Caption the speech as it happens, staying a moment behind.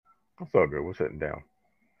It's all good. We're sitting down.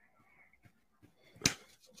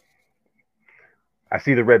 I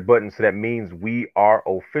see the red button, so that means we are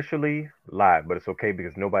officially live, but it's okay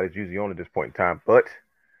because nobody's usually on at this point in time. But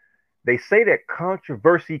they say that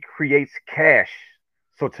controversy creates cash.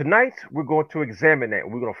 So tonight we're going to examine that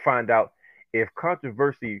and we're going to find out if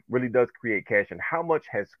controversy really does create cash and how much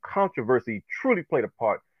has controversy truly played a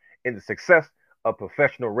part in the success of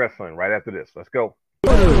professional wrestling right after this. Let's go.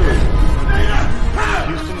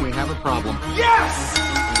 Houston, we have a problem. Yes!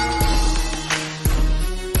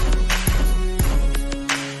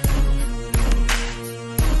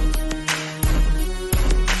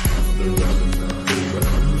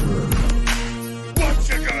 What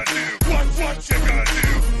you gonna do? What you gonna do?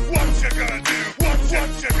 What you gonna do? What you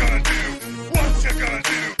gonna do? What you gonna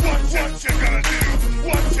do? What you gonna do?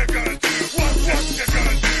 What you gonna do? What you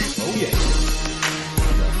gonna do? Oh, yeah.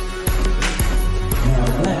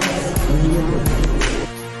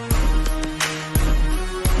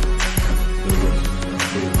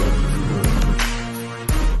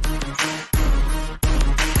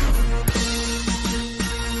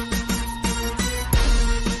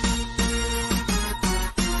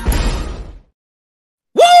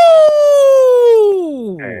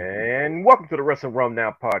 And welcome to the Wrestling Rum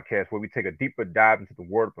Now podcast, where we take a deeper dive into the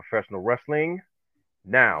world of professional wrestling.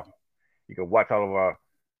 Now, you can watch all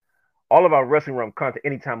of our Wrestling Rum content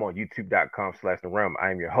anytime on youtube.com/the Rum.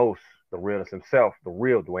 I am your host, the realness himself, the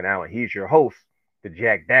real Dwayne Allen. He's your host, the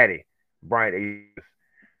Jack Daddy, Brian A.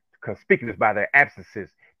 Conspicuous by their absences.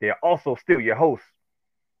 They are also still your hosts.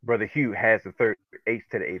 Brother Hugh has the third H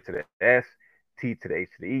to the A to the S, T to the H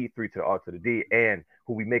to the E, 3 to the R to the D, and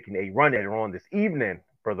who we making a run at on this evening,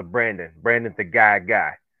 Brother Brandon. Brandon the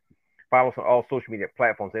guy. Follow us on all social media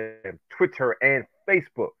platforms and Twitter and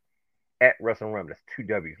Facebook at Wrestling Rum. That's 2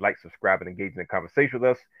 W's. Like, subscribe, and engage in the conversation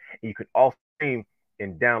with us. And you can also stream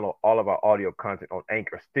and download all of our audio content on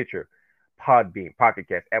Anchor, Stitcher, Podbean, Pocket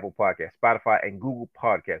Cast, Apple Podcasts, Spotify, and Google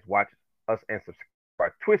Podcasts. Watch us and subscribe to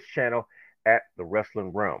our Twitch channel at the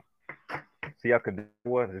Wrestling Realm. See how I could do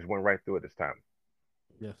it? Just went right through it this time.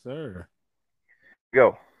 Yes, sir.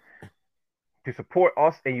 Go. To support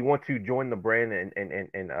us and you want to join the brand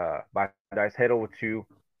and buy dice, head over to,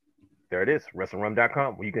 there it is,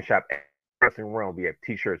 WrestlingRum.com, where you can shop at Wrestling Realm. We have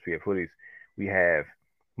t-shirts, we have hoodies, we have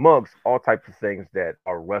mugs, all types of things that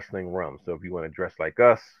are Wrestling Rum. So if you want to dress like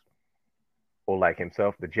us or like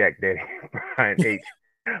himself, the Jack Daddy, Brian H.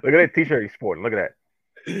 Look at that t-shirt he's sporting. Look at that.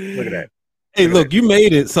 Look at that. Hey, Look at look, that. you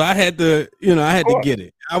made it, so I had to, I had to get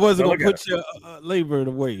it. I wasn't No, gonna look at put your labor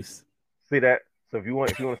to waste. See that? So if you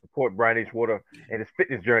want to support Brian H. Water and his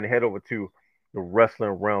fitness journey, head over to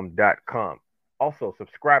thewrestlingrealm.com. Also,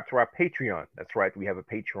 subscribe to our Patreon. That's right, we have a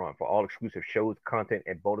Patreon for all exclusive shows, content,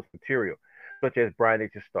 and bonus material, such as Brian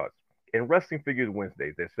H's Starts and Wrestling Figures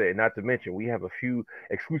Wednesdays. That's it. Not to mention, we have a few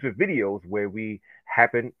exclusive videos where we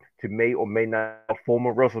happen to may or may not have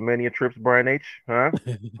former WrestleMania trips. Brian H. Huh?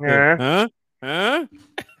 Huh?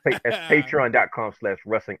 That's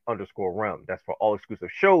patreon.com/wrestling_realm. That's for all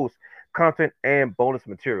exclusive shows, content, and bonus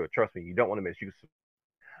material. Trust me, you don't want to miss. You can,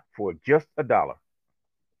 for just $1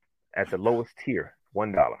 at the lowest tier,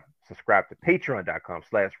 $1. Subscribe to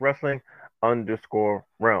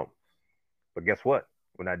patreon.com/wrestling_realm. But guess what?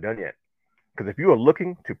 We're not done yet. Because if you are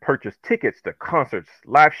looking to purchase tickets to concerts,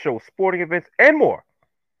 live shows, sporting events, and more,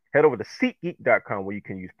 head over to SeatGeek.com where you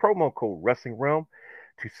can use promo code WrestlingRealm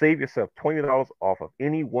to save yourself $20 off of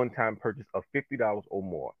any one-time purchase of $50 or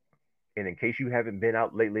more. And in case you haven't been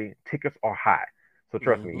out lately, tickets are high. So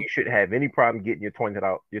trust me, you shouldn't have any problem getting your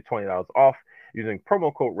 $20 off using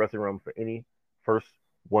promo code WrestlingRealm for any first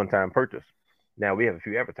one-time purchase. Now we have a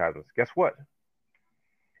few advertisements. Guess what?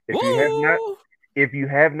 If you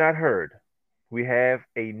have not heard, we have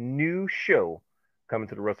a new show coming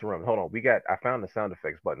to the Wrestling Realm. Hold on, I found the sound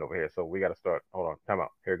effects button over here, so we got to start. Hold on, time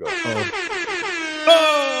out. Here it goes.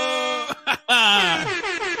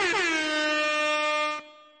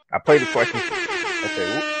 I played the question.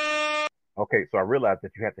 Okay, so I realized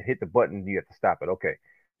that you have to hit the button. You have to stop it. Okay.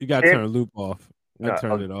 You got to turn loop off. I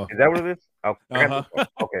turned it off. Is that what it is?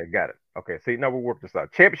 Okay, got it. Okay, see, now we'll work this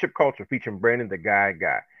out. Championship Culture featuring Brandon the Guy.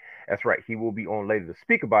 That's right. He will be on later to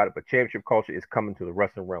speak about it, but Championship Culture is coming to the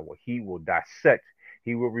Wrestling Realm where he will dissect,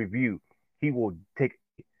 he will review, he will take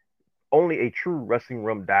only a true Wrestling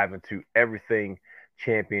Realm dive into everything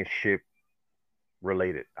championship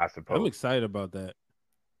related, I suppose. I'm excited about that.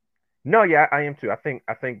 No, yeah, I am too. I think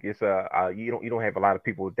it's you don't have a lot of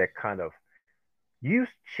people that kind of use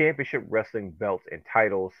championship wrestling belts and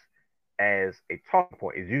titles as a talking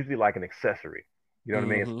point. It's usually like an accessory. You know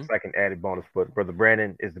what I mean? It's like an added bonus. But Brother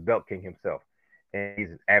Brandon is the belt king himself. and he's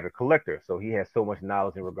an avid collector. So he has so much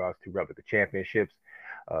knowledge in regards to replica championships,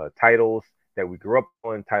 titles that we grew up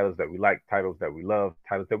on, titles that we like, titles that we love,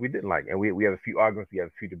 titles that we didn't like. And we have a few arguments, we have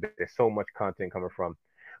a few debates. There's so much content coming from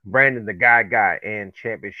Brandon, the guy, and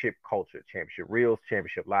championship culture, championship reels,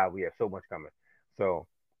 championship live. We have so much coming. So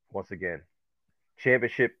once again,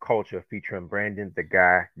 championship culture featuring Brandon, the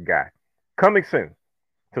guy. Coming soon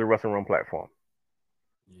to the Wrestling Room platform.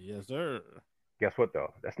 Yes, sir. Guess what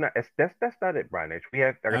though? That's not it, Brian H. We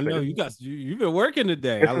have. Like I know said, you guys. You've been working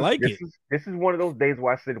today. I like it. This is one of those days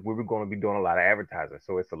where I said we were going to be doing a lot of advertising.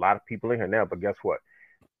 So it's a lot of people in here now. But guess what?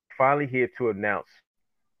 Finally here to announce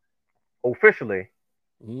officially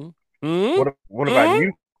one of our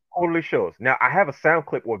new quarterly shows. Now I have a sound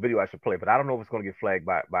clip or video I should play, but I don't know if it's going to get flagged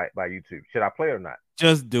by YouTube. Should I play it or not?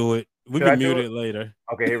 Just do it. We can mute it later.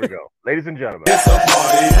 Okay, here we go. Ladies and gentlemen. It's a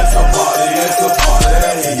party, it's a party, it's a party.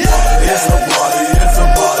 It's a party, it's a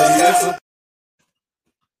party, it's a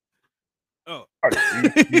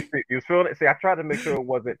You feeling it? See, I tried to make sure it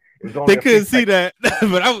wasn't. It was only they couldn't see that,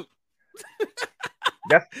 but I was.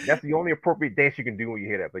 That's the only appropriate dance you can do when you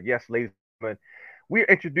hear that. But yes, ladies and gentlemen, we're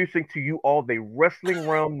introducing to you all the Wrestling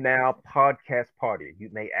Realm Now podcast party. You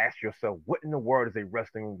may ask yourself, what in the world is a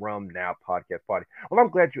Wrestling Realm Now podcast party? Well, I'm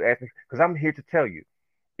glad you asked me because I'm here to tell you.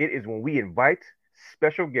 It is when we invite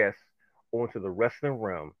special guests onto the wrestling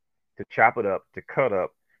realm to chop it up, to cut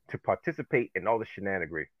up, to participate in all the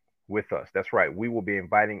shenanigans with us. That's right. We will be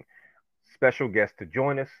inviting special guests to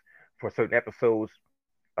join us for certain episodes.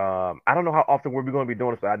 I don't know how often we're going to be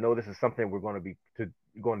doing this, but I know this is something we're going to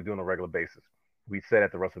do on a regular basis. We said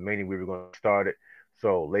at the WrestleMania we were going to start it.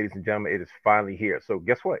 So, ladies and gentlemen, it is finally here. So,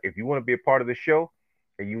 guess what? If you want to be a part of the show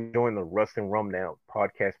and you join the Wrestling Realm Now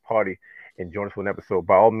podcast party and join us for an episode,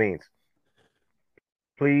 by all means,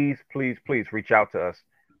 please reach out to us.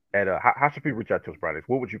 At how should people reach out to us, Brian?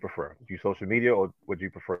 What would you prefer? Do you social media or would you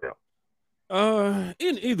prefer them?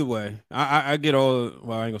 In either way, I get all.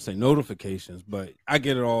 Well, I ain't gonna say notifications, but I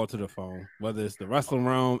get it all to the phone. Whether it's the Wrestling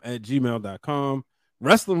Realm at gmail.com,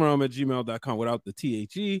 Wrestling Realm at gmail.com without the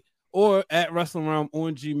THE, or at Wrestling Realm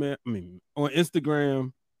on Gmail. On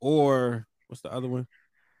Instagram, or what's the other one?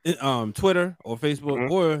 Twitter or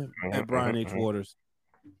Facebook, or at Brian H. Waters.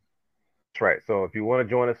 That's right. So if you want to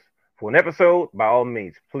join us for an episode, by all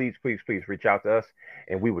means, please reach out to us,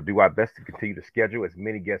 and we will do our best to continue to schedule as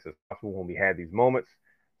many guests as possible when we have these moments,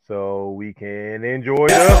 so we can enjoy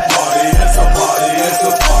It's a party, it's a party, it's a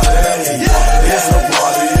party. It's a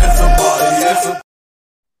party, it's a party, it's a.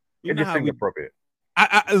 It just seems appropriate.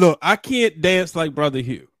 Look, I can't dance like Brother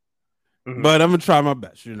Hugh, but I'm gonna try my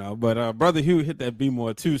best, But Brother Hugh hit that Be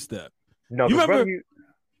More 2-step. No, you remember?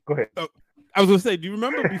 Go ahead. I was gonna say, do you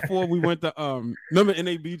remember before we went to remember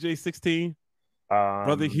NABJ 16?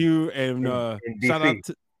 Brother Hugh and shout out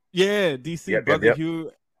to DC Brother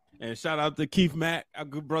Hugh, and shout out to Keith Mack, our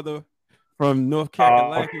good brother from North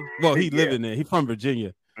Carolina. Well, he living there. He from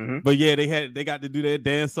Virginia, but yeah, they got to do their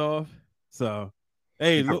dance off. So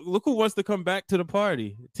hey, look who wants to come back to the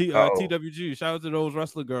party. TWG. Shout out to those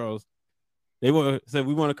wrestler girls. They said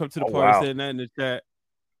we want to come to the party. Wow. Saying that in the chat.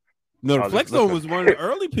 No, the Flex Zone was one of the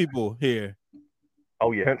early people here.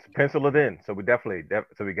 Oh yeah, pencil it in. So we definitely,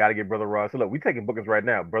 so we got to get Brother Raj. So look, we taking bookings right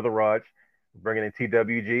now. Brother Raj, bringing in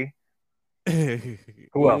TWG.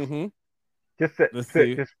 Who else? Just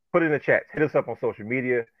put it in the chat. Hit us up on social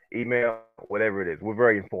media, email, whatever it is. We're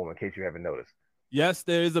very informed in case you haven't noticed. Yes,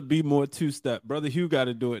 there is a Be More 2-step. Brother Hugh got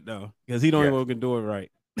to do it though, because he don't even can do it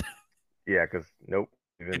right. Yeah, because nope.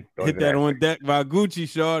 Hit that on deck by Gucci,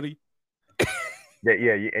 shorty.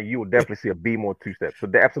 Yeah, and you will definitely see a Be More 2-step.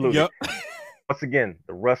 So absolutely. Yep. Once again,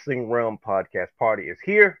 the Wrestling Realm podcast party is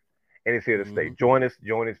here, and it's here to stay. Join us.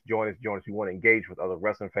 You want to engage with other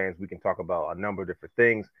wrestling fans? We can talk about a number of different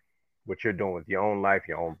things. What you're doing with your own life,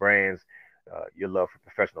 your own brands, your love for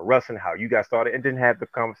professional wrestling, how you got started, and then have the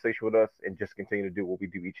conversation with us, and just continue to do what we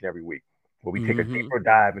do each and every week, where we take a deeper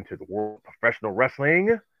dive into the world of professional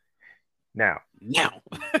wrestling. Now,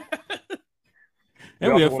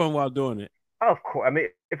 and we have fun while doing it. Of course. I mean,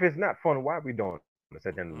 if it's not fun, why are we doing this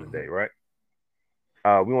at the end of the day, right?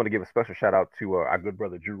 We want to give a special shout out to our good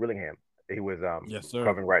brother Drew Willingham. He was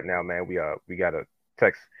covering right now, man. We got a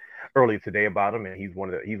text earlier today about him, and he's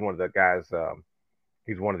one of the guys.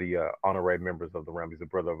 He's one of the honorary members of the Realm. He's a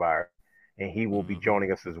brother of ours, and he will be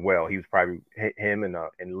joining us as well. He was probably him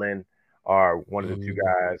and Lynn are one of the two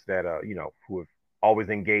guys that who have always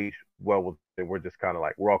engaged well with. We're just kind of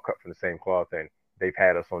like we're all cut from the same cloth, and they've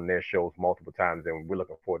had us on their shows multiple times, and we're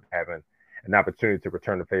looking forward to having an opportunity to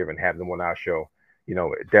return the favor and have them on our show.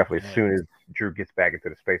 Definitely as soon as Drew gets back into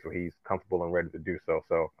the space where he's comfortable and ready to do so.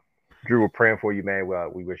 So Drew, we're praying for you, man. Well,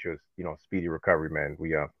 we wish you, speedy recovery, man.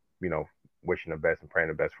 We, wishing the best and praying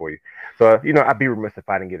the best for you. So, I'd be remiss if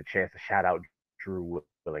I didn't get a chance to shout out Drew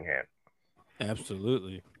Willingham.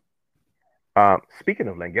 Absolutely. Speaking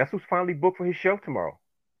of Lynn, guess who's finally booked for his show tomorrow?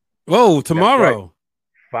 Whoa, tomorrow. Right.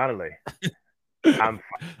 Finally. I'm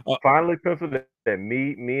finally penciled that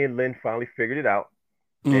me and Lynn finally figured it out.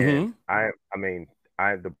 And I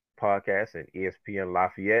have the podcast and ESPN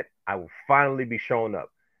Lafayette. I will finally be showing up.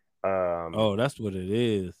 That's what it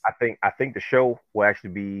is. I think the show will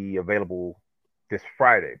actually be available this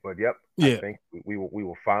Friday. But yep, yeah. I think we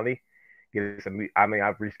will finally get some. I mean,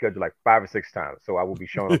 I've rescheduled like 5 or 6 times, so I will be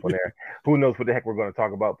showing up on there. Who knows what the heck we're going to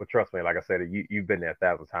talk about? But trust me, like I said, you've been there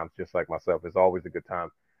 1,000 times, just like myself. It's always a good time,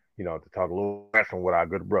 to talk a little wrestling with our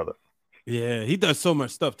good brother. Yeah, he does so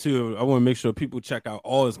much stuff too. I want to make sure people check out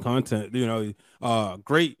all his content.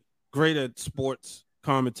 Great at sports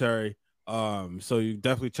commentary. So you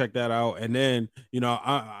definitely check that out. And then,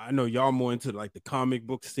 I know y'all more into like the comic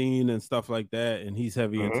book scene and stuff like that, and he's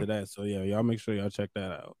heavy into that. So yeah, y'all make sure y'all check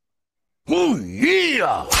that out. Oh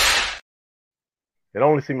yeah. It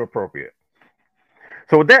only seemed appropriate.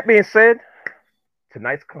 So with that being said,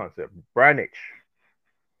 tonight's concept, Brian H.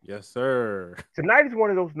 Yes, sir. Tonight is one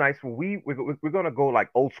of those nights when we're gonna go like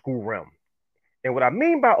old school realm. And what I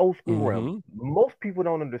mean by old school realm, most people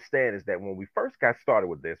don't understand is that when we first got started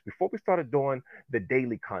with this, before we started doing the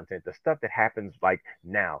daily content, the stuff that happens like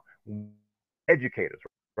now, educators,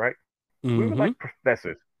 right? We were like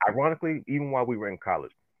professors, ironically, even while we were in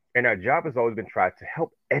college. And our job has always been trying to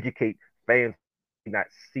help educate fans who not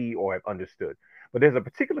see or have understood. But there's a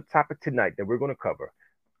particular topic tonight that we're going to cover: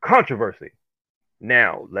 controversy.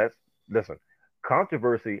 Now, let's listen.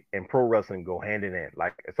 Controversy and pro wrestling go hand in hand.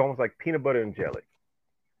 Like it's almost like peanut butter and jelly.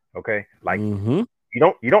 Okay, like you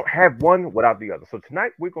don't have one without the other. So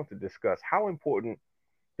tonight we're going to discuss how important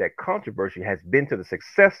that controversy has been to the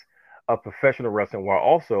success of professional wrestling, while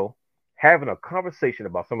also having a conversation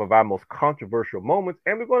about some of our most controversial moments.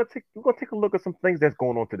 And we're going to take a look at some things that's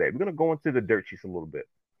going on today. We're going to go into the dirt sheets a little bit,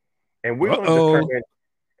 and we're going to determine.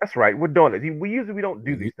 That's right, we're doing it. We usually don't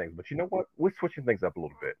do these things, but you know what? We're switching things up a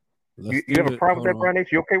little bit. You have a problem with that, Brian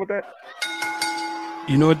H? You okay with that?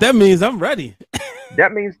 You know what that means? I'm ready.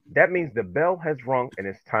 That means the bell has rung and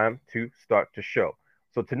it's time to start the show.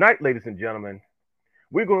 So tonight, ladies and gentlemen,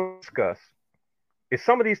 we're going to discuss, is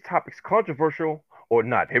some of these topics controversial or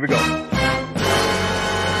not? Here we go.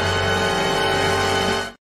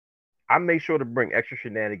 I made sure to bring extra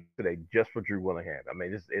shenanigans today just for Drew Willingham. I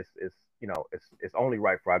mean, it's only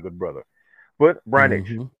right for our good brother. But Brian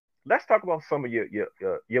H, let's talk about some of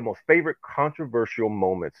your most favorite controversial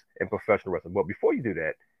moments in professional wrestling. But before you do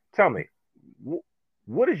that, tell me,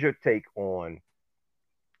 what is your take on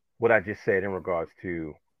what I just said in regards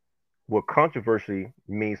to what controversy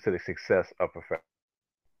means to the success of professional?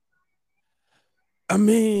 I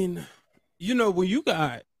mean, when you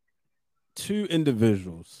got two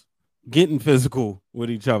individuals getting physical with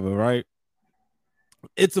each other, right?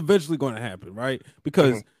 It's eventually going to happen, right?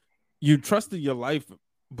 Because you trusted your life,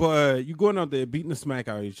 but you're going out there beating the smack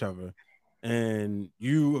out of each other, and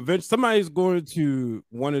somebody's going to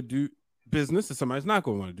want to do business and somebody's not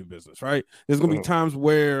going to want to do business, right? There's going to be times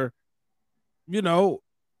where, people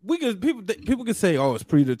can say, oh, it's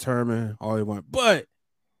predetermined, all they want, but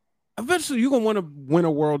eventually you're going to want to win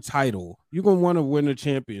a world title. You're going to want to win a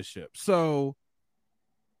championship. So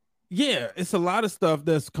yeah, it's a lot of stuff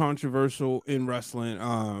that's controversial in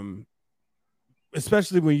wrestling,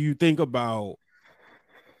 especially when you think about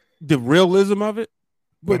the realism of it.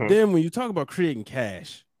 But then when you talk about creating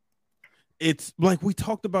cash, it's like we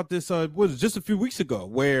talked about this was just a few weeks ago,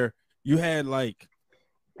 where you had like,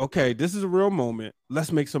 okay, this is a real moment,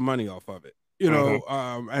 let's make some money off of it, and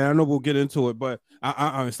I know we'll get into it, but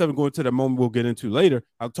I instead of going to the moment we'll get into later,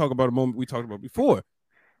 I'll talk about a moment we talked about before: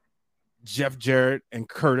 Jeff Jarrett and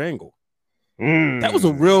Kurt Angle. That was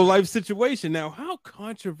a real life situation. Now, how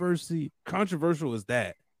controversial is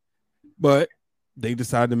that? But they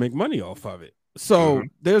decided to make money off of it. So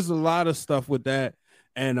there's a lot of stuff with that.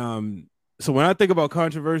 And so when I think about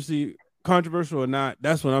controversial or not,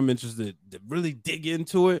 that's when I'm interested to really dig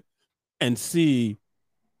into it and see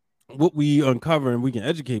what we uncover and we can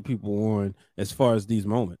educate people on as far as these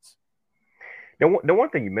moments. Now, the one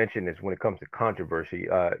thing you mentioned is when it comes to controversy,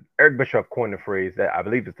 Eric Bischoff coined the phrase that I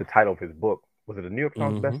believe is the title of his book. Was it a New York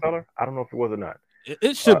Times bestseller? I don't know if it was or not.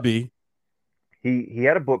 It should be. He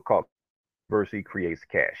had a book called Controversy Creates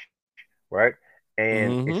Cash, right?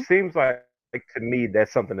 And it seems like to me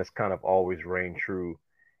that's something that's kind of always reigned true,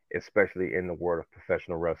 especially in the world of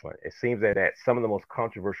professional wrestling. It seems that some of the most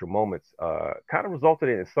controversial moments kind of resulted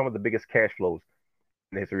in some of the biggest cash flows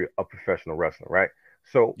in the history of professional wrestling, right?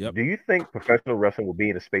 So, Yep. do you think professional wrestling will be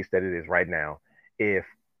in the space that it is right now if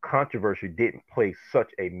controversy didn't play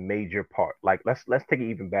such a major part? Like, let's take it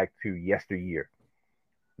even back to yesteryear.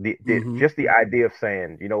 Just the idea of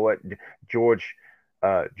saying, you know what, George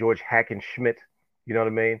George Hackenschmidt, you know what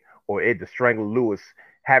I mean, or Ed the Strangler Lewis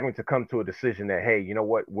having to come to a decision that, hey, you know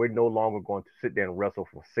what, we're no longer going to sit there and wrestle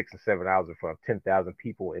for 6 and 7 hours in front of 10,000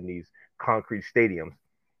 people in these concrete stadiums,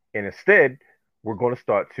 and instead we're going to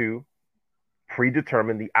start to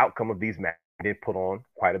predetermine the outcome of these matches and put on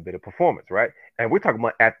quite a bit of performance, right? And we're talking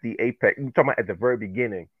about at the apex, we're talking about at the very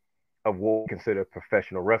beginning of what we consider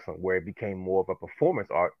professional wrestling, where it became more of a performance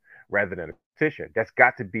art rather than a competition. That's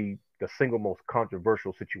got to be the single most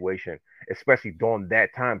controversial situation, especially during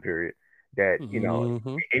that time period that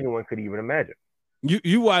anyone could even imagine.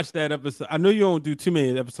 You watched that episode. I know you don't do too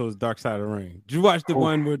many episodes of Dark Side of the Ring. Did you watch the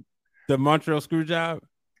one with the Montreal Screwjob?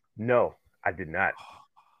 No, I did not.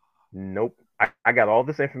 Nope. I got all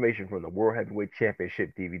this information from the World Heavyweight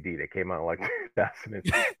Championship DVD that came out in like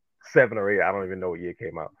 2007 or 8. I don't even know what year it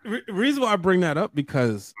came out. Reason why I bring that up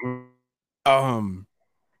because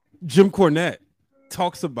Jim Cornette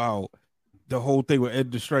talks about the whole thing with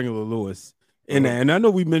Ed the Strangler Lewis. And I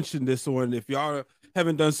know we mentioned this on, if y'all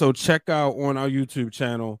haven't done so, check out on our YouTube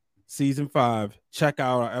channel, season 5, check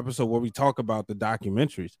out our episode where we talk about the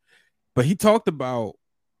documentaries. But he talked about,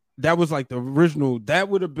 that was like the original, that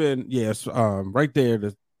would have been, yes, right there,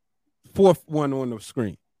 the 4th one on the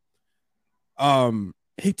screen.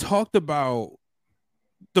 He talked about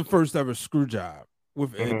the first ever screw job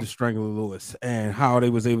with Ed the Strangler Lewis and how they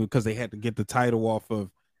was able, because they had to get the title off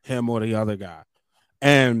of him or the other guy.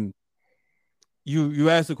 And you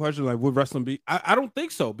asked the question, like, would wrestling be? I don't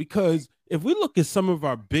think so, because if we look at some of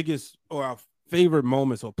our biggest or our favorite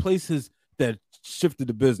moments or places that shifted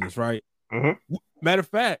the business, right? Matter of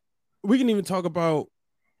fact, we can even talk about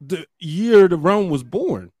the year the Realm was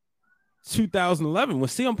born, 2011, when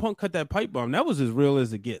CM Punk cut that pipe bomb. That was as real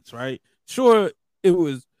as it gets, right? Sure,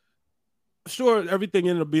 everything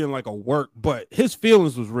ended up being like a work, but his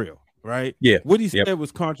feelings was real, right? Yeah. What he said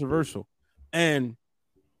was controversial. And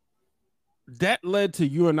that led to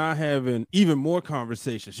you and I having even more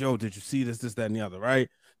conversations. Yo, did you see this, that, and the other, right?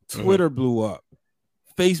 Twitter blew up.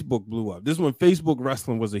 Facebook blew up. This is when Facebook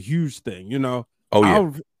wrestling was a huge thing, you know? Oh, yeah.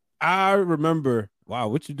 I remember, wow,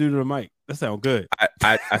 what you do to the mic? That sounds good.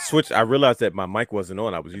 I switched. I realized that my mic wasn't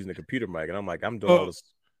on. I was using a computer mic, and I'm like, I'm doing all this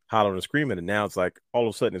hollering and screaming, and now it's like all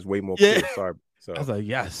of a sudden it's way more clear. Sorry. So I was like,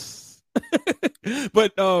 yes.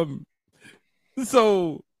 But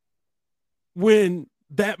so when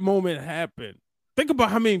that moment happened, think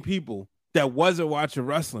about how many people that wasn't watching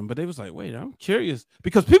wrestling, but they was like, wait, I'm curious,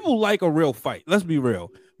 because people like a real fight. Let's be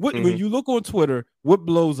real. When you look on Twitter, what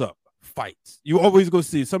blows up? Fights. You always go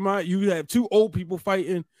see somebody, you have 2 old people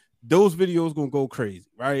fighting, those videos gonna go crazy,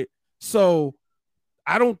 right? So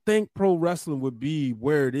I don't think pro wrestling would be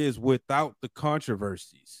where it is without the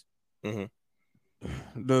controversies. The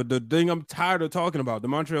thing I'm tired of talking about, the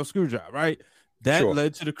Montreal Screwjob, right? That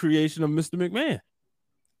led to the creation of Mr. McMahon.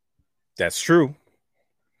 That's true,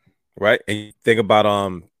 right? And you think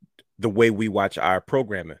about the way we watch our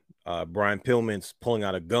programming. Brian Pillman's pulling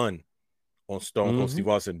out a gun on Stone Cold Steve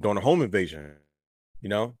Austin during a home invasion. You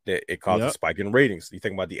know, that it caused a spike in ratings. You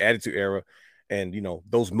think about the Attitude Era, and you know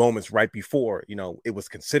those moments right before, you know, it was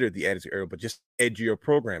considered the Attitude Era, but just edgier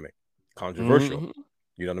programming, controversial.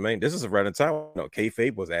 You know what I mean? This is around the time, you know,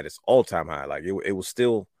 kayfabe was at its all-time high. Like it was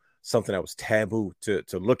still something that was taboo to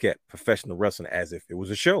look at professional wrestling as if it was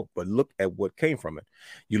a show. But look at what came from it.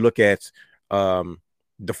 You look at the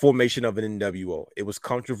formation of an NWO. It was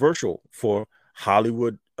controversial for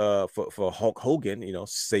Hollywood, for Hulk Hogan, you know,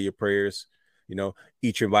 say your prayers, you know,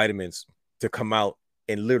 eat your vitamins, to come out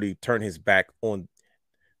and literally turn his back on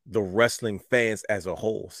the wrestling fans as a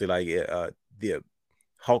whole. So like the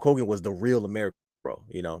Hulk Hogan was the real American, bro,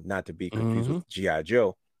 you know, not to be confused with G.I.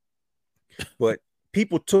 Joe. But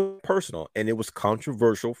people took it personal, and it was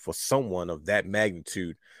controversial for someone of that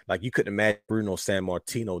magnitude. Like you couldn't imagine Bruno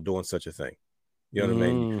Sammartino doing such a thing. You know what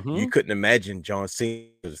I mean? You couldn't imagine John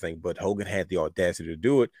Cena's thing, but Hogan had the audacity to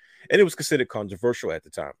do it, and it was considered controversial at the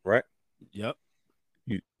time, right? Yep.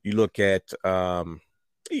 You look at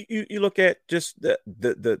you look at just the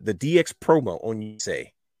DX promo on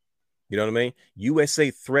USA. You know what I mean?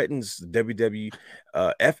 USA threatens WWF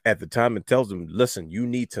at the time and tells them, listen, you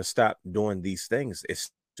need to stop doing these things.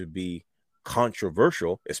 It's to be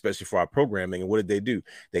controversial, especially for our programming. And what did they do?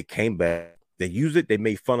 They came back, they used it, they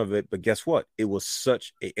made fun of it. But guess what? It was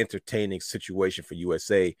such an entertaining situation for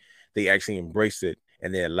USA. They actually embraced it,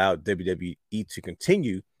 and they allowed WWE to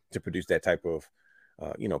continue to produce that type of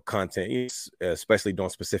content, especially during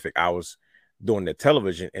specific hours during the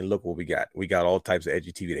television. And look what we got. We got all types of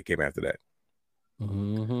edgy TV that came after that.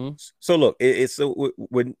 Mm-hmm. So look, it's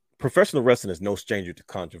when professional wrestling is no stranger to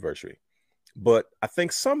controversy, but I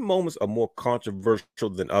think some moments are more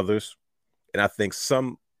controversial than others, and I think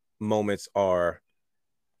some moments are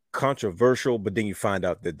controversial, but then you find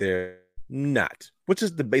out that they're not, which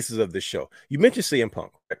is the basis of this show. You mentioned CM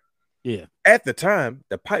Punk, right? Yeah. At the time,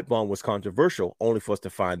 the pipe bomb was controversial, only for us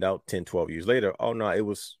to find out 10, 12 years later, oh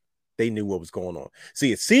no, they knew what was going on.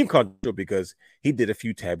 See, it seemed controversial because he did a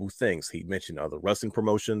few taboo things. He mentioned other wrestling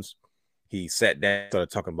promotions. He sat down, started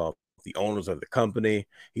talking about the owners of the company.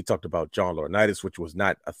 He talked about John Laurinaitis, which was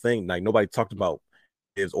not a thing. Like, nobody talked about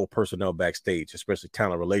his old personnel backstage, especially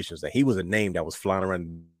talent relations. That he was a name that was flying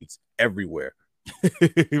around everywhere.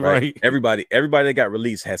 Right? Everybody that got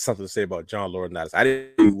released had something to say about John Laurinaitis. I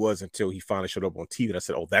didn't know who he was until he finally showed up on TV. And I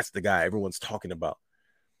said, oh, that's the guy everyone's talking about.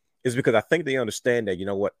 It's because I think they understand that, you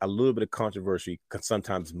know what, a little bit of controversy can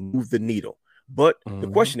sometimes move the needle. But the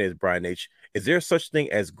question is, Brian H., is there such thing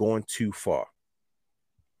as going too far?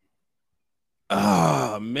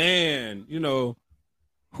 Oh, man. Who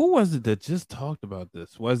was it that just talked about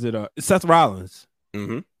this? Was it Seth Rollins?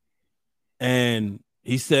 Mm-hmm. And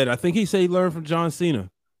he said he learned from John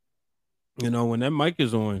Cena. When that mic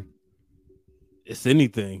is on, it's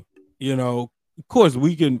anything. Of course,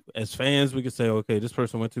 we can, as fans, we can say, okay, this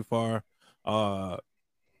person went too far.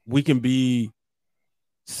 We can be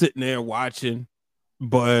sitting there watching,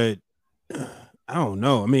 but I don't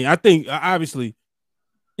know. I mean, I think obviously,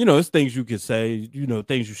 it's things you could say,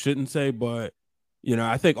 things you shouldn't say, but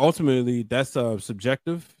I think ultimately that's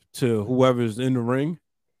subjective to whoever's in the ring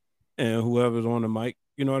and whoever's on the mic.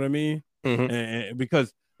 You know what I mean? Mm-hmm. And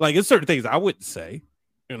because like it's certain things I wouldn't say.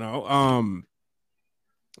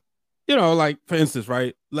 Like for instance,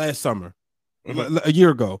 right? Last summer, a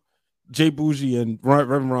year ago, Jay Bougie and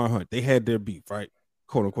Reverend Ron Hunt, they had their beef, right?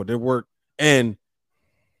 Quote unquote, their work. And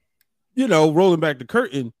rolling back the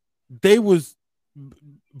curtain,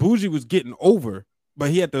 Bougie was getting over, but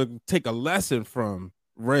he had to take a lesson from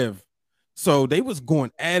Rev. So they was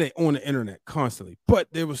going at it on the internet constantly,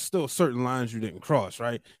 but there was still certain lines you didn't cross,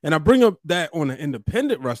 right? And I bring up that on an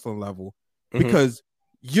independent wrestling level because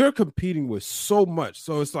you're competing with so much.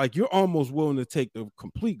 So it's like you're almost willing to take the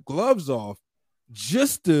complete gloves off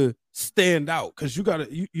just to stand out because you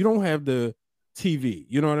don't have the TV.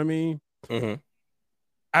 You know what I mean? Mm-hmm.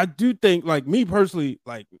 I do think, like me personally,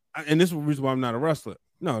 and this is the reason why I'm not a wrestler.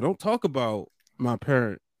 No, don't talk about my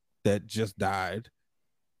parent that just died.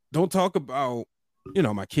 Don't talk about,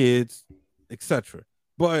 my kids, etc.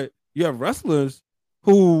 But you have wrestlers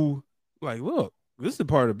who, like, look, this is a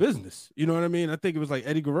part of business. You know what I mean? I think it was like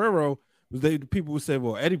Eddie Guerrero. People would say,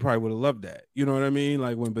 well, Eddie probably would have loved that. You know what I mean?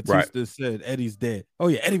 Like when Batista said Eddie's dead. Oh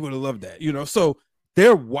yeah, Eddie would have loved that. So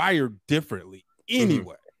they're wired differently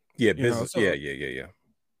anyway. Yeah, business. Yeah.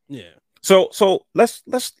 Yeah. So let's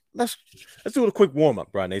do a quick warm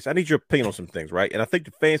up, Brian Ace. I need your opinion on some things, right? And I think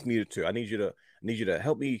the fans need it too. I need you to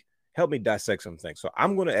help me dissect some things. So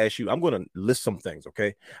I'm going to ask you. I'm going to list some things.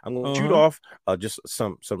 Okay, I'm going to shoot off just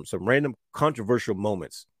some random controversial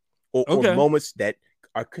moments or moments that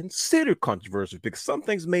are considered controversial because some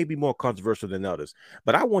things may be more controversial than others.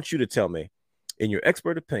 But I want you to tell me, in your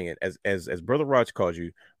expert opinion, as Brother Raj calls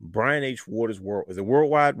you, Brian H. Waters World. Is it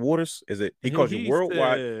Worldwide Waters? Is it? He calls you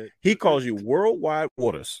Worldwide. He calls you Worldwide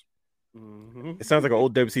Waters. Mm-hmm. It sounds like an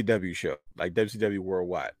old WCW show, like WCW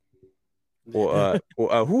Worldwide. Or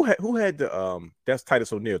who had the that's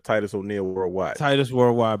Titus O'Neil. Titus O'Neil Worldwide. Titus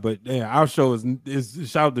Worldwide, but yeah, our show is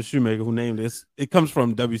shout out to Shoemaker who named this. It comes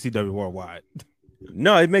from WCW Worldwide.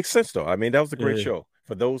 No, it makes sense though. I mean, that was a great show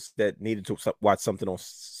for those that needed to watch something on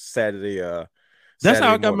Saturday. That's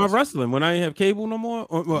how I got my wrestling when I didn't have cable no more.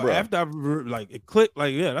 Well, after I it clicked,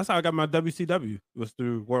 that's how I got my WCW was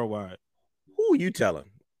through Worldwide. Who are you telling,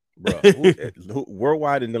 bro?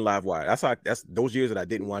 Worldwide and then Live Wire. That's those years that I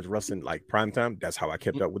didn't watch wrestling like prime time. That's how I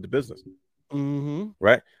kept up with the business. Mm-hmm.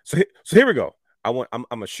 Right. So here we go. I'm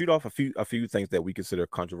gonna shoot off a few things that we consider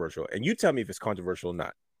controversial, and you tell me if it's controversial or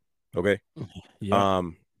not. Okay. Yeah.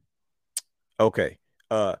 Okay.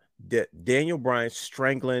 Daniel Bryan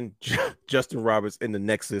strangling Justin Roberts in the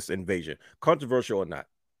Nexus invasion. Controversial or not?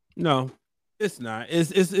 No, it's not. It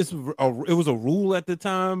was a rule at the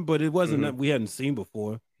time, but it wasn't that we hadn't seen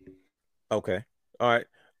before. Okay. All right.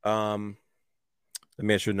 Let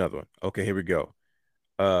me ask you another one. Okay, here we go.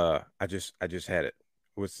 I just had it.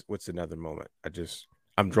 What's another moment?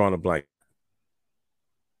 I'm drawing a blank.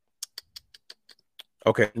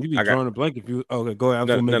 Okay, you be drawing a blank if you. Okay, go ahead.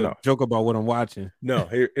 I'm gonna make a joke about what I'm watching. No,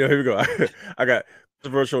 here we go. I got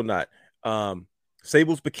controversial or not.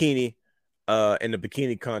 Sable's bikini in the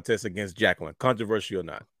bikini contest against Jacqueline. Controversial or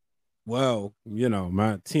not? Well,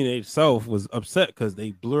 my teenage self was upset because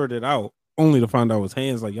they blurred it out, only to find out his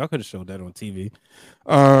hands. Like, y'all could have showed that on TV.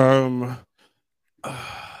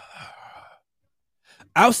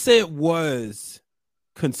 I'll say it was,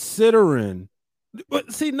 considering.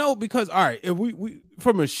 But see, no, because all right, if we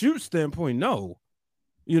from a shoot standpoint, no.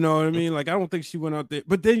 You know what I mean? Like, I don't think she went out there.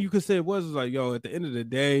 But then you could say it was like, yo, at the end of the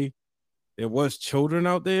day, there was children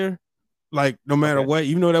out there. Like, no matter what,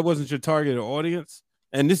 even though that wasn't your targeted audience.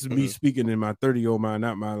 And this is me speaking in my 30-year-old mind,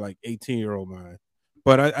 not my like 18-year-old mind.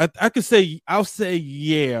 But I could say, I'll say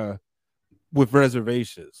yeah, with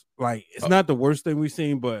reservations. Like, it's not the worst thing we've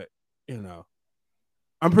seen, but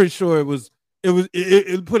I'm pretty sure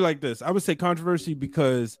it put it like this. I would say controversy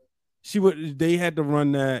because they had to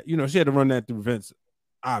run that, she had to run that through Vince,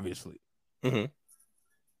 obviously. Okay,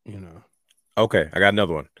 I got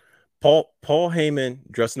another one. Paul Heyman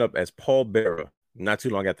dressing up as Paul Bearer not too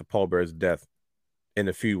long after Paul Bearer's death in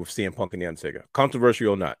the feud with CM Punk and The Undertaker.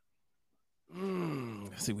 Controversial or not?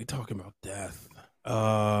 See, we talking about death.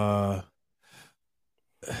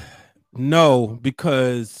 No,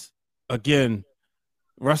 because again,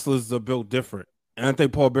 wrestlers are built different. And I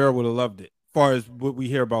think Paul Bearer would have loved it. As far as what we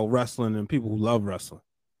hear about wrestling and people who love wrestling,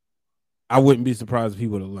 I wouldn't be surprised if he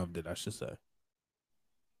would have loved it, I should say.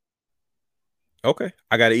 Okay,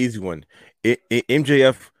 I got an easy one.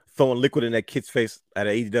 MJF throwing liquid in that kid's face at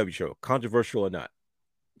an AEW show. Controversial or not?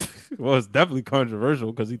 Well, it's definitely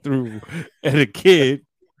controversial because he threw at a kid,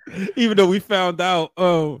 even though we found out.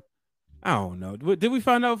 I don't know. Did we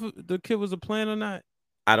find out if the kid was a plan or not?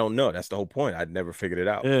 I don't know. That's the whole point. I'd never figured it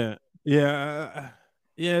out. Yeah.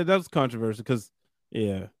 That was controversial because,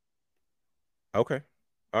 yeah. Okay.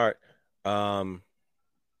 All right.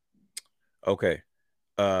 Okay.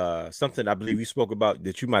 Something I believe you spoke about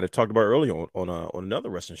that you might have talked about earlier on another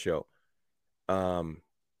wrestling show.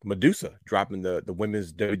 Medusa dropping the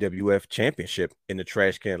women's WWF championship in the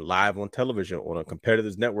trash can live on television on a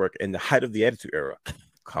competitor's network in the height of the Attitude Era.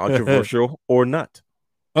 Controversial or not?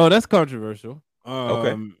 Oh, that's controversial.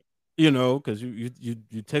 Okay. Because you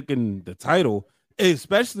taking the title,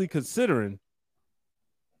 especially considering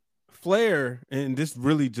Flair, and this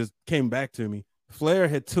really just came back to me. Flair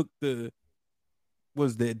had took the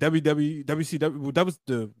WCW, that was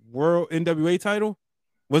the World NWA title.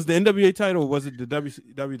 Was the NWA title, or was it the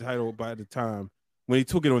WCW title by the time when he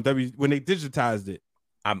took it on when they digitized it?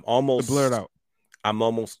 I'm almost blurred out. I'm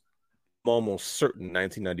almost certain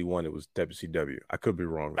 1991 it was WCW. I could be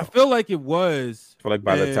wrong though. I feel like it was. I feel like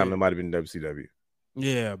by that time it might have been WCW.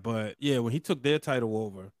 Yeah, but when he took their title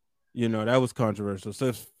over, that was controversial. So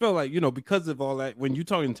it felt like, because of all that, when you're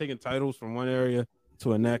taking titles from one area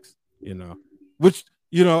to the next, which,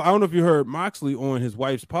 I don't know if you heard Moxley on his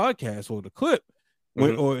wife's podcast or the clip,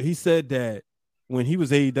 or he said that when he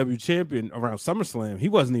was AEW champion around SummerSlam, he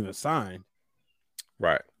wasn't even signed.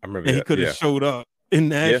 Right. I remember and he could have showed up in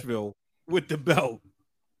Nashville with the belt.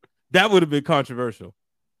 That would have been controversial.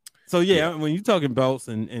 So, when you're talking belts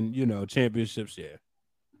and championships,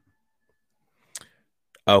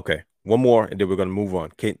 Okay. One more, and then we're going to move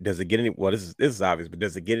on. Does it get any, well, this is obvious, but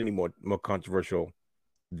does it get any more controversial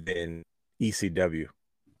than ECW?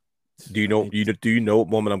 Do you know what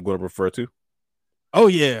moment I'm going to refer to? Oh,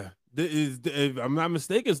 yeah. If I'm not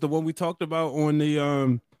mistaken, it's the one we talked about on the,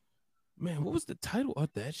 man, what was the title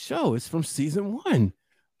of that show? It's from season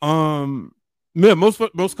 1.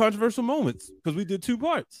 Most controversial moments, because we did 2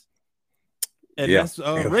 parts. And that's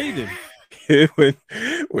Raven.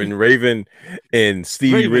 when Raven and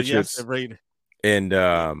Stevie Richards and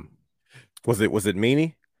was it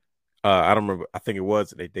Meanie? I don't remember. I think it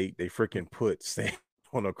was. They freaking put Sam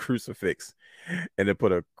on a crucifix and they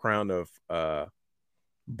put a crown of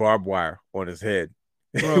barbed wire on his head.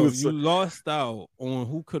 Bro, you lost out on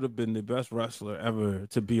who could have been the best wrestler ever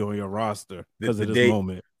to be on your roster because of this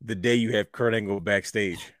moment. The day you have Kurt Angle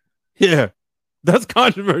backstage. Yeah, that's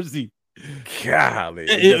controversy. Golly.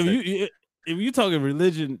 If you're talking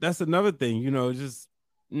religion, that's another thing. Just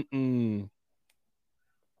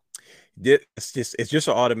it's just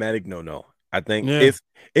an automatic no. I think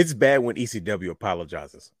it's bad when ECW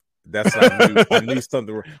apologizes. That's I knew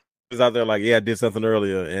something was out there like, I did something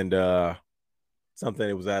earlier and something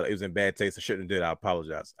it was in bad taste. I shouldn't have did. I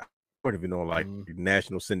apologize. I don't even know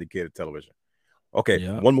national syndicated television. Okay,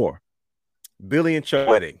 one more. Billy and Chuck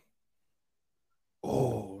wedding.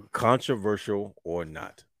 Oh, controversial or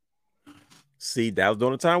not? See, that was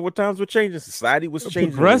during the time where times were changing. Society was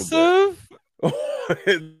changing. Progressive.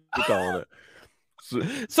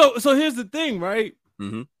 So here's the thing, right?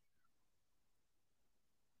 Mm-hmm.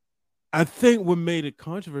 I think what made it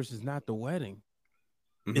controversial is not the wedding.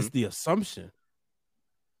 It's the assumption.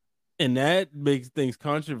 And that makes things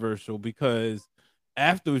controversial because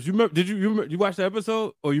afterwards, you remember? You watch the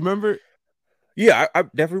episode or you remember? Yeah, I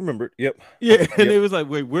definitely remember it. Yep. Yeah, and it was like,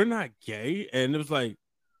 wait, we're not gay, and it was like,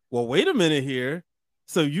 well, wait a minute here.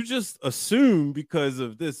 So you just assume because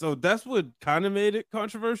of this. So that's what kind of made it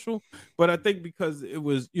controversial. But I think because it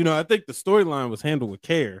was, I think the storyline was handled with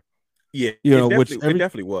care. Yeah, it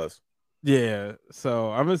definitely was. Yeah.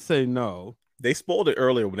 So I'm gonna say no. They spoiled it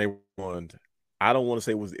earlier when they won. I don't want to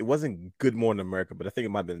say it wasn't Good Morning America, but I think it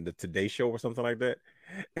might have been the Today Show or something like that.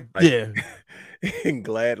 Yeah. And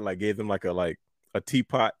Glad gave them a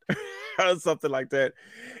teapot or something like that.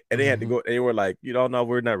 And they had to go, they were like, no,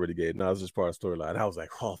 we're not really gay. No, it's just part of the storyline. I was like,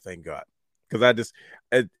 oh, thank God. Because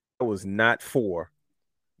I was not for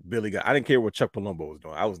Billy Gunn. I didn't care what Chuck Palumbo was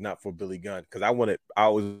doing. I was not for Billy Gunn because I was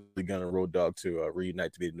Billy Gunn and Road Dogg to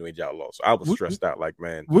reunite to be the New Age Outlaw. So I was stressed out like,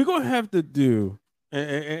 man. We're going to have to do,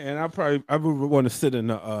 and I would want to sit in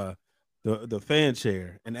the fan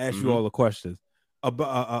chair and ask you all the questions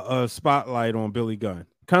about a spotlight on Billy Gunn,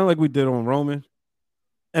 kind of like we did on Roman.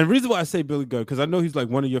 And the reason why I say Billy Gunn, because I know he's like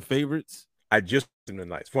one of your favorites. I just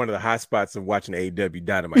tonight. It's one of the high spots of watching AEW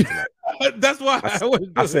Dynamite tonight. That's why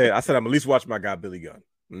I said I'm at least watching my guy Billy Gunn.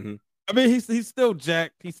 Mm-hmm. I mean, he's still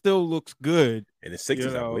jacked. He still looks good. In his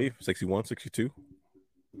 60s, I believe. 61, 62.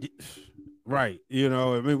 Right.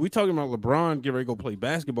 I mean, we talking about LeBron getting ready to go play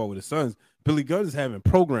basketball with his sons. Billy Gunn is having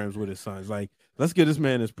programs with his sons. Like, let's get this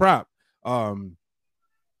man his prop.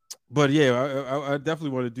 But yeah, I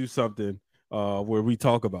definitely want to do something where we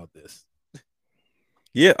talk about this.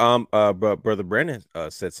 Yeah. Brother Brandon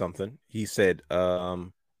said something. He said,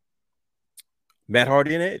 Matt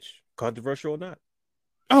Hardy and Edge, controversial or not?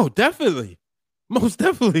 Oh, definitely. Most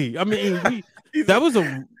definitely. I mean, these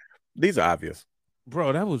are obvious.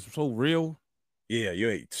 Bro, that was so real. Yeah, you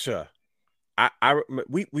ain't sure.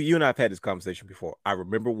 You and I have had this conversation before. I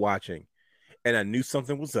remember watching, and I knew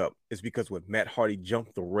something was up. It's because when Matt Hardy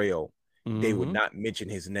jumped the rail, they would not mention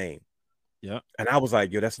his name. Yeah, and I was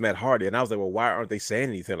like, "Yo, that's Matt Hardy," and I was like, "Well, why aren't they saying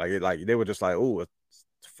anything?" Like they were just like, "Oh,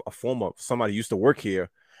 a former somebody used to work here,"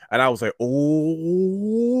 and I was like,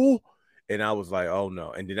 "Oh," and I was like, "Oh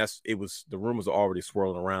no!" And then the rumors are already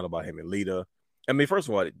swirling around about him and Lita. I mean, first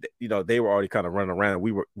of all, they were already kind of running around.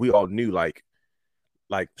 We all knew like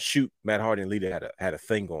shoot, Matt Hardy and Lita had a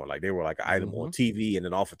thing going. Like they were like an item on TV and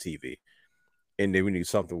then off of TV. And then we knew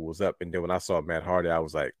something was up. And then when I saw Matt Hardy, I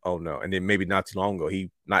was like, oh no. And then maybe not too long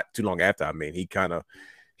after,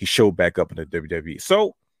 he showed back up in the WWE.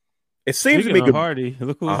 So it seems to me good. Hardy,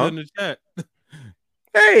 look who's in the chat.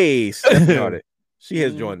 Hey, Stephanie Hardy. She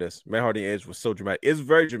has joined us. Matt Hardy Edge was so dramatic. It's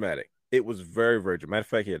very dramatic. It was very, very dramatic. Matter of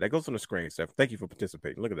fact, here, that goes on the screen, Steph. Thank you for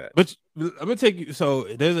participating. Look at that. But I'm gonna take you. So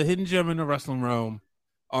there's a hidden gem in the wrestling realm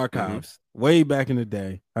archives way back in the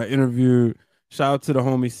day. I interviewed. Shout out to the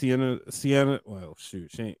homie Sienna. Well,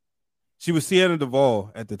 shoot, she was Sienna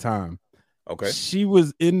Duvall at the time. Okay, she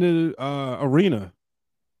was in the arena,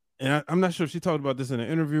 and I'm not sure if she talked about this in an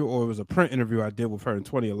interview or it was a print interview I did with her in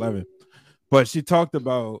 2011. But she talked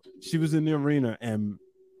about she was in the arena and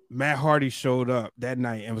Matt Hardy showed up that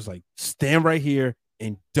night and was like, "Stand right here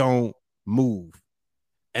and don't move."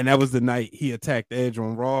 And that was the night he attacked Edge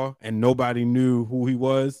on Raw, and nobody knew who he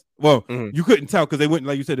was. Well, you couldn't tell because they wouldn't,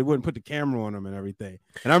 like you said, they wouldn't put the camera on him and everything.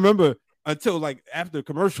 And I remember until like after the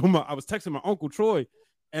commercial, I was texting my Uncle Troy,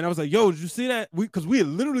 and I was like, "Yo, did you see that?" Because we had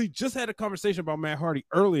literally just had a conversation about Matt Hardy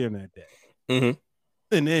earlier in that day.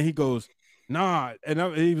 And then he goes, "Nah,"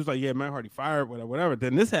 and he was like, "Yeah, Matt Hardy fired, whatever."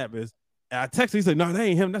 Then this happens, and I texted. He said, "No, that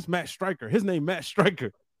ain't him. That's Matt Striker. His name Matt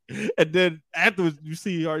Striker." And then afterwards, you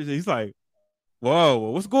see Hardy. He's like, "Whoa,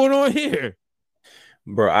 what's going on here?"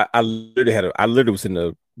 Bro, I literally was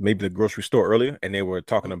in maybe the grocery store earlier, and they were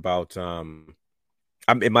talking about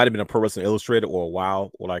it might have been a Pro Wrestling Illustrated or a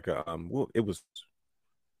Wow or like it was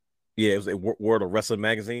a World of Wrestling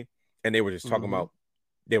magazine, and they were just talking about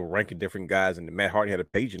they were ranking different guys, and Matt Hardy had a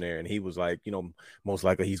page in there, and he was like, most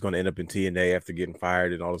likely he's going to end up in TNA after getting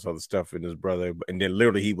fired and all this other stuff, and his brother, and then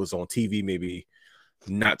literally he was on TV maybe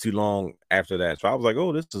not too long after that. So I was like,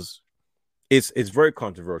 oh, this is. It's very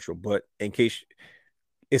controversial, but in case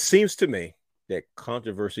it seems to me that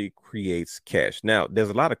controversy creates cash. Now, there's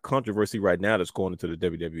a lot of controversy right now that's going into the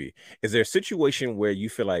WWE. Is there a situation where you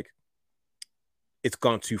feel like it's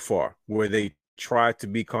gone too far, where they try to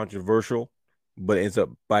be controversial, but ends up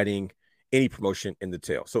biting any promotion in the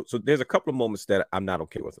tail? So there's a couple of moments that I'm not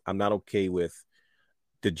okay with. I'm not okay with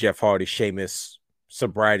the Jeff Hardy, Sheamus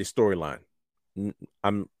sobriety storyline.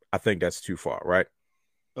 I think that's too far, right?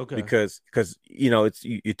 Okay. Because it's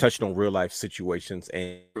you touched on real life situations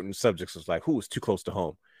and certain subjects was like, who is too close to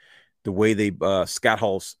home. The way they Scott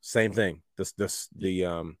Hall's same thing.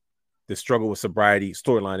 The struggle with sobriety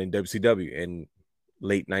storyline in WCW in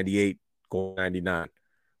late '98, going '99.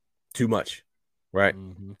 Too much, right?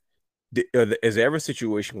 Mm-hmm. Is there ever a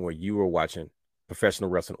situation where you were watching professional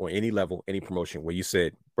wrestling or any level, any promotion where you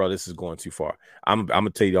said, "Bro, this is going too far"? I'm gonna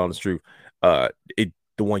tell you the honest truth.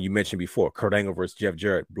 The one you mentioned before, Kurt Angle versus Jeff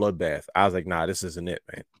Jarrett, Bloodbath. I was like, nah, this isn't it,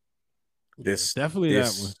 man. This definitely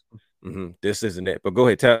that one. This isn't it. But go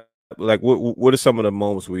ahead, tell like what are some of the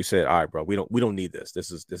moments where you said, all right, bro, we don't need this.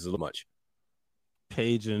 This is a little much.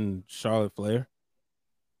 Paige and Charlotte Flair.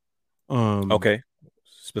 Okay,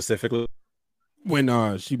 specifically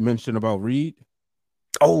when she mentioned about Reed.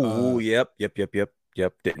 Oh, yep.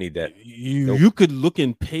 Didn't need that. You could look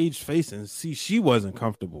in Paige's face and see she wasn't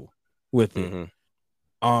comfortable with it. Mm-hmm.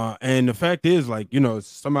 And the fact is, like, you know,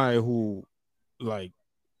 somebody who, like,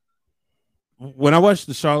 when I watched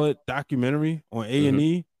the Charlotte documentary on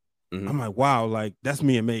A&E, I'm like, wow, like, that's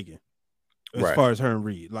me and Megan as far as her and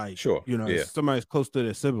Reed. Like, sure, you know, somebody's close to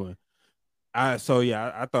their sibling. I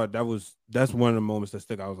thought that's one of the moments that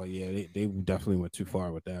stick out. I was like, yeah, they definitely went too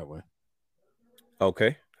far with that one.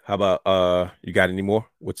 Okay. How about you got any more?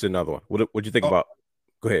 What's another one? What'd you think about?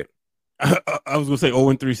 Go ahead. I was gonna say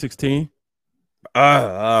 0-3-16.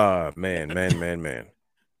 Man.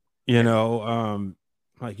 You know,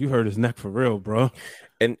 like you hurt his neck for real, bro.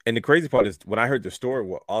 And the crazy part is when I heard the story,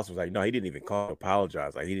 what also was like, no, he didn't even call to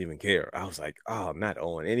apologize. Like he didn't even care. I was like, oh, not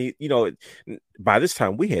Owen. And he, you know, by this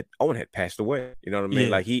time Owen had passed away. You know what I mean?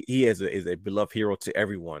 Yeah. Like he is a beloved hero to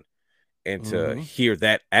everyone. And to hear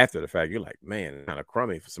that after the fact, you're like, man, kind of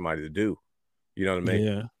crummy for somebody to do. You know what I mean?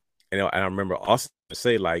 Yeah. And I remember Austin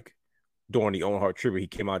say, like, during the Owen Hart tribute, he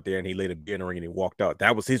came out there and he laid a beer in the ring and he walked out.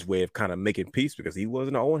 That was his way of kind of making peace because he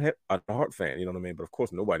wasn't a Hart fan. You know what I mean? But of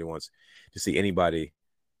course, nobody wants to see anybody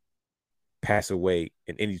pass away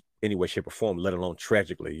in any way, shape, or form, let alone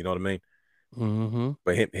tragically. You know what I mean? Mm-hmm.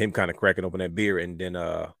 But him kind of cracking open that beer and then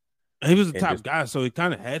he was a top guy, so he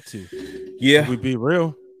kind of had to. Yeah, if we be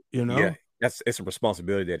real. You know, yeah, it's a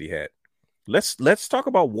responsibility that he had. Let's talk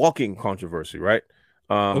about walking controversy, right?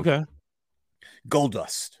 Okay.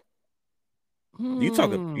 Goldust. You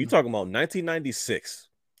talking about 1996,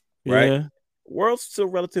 right? Yeah. World's still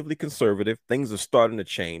relatively conservative. Things are starting to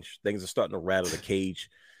change. Things are starting to rattle the cage,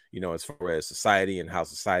 you know, as far as society and how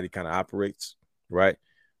society kind of operates, right?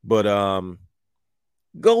 But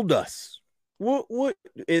Goldust, what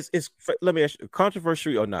is let me ask you,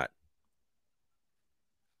 controversial or not?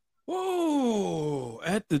 Whoa!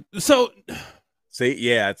 See,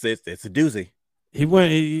 yeah, it's a doozy. He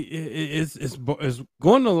went. It's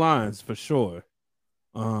going the lines for sure.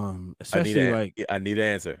 Especially I need an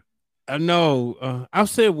answer. I know. I'll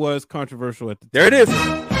say it was controversial at the time. There it is.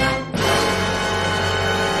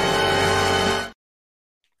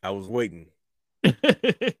 I was waiting. Now,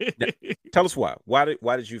 tell us why.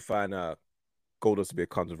 Why did you find Goldust to be a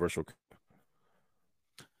controversial?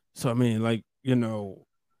 So I mean, like, you know,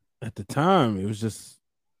 at the time it was just,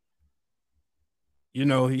 you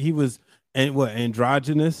know, he was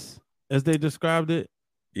androgynous as they described it.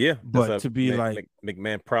 Yeah, but to be like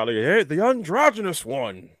McMahon probably, hey, the androgynous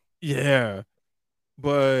one. Yeah,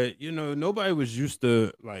 but you know, nobody was used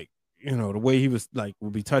to, like, you know, the way he was, like,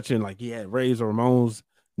 would be touching, like he had Ray's Ramon's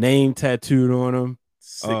name tattooed on him.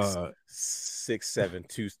 6'7",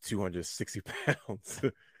 260 pounds.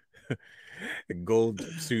 Gold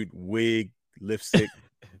suit, wig, lipstick,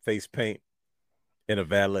 face paint, and a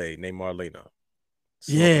valet named Marlena.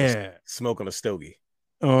 Smoking a stogie.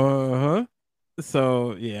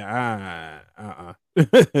 So yeah,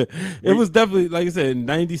 it was definitely, like I said, in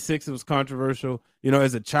 96 it was controversial. You know,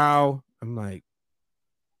 as a child, I'm like,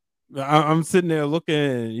 I'm sitting there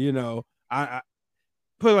looking, you know, I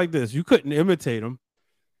put it like this: you couldn't imitate him,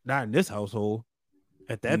 not in this household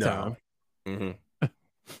at that time. Mm-hmm.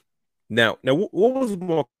 Now, what was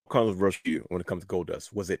more controversial to you when it comes to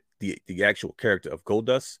Goldust? Was it the actual character of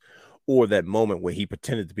Goldust, or that moment where he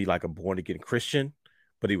pretended to be like a born again Christian,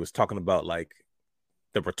 but he was talking about like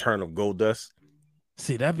the return of Goldust?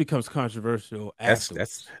 See, that becomes controversial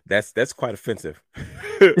afterwards. That's quite offensive.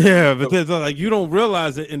 Yeah, because like you don't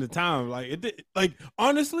realize it in the time. Like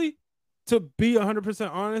honestly, to be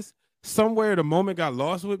 100% honest, somewhere the moment got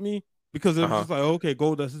lost with me because it was just like, okay,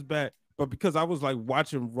 Goldust is back. But because I was like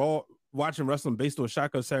watching wrestling based on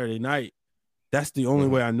Shotgun Saturday Night, that's the only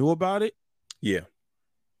way I knew about it. Yeah.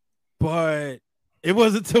 But it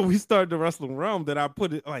wasn't until we started the Wrestling Realm that I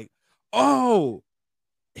put it like, oh,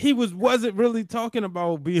 he wasn't really talking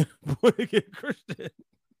about being born again Christian.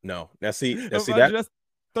 No. Now see that's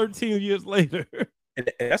 13 years later. And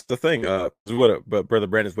that's the thing. But Brother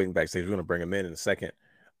Brandon's waiting backstage. We're gonna bring him in a second.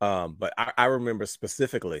 But I remember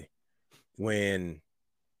specifically when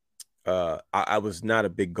I was not a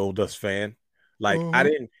big Goldust fan. Like I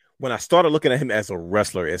didn't when I started looking at him as a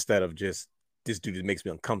wrestler instead of just this dude that makes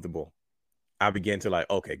me uncomfortable. I began to like,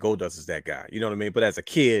 okay, Goldust is that guy. You know what I mean? But as a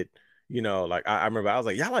kid, like I remember I was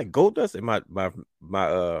like, y'all like Goldust? And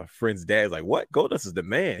my friend's dad's like, what? Goldust is the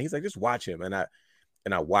man. He's like, just watch him. And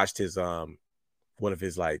I watched his one of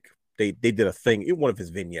his like they did a thing in one of his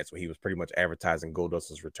vignettes where he was pretty much advertising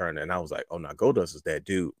Goldust's return. And I was like, oh no, Goldust is that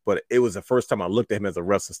dude. But it was the first time I looked at him as a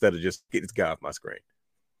wrestler instead of just get this guy off my screen.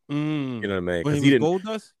 You know what I mean? Because he didn't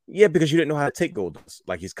Goldust? Yeah, because you didn't know how to take Goldust.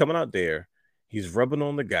 Like he's coming out there, he's rubbing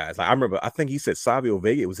on the guys. Like I remember, I think he said Savio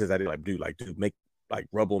Vega. It was his idea. Like, dude, make like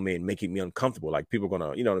rub on me and making me uncomfortable. Like people are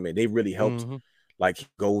gonna, you know what I mean? They really helped like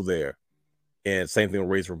go there. And same thing with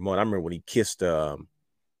Razor Ramon. I remember when he kissed Ahmed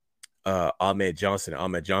Johnson.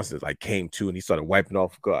 Ahmed Johnson like came to and he started wiping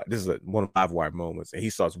off. God, this is one of my Live Wire moments. And he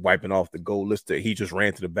starts wiping off the gold lister. He just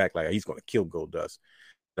ran to the back like he's gonna kill Goldust.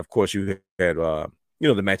 And of course, you had the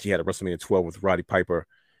match he had at WrestleMania 12 with Roddy Piper,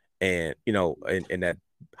 and in that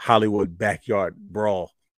Hollywood backyard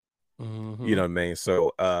brawl. You know what I mean?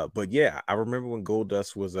 So, but yeah, I remember when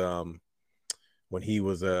Goldust was when he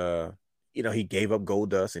was he gave up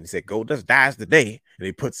Goldust and he said Goldust dies today, and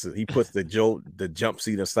he puts the jump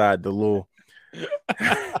seat inside the little.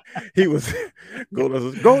 He was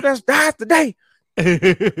Goldust dies today.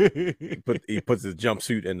 He puts his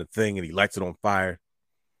jumpsuit in the thing and he lights it on fire,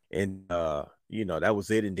 and that was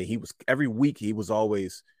it. And then he was every week he was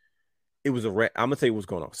always. It was I'm gonna tell you what's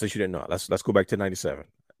going on since you didn't know. Let's go back to '97.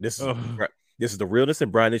 This is the realness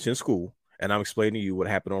and Brian Nitch in school, and I'm explaining to you what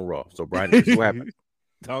happened on Raw. So Brian, this is what happened.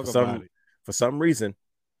 For some reason,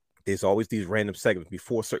 there's always these random segments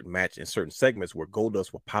before certain match and certain segments where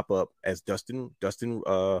Goldust will pop up as Dustin. Did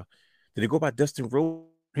he go by Dustin Rhodes?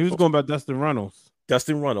 He was going by Dustin Runnels.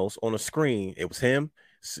 Dustin Runnels on the screen. It was him.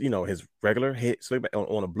 His regular hit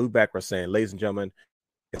on a blue background saying, "Ladies and gentlemen,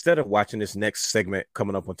 instead of watching this next segment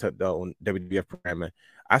coming up on WWF programming,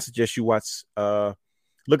 I suggest you watch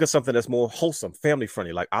look at something that's more wholesome, family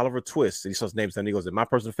friendly, like Oliver Twist." And he says names and he goes, "And my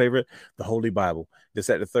personal favorite, the Holy Bible.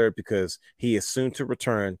 This at the third because he is soon to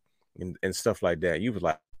return," and stuff like that. You was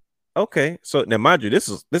like, okay. So now mind you, this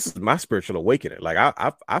is my spiritual awakening. Like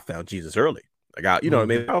I found Jesus early. Like what I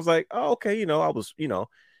mean? I was like, oh, okay, I was,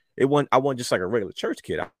 I wasn't just like a regular church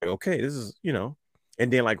kid. I was like, okay, this is, and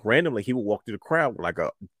then like randomly he would walk through the crowd with like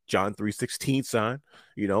a John 3:16 sign,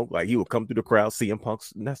 like he would come through the crowd,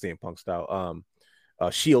 not CM Punk style,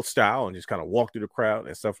 Shield style, and just kind of walk through the crowd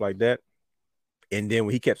and stuff like that. And then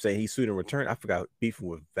when he kept saying he's soon to return, I forgot beefing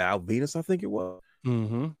with Val Venus, I think it was.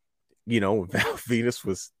 Val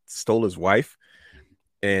Venus stole his wife,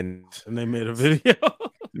 and they made a video.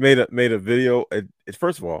 made a video.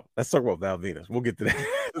 First of all, let's talk about Val Venus. We'll get to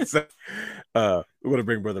that. We're gonna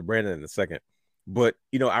bring Brother Brandon in a second. But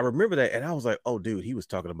I remember that, and I was like, "Oh, dude, he was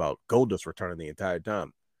talking about Goldust returning the entire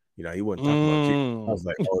time." He wasn't talking about you. I was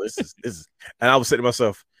like, "Oh, this is," and I was saying to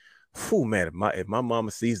myself, "Whew, man, if my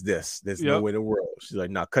mama sees this, there's no way in the world." She's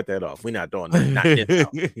like, "Nah, cut that off. We're not doing that. Not yet."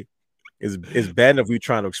 It's bad enough you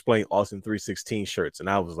trying to explain Austin 3:16 shirts, and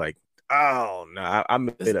I was like, "Oh no, I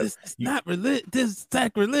made it up." It's not religious. This is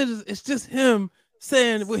sacrilegious. It's just him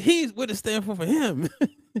saying what it stands for him.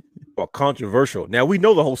 Or controversial. Now we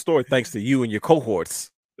know the whole story thanks to you and your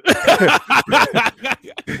cohorts. You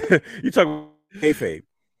talk about kayfabe,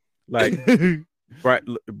 like right?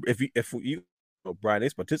 If you Brian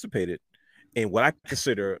Ace participated in what I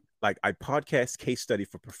consider like a podcast case study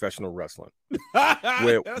for professional wrestling,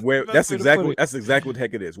 where that's exactly what the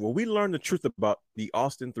heck it is. Where we learn the truth about the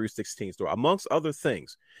Austin 3:16 story, amongst other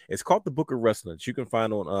things. It's called the Book of Wrestling. You can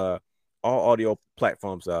find on all audio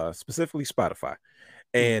platforms, specifically Spotify.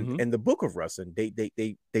 And in the Book of Wrestling,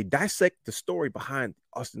 they dissect the story behind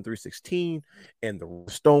Austin 3:16 and the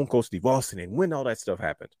Stone Cold Steve Austin and when all that stuff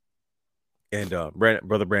happened. And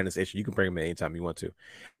Brother Brandon's issue, you can bring him in anytime you want to.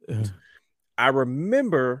 I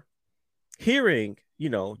remember hearing,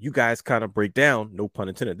 you guys kind of break down, no pun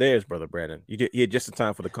intended. There's Brother Brandon. You had just in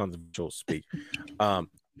time for the controversial speak. I'm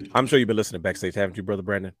sure you've been listening backstage, haven't you, Brother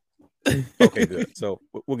Brandon? Okay, good. So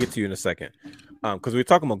we'll get to you in a second, because we're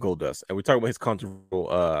talking about Goldust and we're talking about his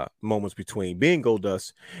controversial moments between being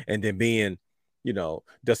Goldust and then being,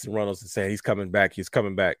 Dustin Runnels and saying he's coming back,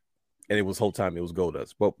 and it was whole time it was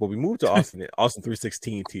Goldust. But we moved to Austin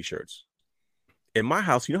 3:16 t-shirts. In my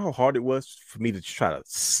house, you know how hard it was for me to try to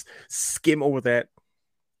skim over that.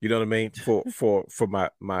 You know what I mean? For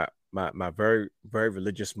my very, very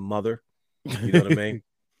religious mother. You know what I mean?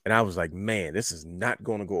 And I was like, man, this is not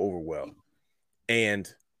going to go over well.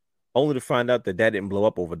 And only to find out that didn't blow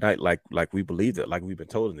up overnight like we believed it, like we've been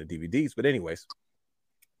told in the DVDs. But anyways,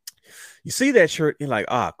 you see that shirt, you're like,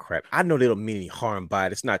 oh crap, I know they don't mean any harm by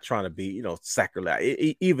it. It's not trying to be,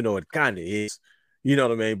 sacrilege, even though it kind of is, you know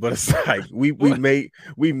what I mean? But it's like we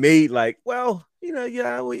made like, well,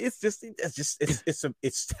 it's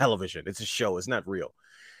television, it's a show, it's not real.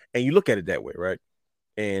 And you look at it that way, right?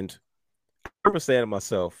 And I remember saying to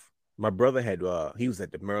myself, my brother had he was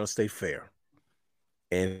at the Maryland State Fair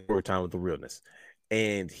and story time with the realness.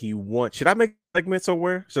 And he won. Should I make segment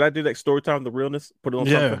somewhere? Should I do that story time with the realness? Put it on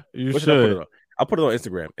something? You should. I put it on? I'll put it on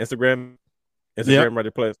Instagram. Instagram right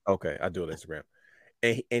there, place. Okay, I do it on Instagram.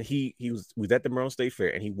 And he was at the Maryland State Fair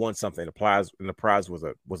and he won something. The prize was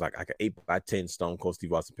like an 8x10 Stone Cold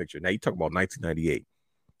Steve Austin picture. Now you talk about 1998.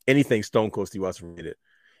 Anything Stone Cold Steve Austin rated.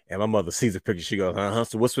 And my mother sees the picture. She goes,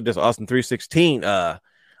 so what's with this Austin 316 on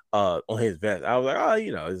his vest? I was like,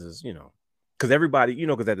 this is, because everybody,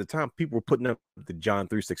 because at the time people were putting up the John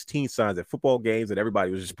 316 signs at football games and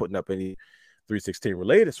everybody was just putting up any 316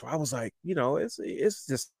 related. So I was like, it's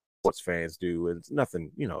just sports fans do. And it's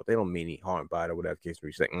nothing, they don't mean any harm by it or whatever the case.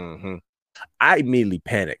 She's like, I immediately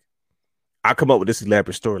panic. I come up with this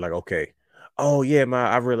elaborate story like, okay, oh yeah,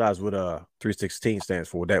 I realized what 316 stands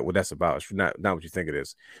for. What that's about. It's not what you think it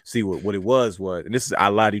is. See what it was, and this is, I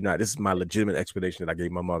lie to you not, this is my legitimate explanation that I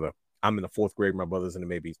gave my mother. I'm in the 4th grade, my brother's in the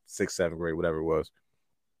maybe 6th, 7th grade, whatever it was.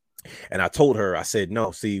 And I told her, I said, no,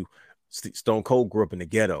 see, Stone Cold grew up in the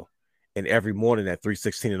ghetto, and every morning at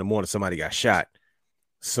 3:16 in the morning, somebody got shot.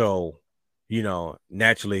 So,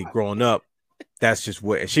 naturally growing up, that's just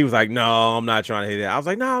what. And she was like, no, I'm not trying to hear that. I was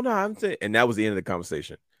like, no, I'm saying, and that was the end of the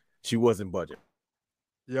conversation. She wasn't budging.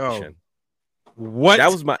 Yo, what?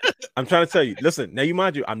 That was I'm trying to tell you. Listen, now you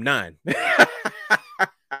mind you, I'm 9.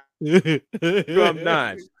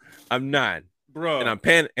 I'm 9, bro, and I'm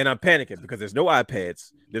panicking because there's no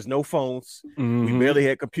iPads, there's no phones, we barely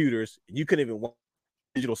had computers. You couldn't even watch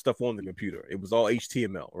digital stuff on the computer. It was all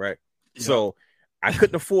HTML, right? Yep. So I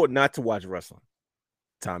couldn't afford not to watch wrestling.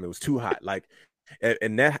 Time it was too hot. Like,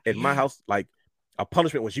 and that in my house, like a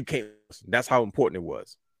punishment was you can't. That's how important it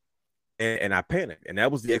was. And I panicked, and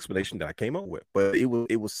that was the explanation that I came up with. But it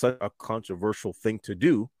was such a controversial thing to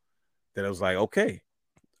do that I was like, okay,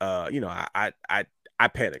 I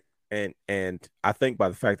panicked, and I think by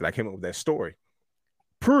the fact that I came up with that story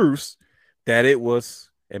proves that it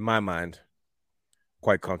was, in my mind,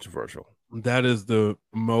 quite controversial. That is the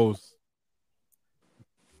most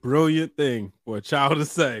brilliant thing for a child to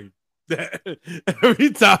say. That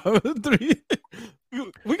every time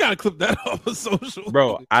we gotta clip that off of social.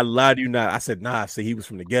 Bro, I lied to you not. I said, nah, see, he was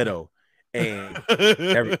from the ghetto. And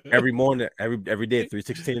every morning, every day at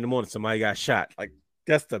 3:16 in the morning, somebody got shot. Like,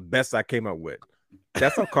 that's the best I came up with.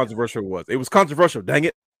 That's how controversial it was. It was controversial, dang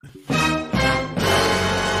it.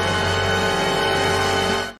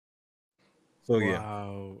 So yeah.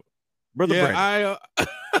 Wow. Brother yeah,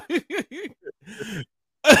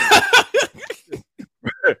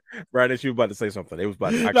 Brandon, you were about to say something. It was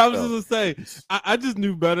about I was just gonna say, I just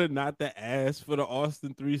knew better not to ask for the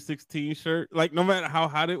Austin 316 shirt. Like, no matter how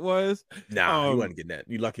hot it was. Nah, you wasn't getting that.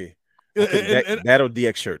 You lucky. That or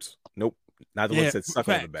DX shirts. Nope. Not the ones that suck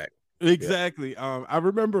on the back. Exactly. Yeah. I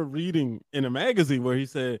remember reading in a magazine where he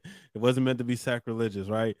said it wasn't meant to be sacrilegious,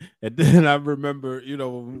 right? And then I remember,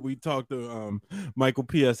 when we talked to Michael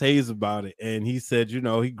P.S. Hayes about it, and he said,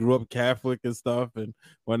 he grew up Catholic and stuff and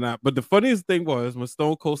whatnot. But the funniest thing was when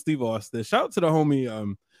Stone Cold Steve Austin, shout out to the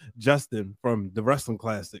homie Justin from the Wrestling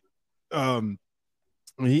Classic.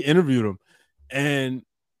 He interviewed him, and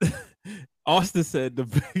Austin said the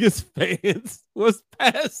biggest fans was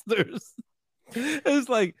pastors. It's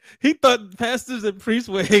like he thought pastors and priests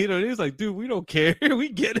were haters. He was like, dude, we don't care. We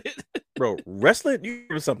get it. Bro, wrestling, you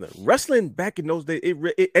remember something. Wrestling back in those days,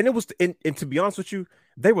 and to be honest with you,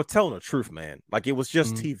 they were telling the truth, man. Like, it was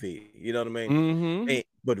just TV. You know what I mean?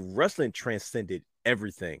 But wrestling transcended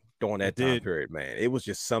everything during that time period, man. It was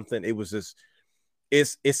just something. It was just,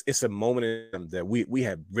 it's a moment that we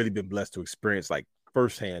have really been blessed to experience, like,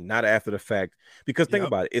 firsthand, not after the fact. Because think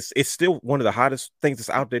about it, it's still one of the hottest things that's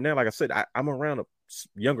out there now. Like I said, I'm around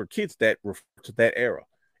younger kids that refer to that era,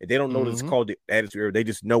 and they don't know that it's called the Attitude Era. They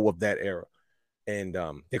just know of that era, and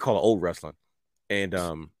they call it old wrestling. And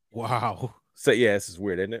wow. So yeah, this is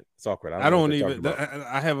weird, isn't it? It's awkward. I don't even.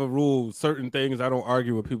 I have a rule. Certain things I don't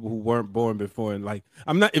argue with people who weren't born before. And like,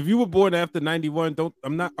 I'm not. If you were born after 91,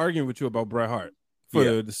 I'm not arguing with you about Bret Hart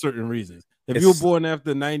for the certain reasons. If you were born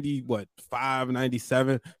after 95,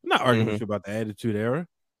 97, I'm not arguing with you about the Attitude Era.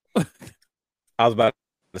 I was about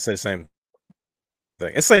to say the same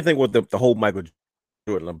thing. It's the same thing with the whole Michael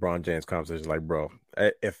Jordan, LeBron James conversation. Like, bro,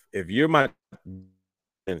 if you're my,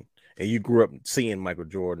 and you grew up seeing Michael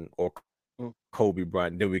Jordan or Kobe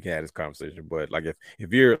Bryant, then we can have this conversation. But like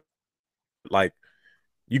if you're like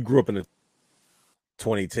you grew up in the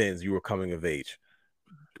 2010s, you were coming of age.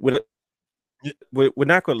 We're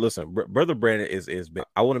not going to listen. Brother Brandon is big.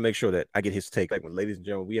 I want to make sure that I get his take. Like, ladies and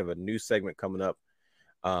gentlemen, we have a new segment coming up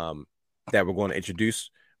that we're going to introduce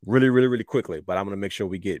really quickly. But I'm going to make sure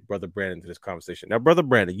we get Brother Brandon into this conversation. Now, Brother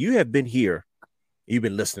Brandon, you have been here. You've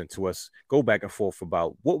been listening to us go back and forth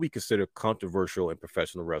about what we consider controversial in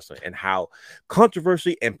professional wrestling and how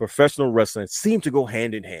controversy and professional wrestling seem to go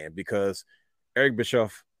hand in hand, because Eric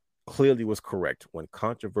Bischoff clearly was correct. When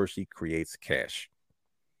controversy creates cash.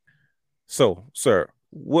 So, sir,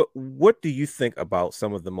 what do you think about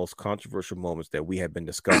some of the most controversial moments that we have been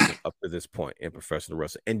discussing up to this point in professional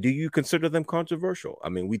wrestling? And do you consider them controversial? I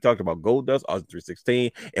mean, we talked about Goldust, Austin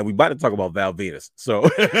 316, and we about to talk about Val Venus. So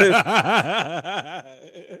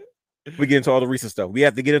we get into all the recent stuff. We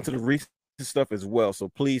have to get into the recent stuff as well. So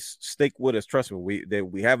please stick with us. Trust me,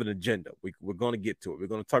 we have an agenda. We're going to get to it. We're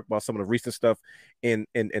going to talk about some of the recent stuff in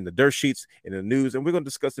the dirt sheets, in the news, and we're going to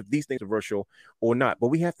discuss if these things are controversial or not. But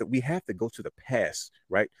we have to go to the past,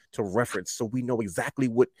 right, to reference, so we know exactly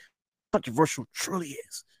what controversial truly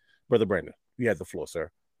is. Brother Brandon, you have the floor, sir.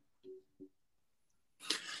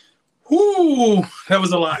 Ooh, that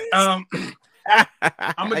was a lot.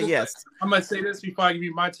 Yes. I'm gonna say this before I give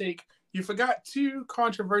you my take. You forgot two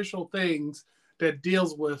controversial things that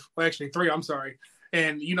deals with, well, actually three, I'm sorry.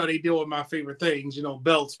 And, they deal with my favorite things,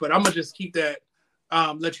 belts. But I'm going to just keep that,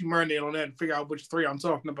 let you marinate on that and figure out which three I'm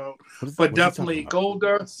talking about. But definitely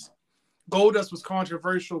Goldust. Goldust was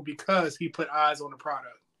controversial because he put eyes on the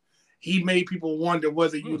product. He made people wonder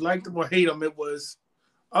whether you liked him or hate him. It was,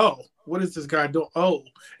 oh, what is this guy doing? Oh,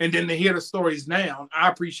 and then to hear the stories now, I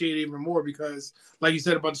appreciate it even more because, like you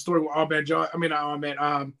said about the story with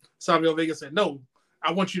Savio Vega said, no,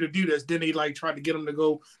 I want you to do this. Then they tried to get him to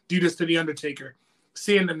go do this to the Undertaker.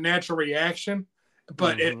 Seeing the natural reaction,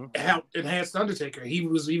 but it enhanced the Undertaker. He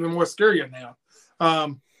was even more scarier now.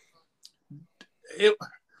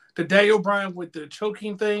 The Daniel Bryan with the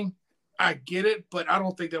choking thing, I get it, but I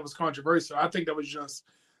don't think that was controversial. I think that was just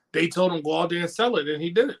they told him go out there and sell it, and he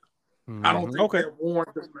did it. I don't think that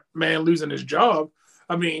warranted the man losing his job.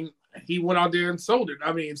 I mean, he went out there and sold it.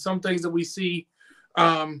 I mean, some things that we see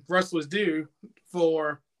wrestlers do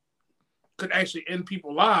could actually end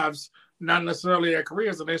people's lives, not necessarily their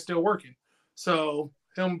careers, and they're still working. So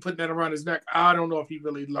him putting that around his neck, I don't know if he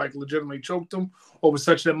really legitimately choked him or was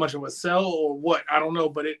such that much of a sell or what. I don't know,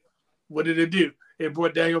 but what did it do? It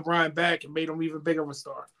brought Daniel Bryan back and made him even bigger of a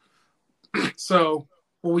star. So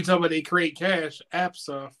when we talk about they create cash,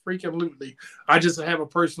 freaking-lutely. I just have a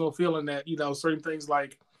personal feeling that, certain things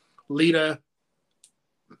like Lita,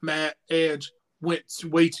 Matt, Edge went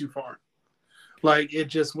way too far. It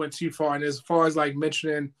just went too far. And as far as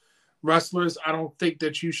mentioning wrestlers, I don't think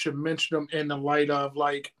that you should mention them in the light of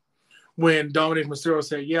when Dominic Mysterio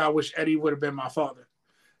said, yeah, I wish Eddie would have been my father.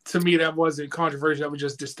 To me, that wasn't controversial. That was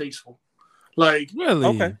just distasteful. Really?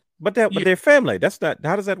 Okay. But they're family. That's not,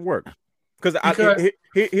 how does that work? Because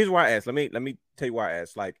here's why I asked. Let me tell you why I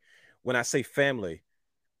asked. When I say family,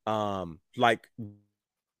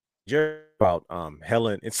 Jerry about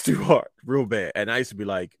Helen and Stu Hart real bad, and I used to be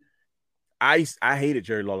I hated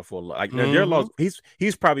Jerry Lawler for a lot. Jerry Lawler,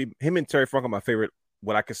 he's probably him and Terry Funk are my favorite,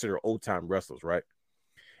 what I consider old time wrestlers, right?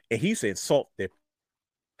 And he used to insult them.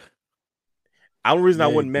 The only reason I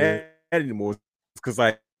wasn't mad anymore is because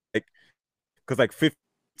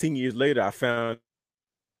 15 years later I found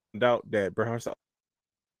out that Bret Hart said,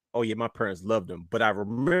 oh yeah, my parents loved him, but I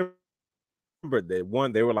remember that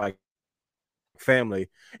one, they were family,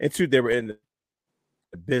 and two, they were in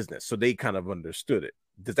the business, so they kind of understood it.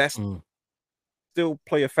 Does that still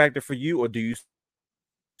play a factor for you, or do you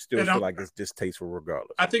still feel like it's distasteful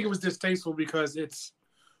regardless? I think it was distasteful because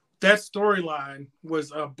that storyline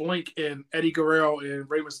was a blink in Eddie Guerrero and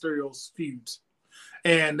Rey Mysterio's feuds.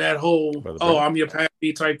 And that whole, I'm your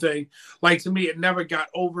pappy type thing. To me, it never got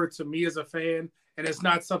over to me as a fan. And it's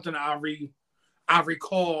not something I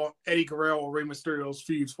recall Eddie Guerrero or Rey Mysterio's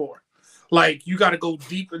feuds for. You got to go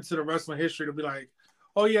deep into the wrestling history to be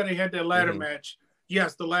oh, yeah, they had that ladder match.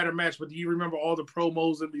 Yes, the ladder match. But do you remember all the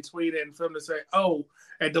promos in between it and for them to say, oh,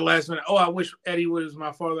 at the last minute, oh, I wish Eddie was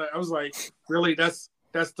my father. I was really? That's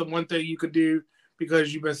the one thing you could do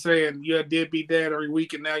because you've been saying, yeah, did be dad every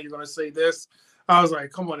week, and now you're going to say this. I was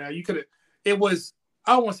come on now. You could have. It was,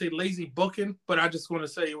 I don't want to say lazy booking, but I just want to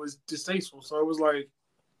say it was distasteful. So it was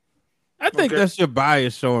I think that's your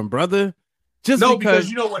bias showing, brother. Because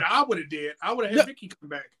you know what I would have did? I would have had Vicky come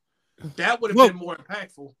back. That would have been more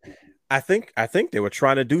impactful. I think they were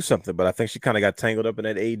trying to do something, but I think she kind of got tangled up in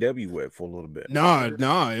that AEW web for a little bit.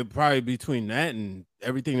 No, it probably between that and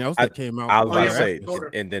everything else that came out. I was about to say,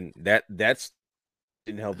 and then that's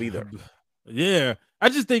didn't help either. Yeah, I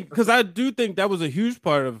just think because I do think that was a huge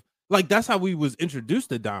part of that's how we was introduced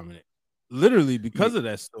to Dominic, literally because of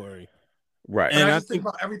that story. Right. And I just think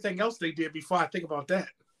about everything else they did before I think about that.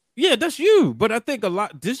 Yeah, that's you. But I think a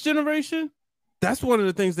lot this generation, that's one of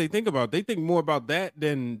the things they think about. They think more about that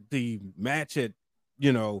than the match at,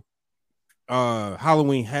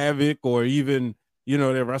 Halloween Havoc or even,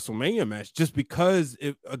 their WrestleMania match, just because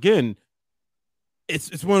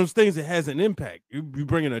it's one of those things that has an impact. You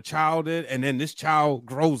bring in a child in, and then this child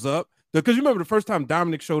grows up. Because you remember the first time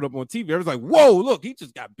Dominic showed up on TV, I was like, whoa, look, he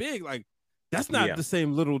just got big. Like, that's not the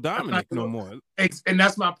same little Dominic no more. And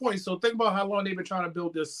that's my point. So think about how long they've been trying to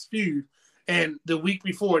build this feud. And the week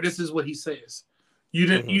before, this is what he says. You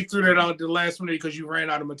didn't. You threw that out the last minute because you ran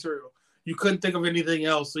out of material. You couldn't think of anything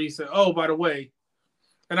else. So he said, "Oh, by the way,"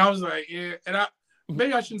 and I was like, "Yeah." And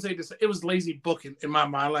maybe I shouldn't say this. It was lazy booking in my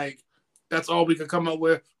mind. Like that's all we could come up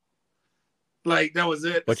with. Like that was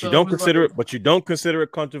it. But so you don't consider it. But you don't consider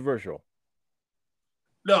it controversial.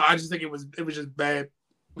 No, I just think it was just bad,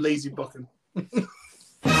 lazy booking.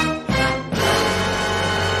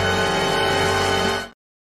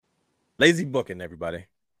 Lazy booking, everybody.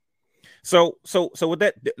 So with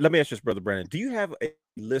that, let me ask you this, Brother Brandon. Do you have a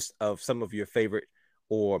list of some of your favorite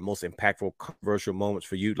or most impactful controversial moments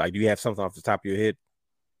for you? Like, do you have something off the top of your head?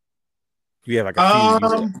 Do you have like a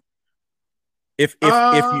few?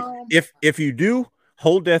 If you do,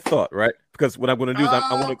 hold that thought, right? Because what I'm going to do is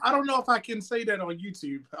I don't know if I can say that on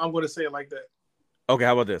YouTube. I'm going to say it like that. Okay,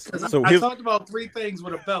 how about this? So I talked about 3 things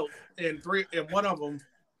with a belt, and one of them,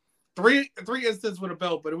 three instances with a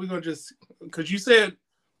belt. But we're going to just because you said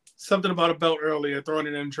something about a belt earlier, throwing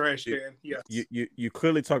it in the trash can. Yes. You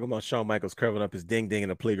clearly talking about Shawn Michaels curving up his ding ding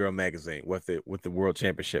in a Playgirl magazine with the World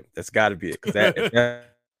Championship. That's got to be it. Because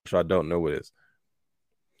I don't know what it is.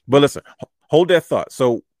 But listen, hold that thought.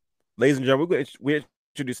 So, ladies and gentlemen, we're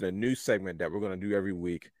introducing a new segment that we're going to do every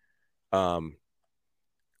week,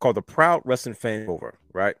 called the Proud Wrestling Fan Over.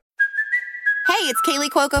 Right? Hey, it's Kaylee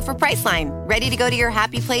Cuoco for Priceline. Ready to go to your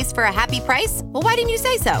happy place for a happy price? Well, why didn't you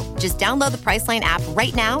say so? Just download the Priceline app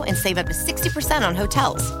right now and save up to 60% on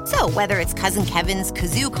hotels. So whether it's Cousin Kevin's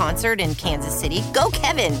Kazoo Concert in Kansas City, go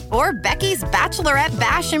Kevin, or Becky's Bachelorette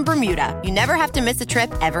Bash in Bermuda, you never have to miss a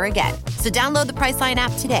trip ever again. So download the Priceline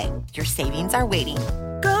app today. Your savings are waiting.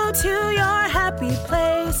 Go to your happy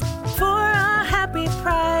place for a happy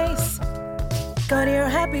price. Go to your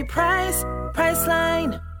happy price,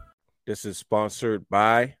 Priceline. This is sponsored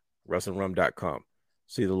by WrestlingRum.com.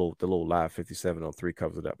 See the little live 5703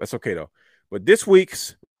 covers it up. That's okay though. But this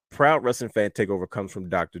week's Proud Wrestling Fan Takeover comes from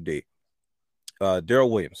Dr. D, Daryl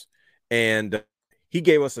Williams, and he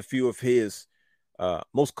gave us a few of his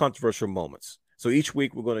most controversial moments. So each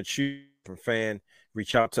week we're going to choose from fan,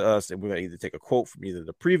 reach out to us, and we're going to either take a quote from either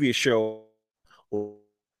the previous show or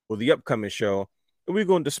the upcoming show, and we're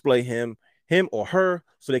going to display him or her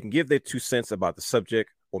so they can give their 2 cents about the subject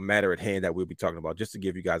or matter at hand that we'll be talking about, just to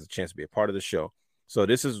give you guys a chance to be a part of the show. So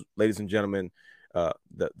this is, ladies and gentlemen,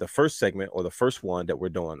 the first segment or the first one that we're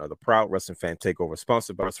doing, or the Proud Wrestling Fan Takeover,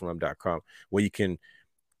 sponsored by WrestlingRum.com, where you can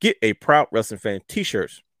get a Proud Wrestling Fan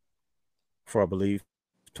t-shirts for, I believe,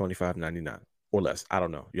 $25.99 or less. I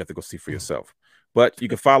don't know. You have to go see for yourself. But you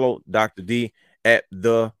can follow Dr. D at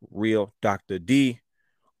The Real Dr. D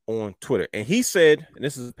on Twitter. And he said, and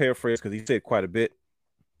this is a paraphrase because he said quite a bit,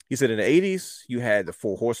 he said in the 80s, you had the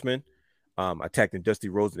 4 Horsemen attacking Dusty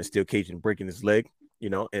Rhodes in a steel cage and breaking his leg,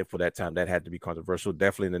 and for that time, that had to be controversial.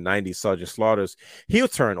 Definitely in the 90s, Sergeant Slaughter's heel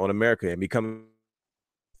turn on America and becoming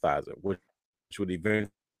which would eventually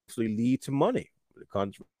lead to money.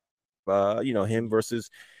 Him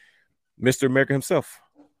versus Mr. America himself,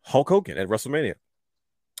 Hulk Hogan at WrestleMania.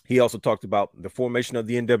 He also talked about the formation of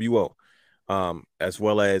the NWO, as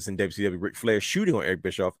well as in WCW, Ric Flair shooting on Eric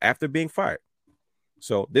Bischoff after being fired.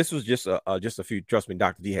 So this was just a few. Trust me,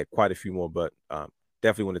 Dr. D had quite a few more, but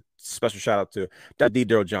definitely want a special shout out to Dr. D.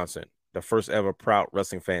 Daryl Johnson, the first ever Proud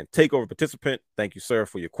Wrestling Fan Takeover participant. Thank you, sir,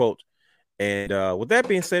 for your quote. And with that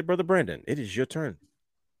being said, Brother Brandon, it is your turn.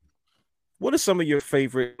 What are some of your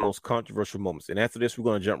favorite, most controversial moments? And after this, we're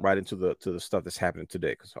going to jump right into the stuff that's happening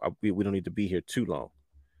today, because we don't need to be here too long.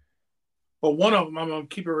 Well, one of them, I'm going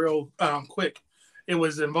to keep it real quick. It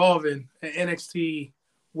was involving an NXT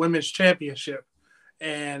Women's Championship.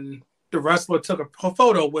 And the wrestler took a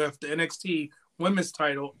photo with the NXT Women's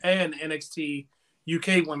title and NXT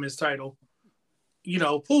UK Women's title,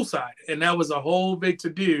 poolside. And that was a whole big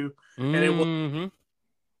to-do. And it was,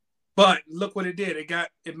 But look what it did.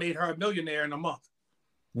 It made her a millionaire in a month.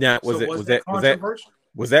 Now, was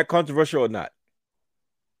that controversial or not?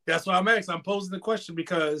 That's what I'm asking. I'm posing the question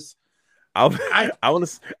because I want to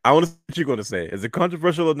see what you're going to say. Is it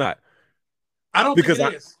controversial or not? I don't think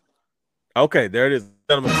it is. Okay, there it is.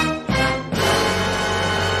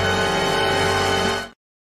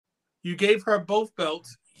 You gave her both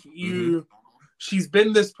belts. She's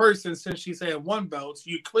been this person since she's had one belt.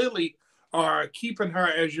 You clearly are keeping her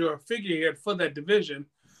as your figurehead for that division.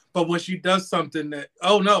 But when she does something that,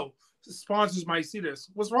 oh no, sponsors might see this.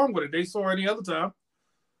 What's wrong with it? They saw her any other time.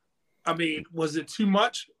 I mean, was it too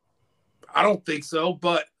much? I don't think so.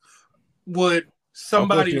 But would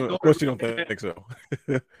somebody? Of course you don't think so.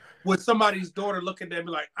 Would somebody's daughter look at them and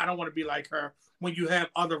be like, I don't want to be like her when you have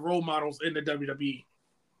other role models in the WWE?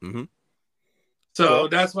 Mm-hmm. So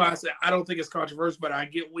that's why I said I don't think it's controversial, but I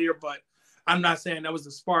get weird. But I'm not saying that was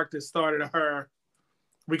the spark that started her.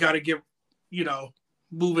 We got to get,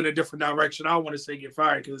 move in a different direction. I don't want to say get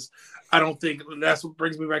fired because I don't think that's what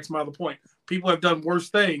brings me back to my other point. People have done worse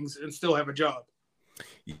things and still have a job.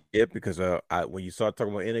 Yeah, because when you started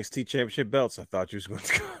talking about NXT Championship belts, I thought you was going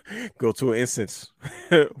to go to an instance.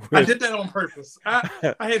 I did that on purpose. I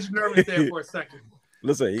had you nervous there for a second.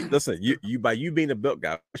 Listen. You by you being a belt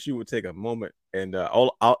guy, you would take a moment and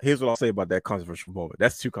here's what I'll say about that controversial moment.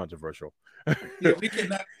 That's too controversial. Yeah,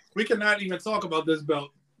 we cannot even talk about this belt.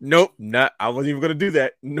 Nope, not. I wasn't even going to do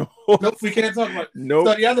that. Nope, we can't talk about it. Nope.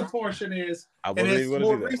 So the other portion is, I wasn't even going to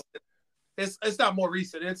do recent. It's not more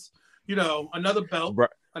recent. It's another belt,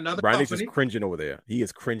 another Brian company. is cringing over there. He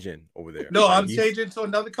is cringing over there. No, I'm changing to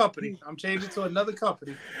another company.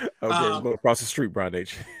 Okay, we're going across the street, Brian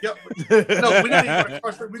H. Yep. No, we're not even going across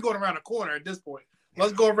the street. We're going around the corner at this point.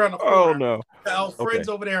 Let's go around the corner. Oh no, our friends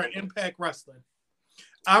over there at Impact Wrestling.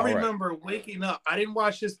 I remember waking up. I didn't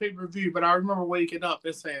watch this pay-per-view, but I remember waking up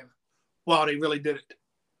and saying, wow, they really did it.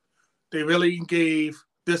 They really gave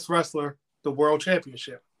this wrestler the world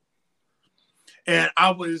championship. And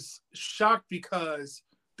I was shocked because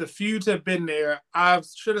the feuds have been there. I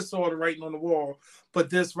should have saw the writing on the wall,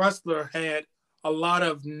 but this wrestler had a lot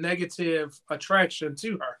of negative attraction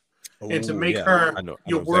to her. And to make her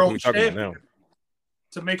your world champion.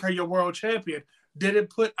 To make her your world champion. Did it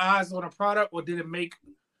put eyes on a product or did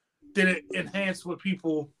it enhance what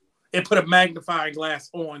people, it put a magnifying glass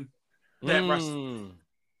on that wrestler?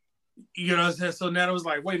 You know what I'm saying? So now it was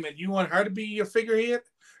like, wait a minute, you want her to be your figurehead?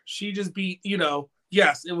 She just beat,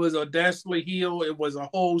 yes, it was a dastardly heel. It was a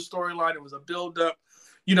whole storyline. It was a build-up,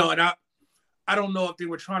 and I don't know if they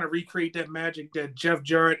were trying to recreate that magic that Jeff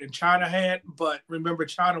Jarrett and Chyna had, but remember,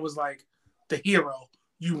 Chyna was like the hero.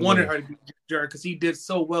 You wanted her to be Jeff Jarrett because he did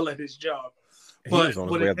so well at his job. But he was on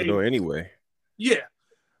his way out the door anyway. Yeah.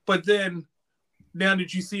 But then, now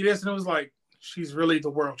that you see this, and it was like, she's really the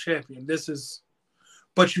world champion.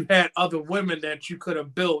 But you had other women that you could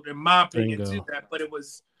have built, in my opinion, to that. But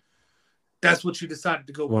that's what you decided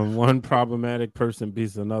to go with. When one problematic person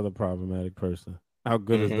beats another problematic person. How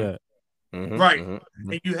good is that? Mm-hmm. Right. Mm-hmm.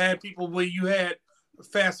 And you had people where you had,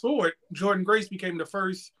 fast forward, Jordan Grace became the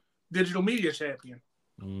first digital media champion.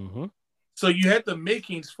 Mm-hmm. So you had the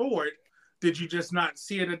makings for it. Did you just not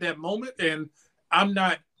see it at that moment? And I'm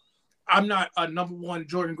not a number one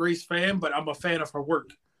Jordan Grace fan, but I'm a fan of her work.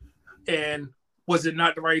 And was it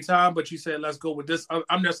not the right time? But you said, let's go with this.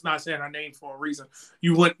 I'm just not saying her name for a reason.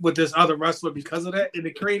 You went with this other wrestler because of that, and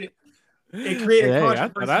it created hey,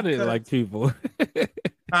 I didn't like people.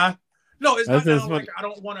 No, it's not like I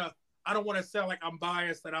don't want to sound like I'm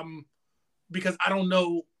biased because I don't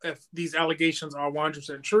know if these allegations are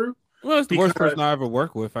 100% true. Well, it's the worst person I ever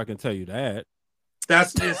worked with. I can tell you that.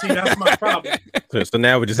 That's my problem. So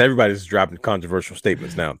now everybody's dropping controversial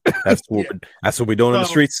statements now. That's what we're doing in the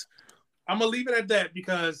streets. I'm gonna leave it at that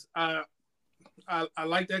because I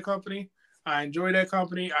like that company. I enjoy that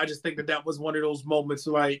company. I just think that was one of those moments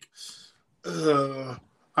like, I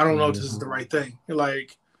don't know if this is the right thing.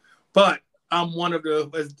 But I'm one of the,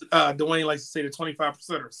 as Dwayne likes to say, the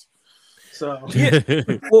 25%ers. So yeah.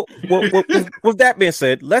 Well, with that being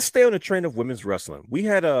said, let's stay on the train of women's wrestling. We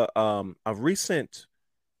had a recent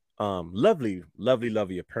lovely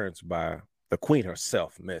appearance by the queen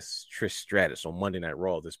herself, Miss Trish Stratus, on Monday Night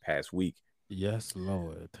Raw this past week. Yes,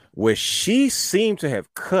 Lord. Where she seemed to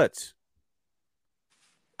have cut,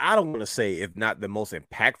 I don't want to say if not the most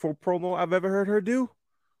impactful promo I've ever heard her do.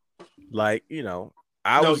 I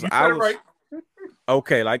was right.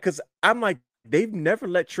 Okay, because I'm like, they've never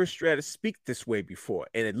let Trish Stratus speak this way before.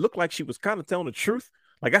 And it looked like she was kind of telling the truth.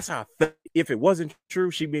 Like, that's how I felt. If it wasn't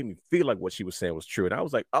true, she made me feel like what she was saying was true. And I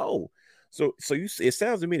was like, oh, So it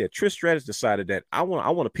sounds to me that Trish Stratus decided that I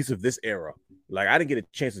want a piece of this era. Like, I didn't get a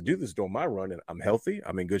chance to do this during my run, and I'm healthy,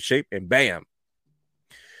 I'm in good shape, and bam.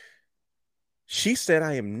 She said,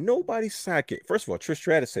 I am nobody's sidekick. First of all, Trish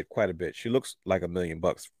Stratus said quite a bit. She looks like $1 million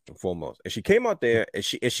foremost. And she came out there and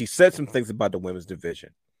she said some things about the women's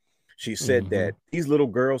division. She said that these little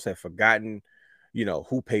girls have forgotten,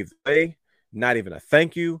 who paved the way, not even a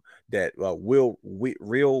thank you, that real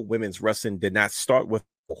women's wrestling did not start with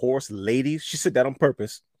horse ladies. She said that on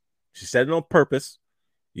purpose. She said it on purpose.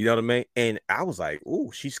 You know what I mean? And I was like, ooh,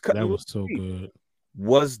 she's cutting. That was so good.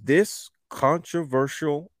 Was this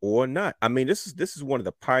controversial or not? I mean, this is one of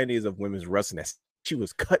the pioneers of women's wrestling. She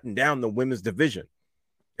was cutting down the women's division.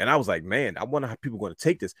 And I was like, man, I wonder how people are going to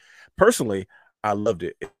take this. Personally, I loved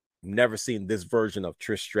it. Never seen this version of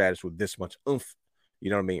Trish Stratus with this much oomph, you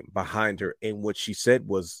know what I mean, behind her. And what she said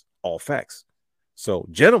was all facts. So,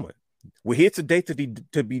 gentlemen, we're here today to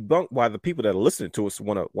debunk why the people that are listening to us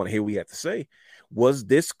want to hear what we have to say. Was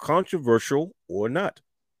this controversial or not?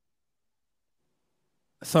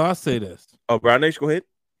 So I'll say this. Oh, Brown Nation, go ahead.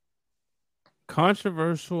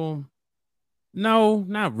 Controversial? No,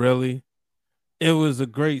 not really. It was a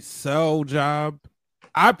great sell job.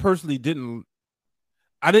 I personally didn't.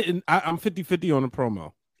 I'm 50-50 on the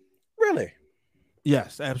promo. Really?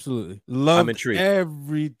 Yes, absolutely. Loved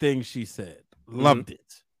everything she said. Loved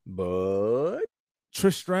it. But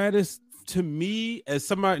Trish Stratus, to me, as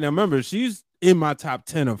somebody, now remember, she's in my top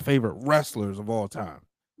 10 of favorite wrestlers of all time.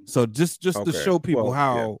 So just to show people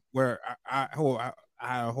where I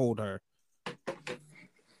hold her.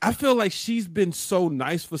 I feel like she's been so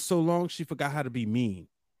nice for so long, she forgot how to be mean.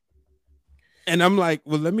 And I'm like,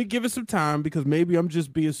 well, let me give it some time because maybe I'm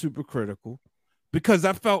just being super critical because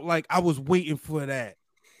I felt like I was waiting for that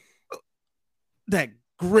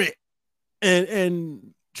grit.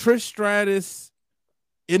 And Trish Stratus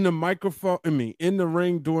in the microphone, in the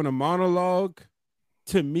ring doing a monologue,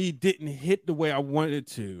 to me, didn't hit the way I wanted it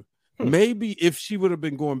to. Maybe if she would have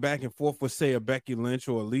been going back and forth with, say, a Becky Lynch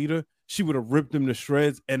or a Lita, she would have ripped them to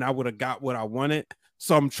shreds and I would have got what I wanted.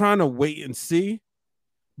 So I'm trying to wait and see.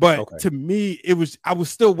 But to me, I was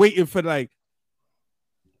still waiting for, like,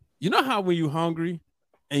 you know how when you're hungry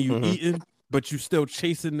and you eating, but you still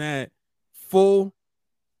chasing that full.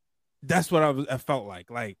 That's what I felt like.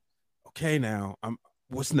 Like, okay, now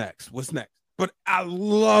what's next? What's next? But I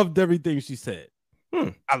loved everything she said.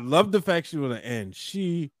 I loved the fact she was at the end.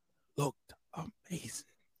 She looked amazing.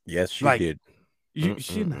 Yes, she did.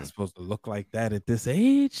 She's not supposed to look like that at this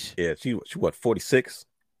age. Yeah, she what, 46?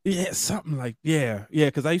 Yeah, something like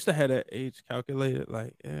because I used to have that age calculated.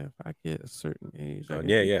 Like, if I get a certain age,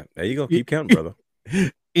 there you go. Keep counting, brother.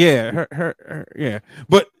 her,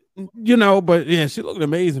 but she looked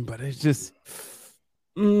amazing. But it's just,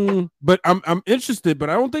 but I'm interested. But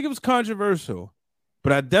I don't think it was controversial.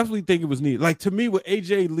 But I definitely think it was neat. Like, to me, what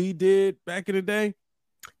AJ Lee did back in the day,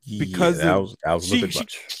 because that was a little bit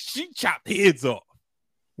much. She chopped heads off.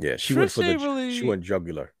 Yeah, she went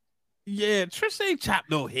jugular. Yeah, Trish ain't chopped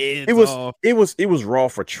no heads off. It was raw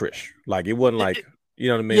for Trish. Like, it wasn't like, you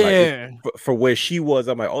know what I mean? Yeah. Like, for where she was,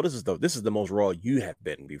 I'm like, oh, this is the most raw you have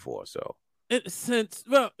been before. So,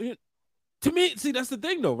 to me, see, that's the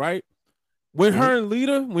thing though, right? When her and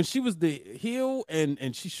Lita, when she was the heel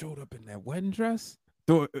and she showed up in that wedding dress,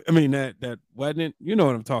 that wedding, you know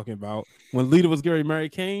what I'm talking about. When Lita was Gary Mary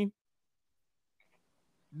Kane,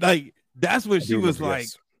 like, that's when she was like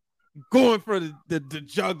going for the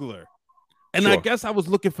juggler. And I guess I was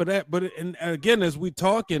looking for that. But and again, as we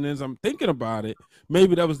talking, as I'm thinking about it,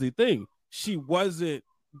 maybe that was the thing. She wasn't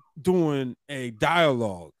doing a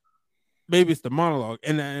dialogue. Maybe it's the monologue.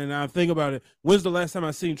 And I think about it. When's the last time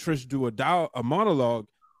I seen Trish do a monologue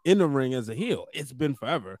in the ring as a heel? It's been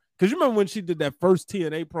forever. Because you remember when she did that first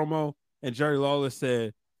TNA promo and Jerry Lawler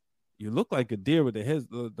said, "You look like a deer with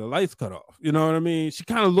the lights cut off." You know what I mean? She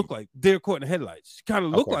kind of looked like deer caught in the headlights. She kind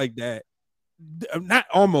of looked like that. Not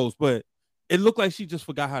almost, but it looked like she just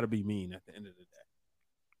forgot how to be mean at the end of the day.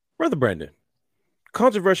 Brother Brandon,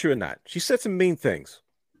 controversial or not, she said some mean things.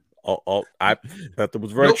 I thought that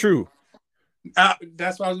was very true.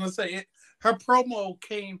 That's what I was going to say. Her promo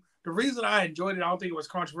came, the reason I enjoyed it, I don't think it was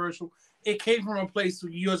controversial. It came from a place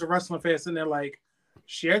where you as a wrestling fan sitting there like,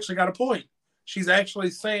 she actually got a point. She's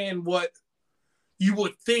actually saying what you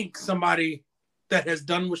would think somebody that has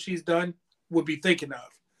done what she's done would be thinking of.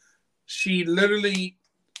 She literally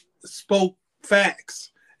spoke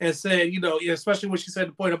facts and said, especially when she said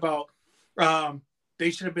the point about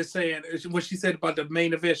they should have been saying, what she said about the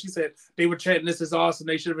main event, she said they were chanting, "This is awesome."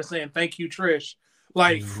 They should have been saying, "Thank you, Trish."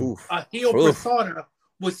 Like, a heel persona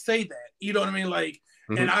would say that. You know what I mean? Like,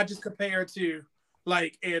 and I just compare it to,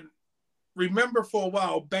 like, and remember for a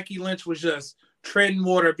while, Becky Lynch was just treading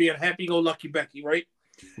water, being happy-go-lucky Becky, right?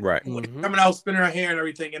 Right. Coming out, spinning her hair and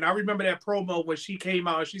everything. And I remember that promo when she came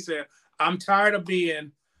out and she said, I'm tired of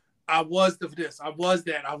being, I was this, I was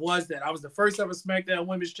that. I was the first ever SmackDown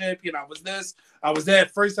Women's Champion. I was this, I was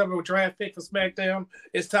that. First ever draft pick for SmackDown.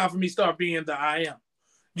 It's time for me to start being the I am.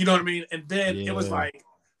 You know what I mean? And then it was like,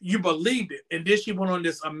 you believed it. And then she went on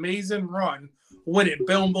this amazing run, winning,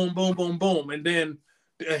 boom, boom, boom, boom, boom. And then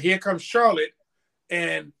here comes Charlotte.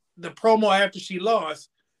 And the promo after she lost,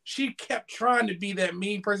 she kept trying to be that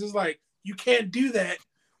mean person. It's like, you can't do that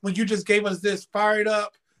when you just gave us this fired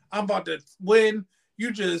up. I'm about to win.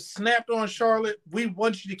 You just snapped on Charlotte. We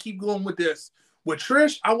want you to keep going with this. With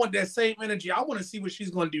Trish, I want that same energy. I want to see what she's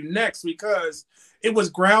going to do next because it was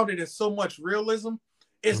grounded in so much realism.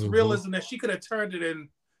 It's realism that she could have turned it in.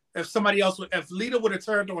 If somebody else would, if Lita would have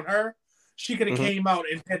turned on her, she could have came out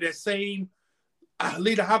and had that same,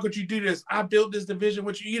 Lita, how could you do this? I built this division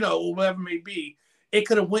with you, or whatever it may be. It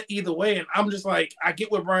could have went either way. And I'm just like, I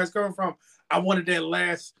get where Brian's coming from. I wanted that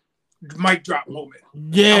last mic drop moment.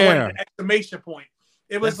 Yeah. I wanted an exclamation point.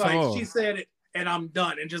 It was she said it and I'm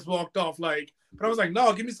done and just walked off like, but I was like,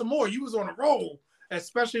 no, give me some more. You was on a roll,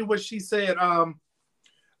 especially when she said,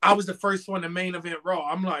 I was the first one to main event Raw.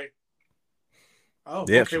 I'm like, oh,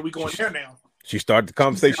 okay, we going there now. She started the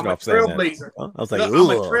conversation off saying that. I was like, I'm a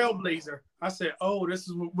trailblazer. I said, oh,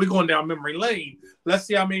 we're going down memory lane. Let's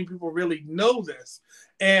see how many people really know this.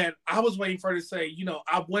 And I was waiting for her to say,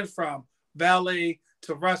 I went from valet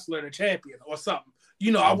to wrestler to champion or something.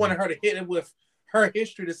 I wanted her to hit it with her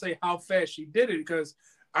history to say how fast she did it because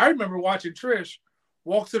I remember watching Trish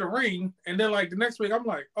walk to the ring and then like the next week I'm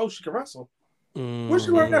like, oh, she can wrestle. Where'd she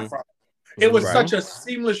learn that from? It was such a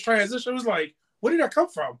seamless transition. It was like, where did that come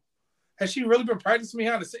from? Has she really been practicing me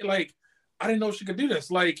how to say, like, I didn't know she could do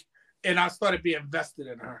this. Like, and I started being invested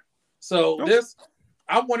in her. So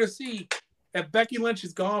I want to see if Becky Lynch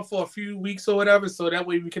is gone for a few weeks or whatever, so that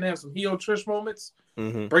way we can have some heel Trish moments.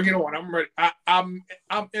 Bring it on. I'm ready. I'm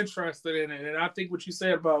interested in it. And I think what you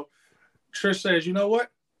said about Trish says, you know what?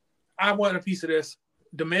 I want a piece of this.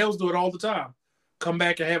 The males do it all the time. Come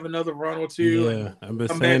back and have another run or two. Yeah, I've been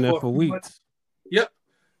saying that for weeks. Yep.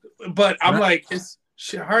 But I'm like,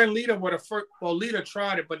 her and Lita were the first. Well, Lita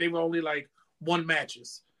tried it, but they were only like one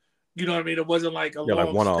matches. You know what I mean? It wasn't like a long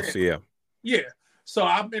like one-offs. Yeah. So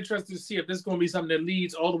I'm interested to see if this is going to be something that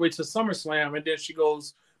leads all the way to SummerSlam, and then she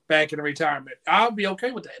goes back into retirement. I'll be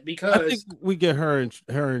okay with that because I think we get her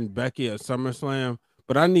and Becky at SummerSlam,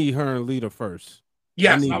 but I need her and Lita first.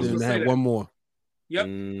 Yes, I need to have one more. Yep.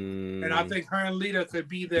 And I think her and Lita could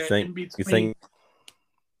be that in between.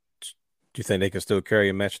 Do you think they can still carry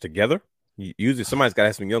a match together? Usually somebody's got to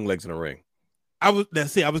have some young legs in the ring. I was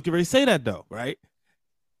getting ready to say that though, right?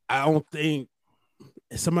 I don't think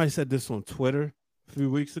somebody said this on Twitter a few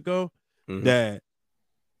weeks ago that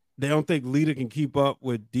they don't think Lita can keep up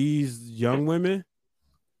with these young women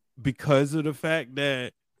because of the fact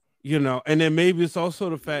that, and then maybe it's also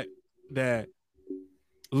the fact that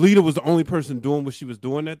Lita was the only person doing what she was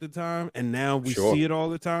doing at the time, and now we see it all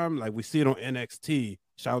the time. Like we see it on NXT.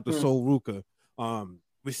 Shout out to Sol Ruka.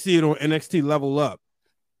 We see it on NXT Level Up.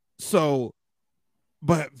 So,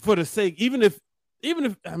 but for the sake, even if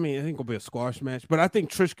I mean, it ain't gonna be a squash match, but I think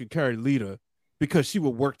Trish could carry Lita because she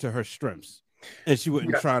would work to her strengths, and she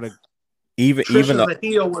wouldn't try to. Even the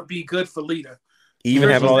heel would be good for Lita. Even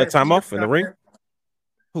having all that time off in the ring.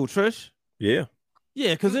 Who, Trish? Yeah,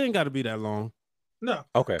 because it ain't got to be that long. No.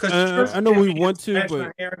 Okay. I know we want to, but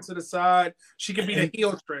her hair to the side, she can be the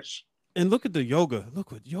heel Trish. And look at the yoga.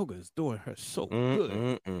 Look what yoga is doing her so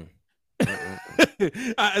good.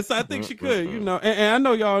 So I think she could, and I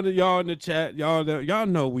know y'all in the chat, y'all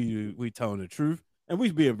know we telling the truth, and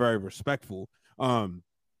we being very respectful.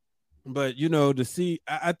 But to see,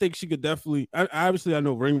 I think she could definitely. Obviously, I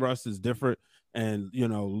know ring rust is different, and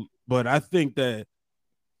but I think that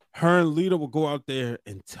her and Lita will go out there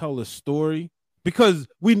and tell a story. Because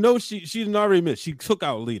we know she didn't already admit she took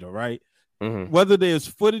out Lita, right? Whether there's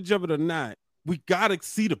footage of it or not, we gotta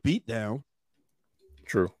see the beatdown.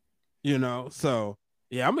 True. So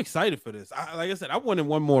yeah, I'm excited for this. Like I said, I wanted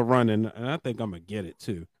one more run, and I think I'm gonna get it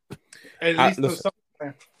too. At least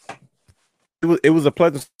it was a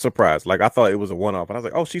pleasant surprise. Like I thought it was a one-off, and I was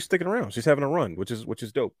like, oh, she's sticking around. She's having a run, which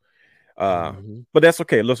is dope. But that's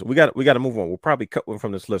okay. Listen, we got to move on. We'll probably cut one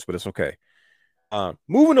from this list, but it's okay.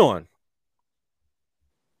 Moving on.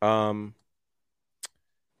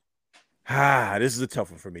 This is a tough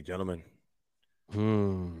one for me, gentlemen.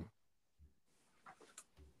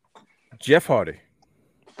 Jeff Hardy.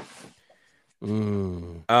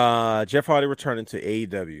 Jeff Hardy returning to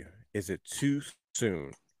AEW. Is it too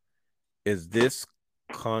soon is this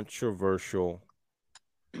controversial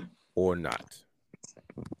or not?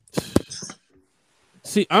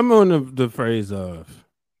 See, I'm on the phrase of,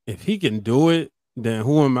 if he can do it, then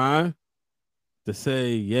who am I to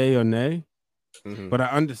say yay or nay? Mm-hmm. But I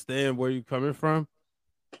understand where you're coming from.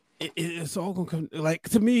 It's all gonna come, like,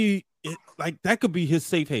 to me, like that could be his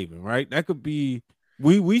safe haven, right? That could be,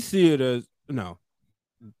 we see it as, no,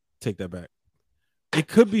 take that back. It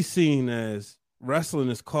could be seen as wrestling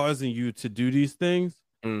is causing you to do these things,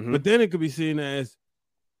 but then it could be seen as,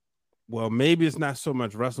 well, maybe it's not so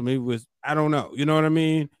much wrestling. Maybe it was, I don't know. You know what I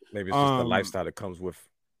mean? Maybe it's just the lifestyle that comes with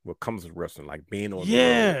what comes with wrestling, like being on the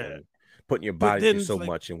road and putting your body through so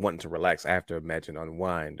much and wanting to relax after a match and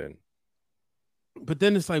unwind. But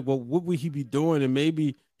then it's like, well, what would he be doing? And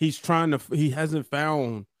maybe he hasn't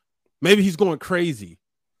found, maybe he's going crazy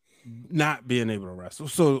not being able to wrestle.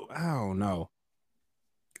 So I don't know.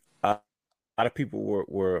 A lot of people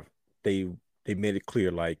were they made it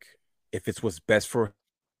clear, like, if it's what's best for him,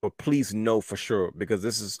 but please know for sure, because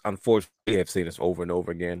this is, unfortunately, I've seen this over and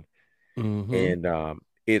over again. And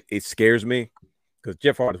it scares me, because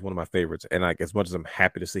Jeff Hardy is one of my favorites, and like, as much as I'm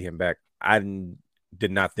happy to see him back, I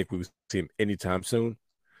did not think we would see him anytime soon.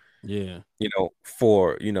 Yeah,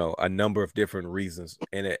 for a number of different reasons,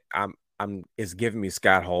 and it's giving me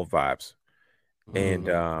Scott Hall vibes, and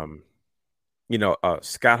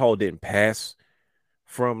Scott Hall didn't pass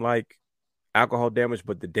from like alcohol damage,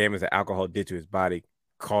 but the damage that alcohol did to his body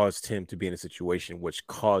caused him to be in a situation which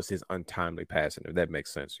caused his untimely passing, if that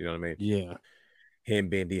makes sense. You know what I mean? Yeah. Him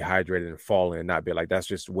being dehydrated and falling and not being, like, that's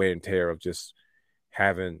just wear and tear of just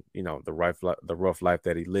having, the rough life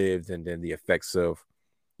that he lived, and then the effects of,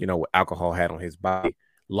 what alcohol had on his body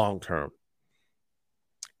long term.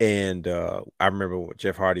 And I remember when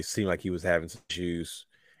Jeff Hardy seemed like he was having some issues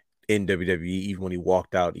in WWE, even when he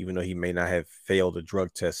walked out, even though he may not have failed a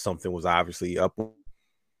drug test, something was obviously up.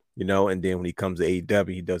 And then when he comes to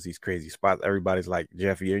AEW, he does these crazy spots. Everybody's like,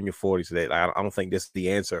 Jeff, you're in your 40s today. Like, I don't think this is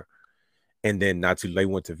the answer. And then not too late,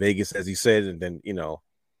 went to Vegas, as he said. And then,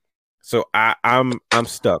 so I'm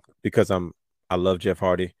stuck, because I love Jeff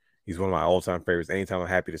Hardy. He's one of my all-time favorites. Anytime I'm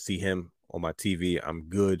happy to see him on my TV, I'm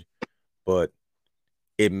good. But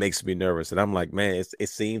it makes me nervous. And I'm like, man, it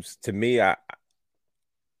seems to me, I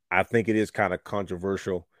think it is kind of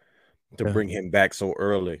controversial to bring him back so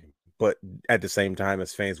early. But at the same time,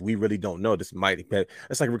 as fans, we really don't know. This might be,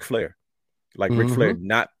 it's like Ric Flair. Like Ric Flair,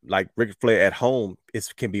 not like Ric Flair at home, it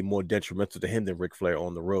can be more detrimental to him than Ric Flair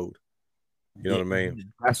on the road. You know what I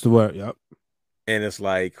mean? That's the word. Yep. And it's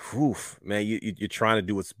like, oof, man, you're trying to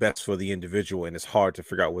do what's best for the individual, and it's hard to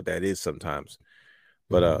figure out what that is sometimes.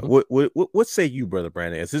 But what say you, Brother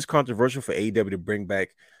Brandon? Is this controversial for AEW to bring back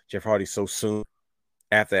Jeff Hardy so soon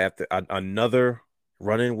after another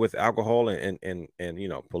run-in with alcohol and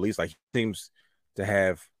police? Like, he seems to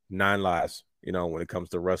have 9 lives, when it comes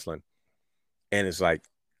to wrestling. And it's like,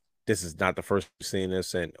 this is not the first we've seen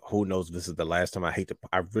this, and who knows if this is the last time.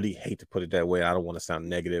 I really hate to put it that way. I don't want to sound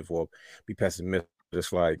negative or be pessimistic.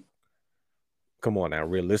 It's like, come on now,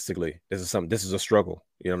 realistically, this is a struggle.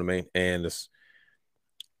 You know what I mean? And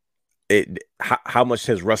how much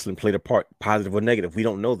has wrestling played a part, positive or negative? We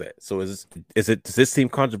don't know that. So does this seem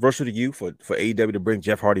controversial to you for AEW to bring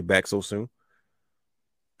Jeff Hardy back so soon?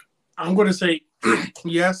 I'm going to say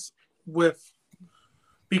yes,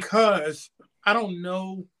 because I don't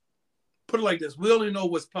know. Put it like this: we only know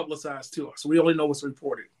what's publicized to us. We only know what's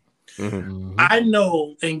reported. I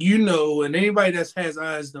know, and and anybody that has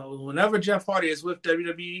eyes knows, whenever Jeff Hardy is with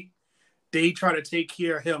WWE, they try to take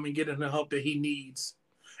care of him and get him the help that he needs.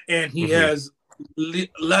 And he has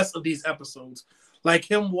less of these episodes. Like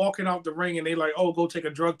him walking out the ring and they like, oh, go take a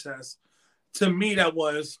drug test. To me, that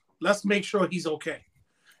was, let's make sure he's okay.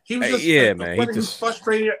 He was just, man. He was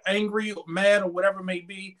frustrated, angry, mad, or whatever it may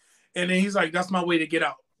be. And then he's like, that's my way to get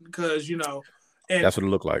out. Because, and that's what it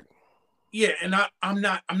looked like. Yeah, and I'm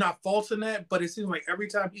not faulting that, but it seems like every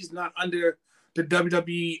time he's not under the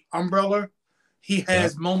WWE umbrella, he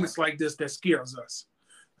has moments like this that scares us.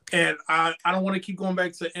 And I don't want to keep going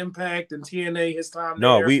back to Impact and TNA his time.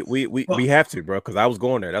 No, we have to, bro, because I was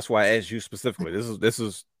going there. That's why I asked you specifically. This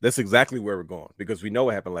is exactly where we're going, because we know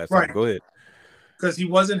what happened last time. Go ahead. Because he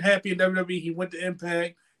wasn't happy in WWE. He went to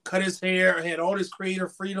Impact, cut his hair, had all this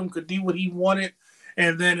creative freedom, could do what he wanted.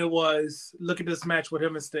 And then it was, look at this match with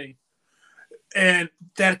him and Sting. And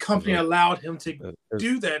that company allowed him to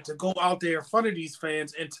do that, to go out there in front of these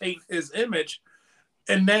fans and take his image.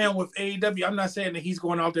 And now with AEW, I'm not saying that he's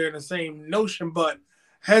going out there in the same notion, but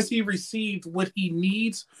has he received what he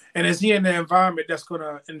needs? And is he in the environment that's going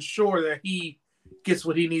to ensure that he gets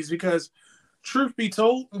what he needs? Because truth be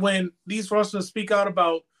told, when these wrestlers speak out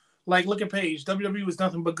about Like, look at Paige. WWE was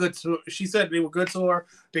nothing but good to her. She said they were good to her.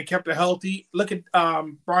 They kept her healthy. Look at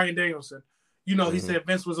Bryan Danielson. You know, he said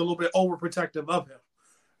Vince was a little bit overprotective of him.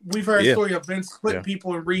 We've heard a story of Vince putting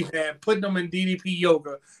people in rehab, putting them in DDP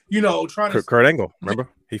yoga, you know, trying to... Kurt Angle, remember?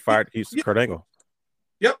 He's Kurt Angle.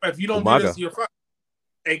 Yep, if you don't do this, you're fired.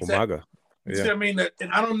 Exactly. You see what I mean?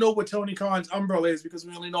 And I don't know what Tony Khan's umbrella is because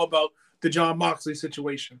we only know about the Jon Moxley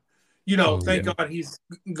situation. You know, thank God he's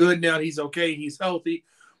good now. He's okay. He's healthy.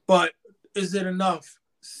 But is it enough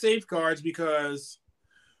safeguards because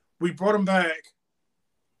we brought him back?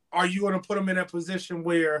 Are you going to put him in a position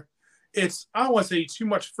where it's, I don't want to say too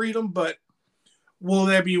much freedom, but will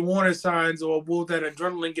there be warning signs or will that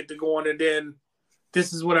adrenaline get to going and then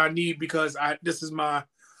this is what I need because this is my,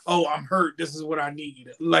 I'm hurt. This is what I need.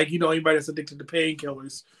 Like, you know, anybody that's addicted to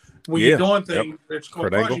painkillers, when you're doing things that's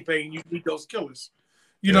going to cause you pain, you need those killers.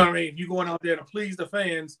 You know what I mean? If you're going out there to please the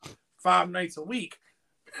fans 5 nights a week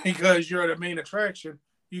because you're the main attraction,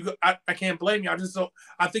 I can't blame you.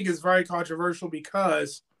 I think it's very controversial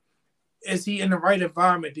because is he in the right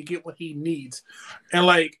environment to get what he needs? And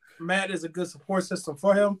like Matt is a good support system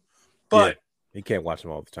for him, but he can't watch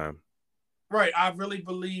him all the time. Right. I really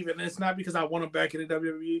believe, and it's not because I want him back in the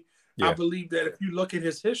WWE. I believe that if you look at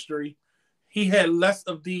his history, he had less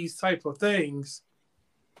of these type of things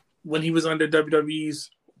when he was under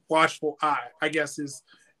WWE's watchful eye, I guess is,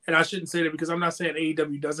 and I shouldn't say that because I'm not saying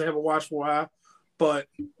AEW doesn't have a watchful eye, but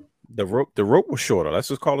the rope was shorter. Let's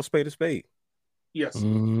just call a spade a spade. Yes.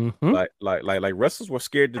 Mm-hmm. Like wrestlers were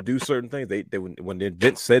scared to do certain things. They when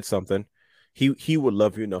Vince said something, he would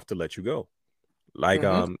love you enough to let you go. Like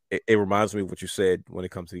it reminds me of what you said when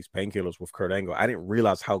it comes to these painkillers with Kurt Angle. I didn't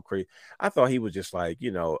realize how crazy. I thought he was just like,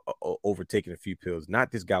 you know, overtaking a few pills.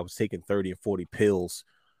 Not this guy was taking 30 and 40 pills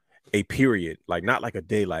a period, like not like a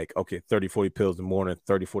day, like okay, 30, 40 pills in the morning,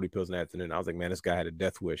 30, 40 pills in the afternoon. I was like, man, this guy had a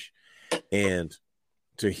death wish. And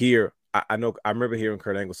to hear, I remember hearing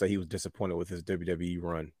Kurt Angle say he was disappointed with his WWE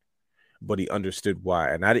run, but he understood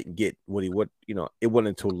why. And I didn't get what you know, it wasn't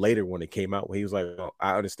until later when it came out where he was like, oh,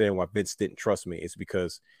 I understand why Vince didn't trust me. It's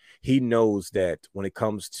because he knows that when it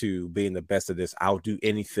comes to being the best of this, I'll do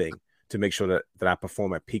anything to make sure that I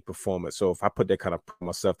perform at peak performance. So if I put that kind of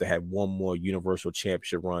myself to have one more Universal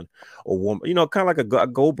Championship run or one, you know, kind of like a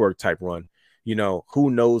Goldberg type run, you know,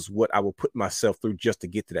 who knows what I will put myself through just to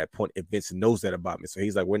get to that point if Vince knows that about me. So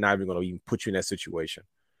he's like, we're not even going to even put you in that situation.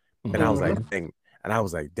 And I was like, dang. And I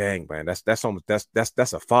was like, dang, man, that's almost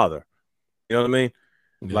that's a father. You know what I mean?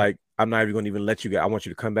 Yeah. Like, I'm not even going to even let you go. I want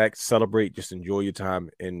you to come back, celebrate, just enjoy your time.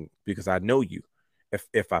 And because I know you,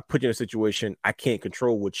 if I put you in a situation, I can't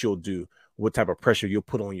control what you'll do, what type of pressure you'll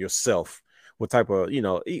put on yourself, what type of, you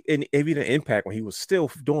know, and even the Impact when he was still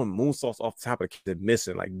doing moonsaults off the top of the kid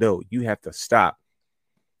missing, like, no, you have to stop.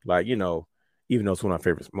 Like, you know, even though it's one of my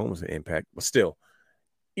favorite moments in Impact, but still,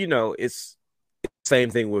 you know, it's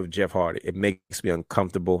same thing with Jeff Hardy. It makes me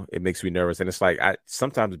uncomfortable. It makes me nervous. And it's like,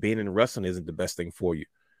 sometimes being in wrestling isn't the best thing for you.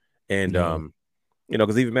 And, you know,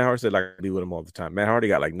 because even Matt Hardy said, like, I be with him all the time. Matt Hardy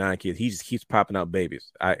got like 9 kids. He just keeps popping out babies.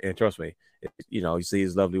 And trust me, you know, you see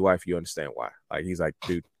his lovely wife, you understand why. Like, he's like,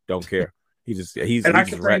 dude, don't care. He's and I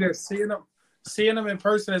can say that seeing them in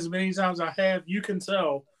person as many times I have, you can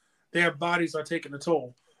tell their bodies are taking a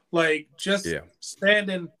toll. Like, just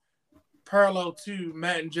standing parallel to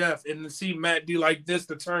Matt and Jeff and to see Matt do like this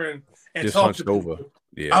to turn and just talk to people. over.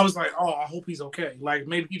 Yeah. I was like, oh, I hope he's okay. Like,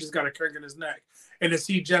 maybe he just got a crack in his neck. And to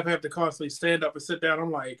see Jeff have to constantly stand up and sit down,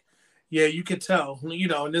 I'm like, yeah, you can tell, you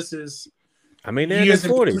know, and this is, I mean, they're in their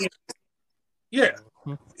 40s. Yeah.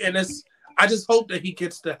 And I just hope that he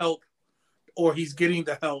gets the help or he's getting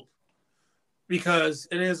the help because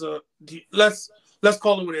it is let's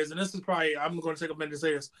call it what it is. And this is probably, I'm going to take a minute to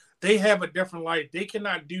say this. They have a different life. They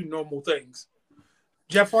cannot do normal things.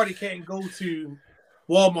 Jeff Hardy can't go to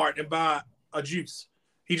Walmart and buy a juice.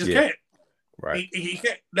 He just can't. Right. He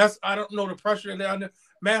can't. I don't know the pressure down there.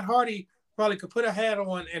 Matt Hardy probably could put a hat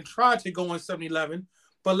on and try to go in 7-Eleven,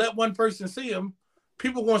 but let one person see him,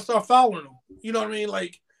 people going to start following him. You know what I mean?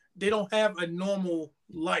 Like, they don't have a normal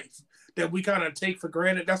life that we kind of take for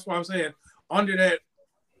granted. That's why I'm saying under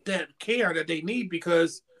that care that they need,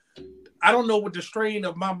 because I don't know what the strain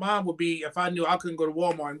of my mind would be if I knew I couldn't go to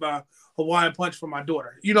Walmart and buy Hawaiian Punch for my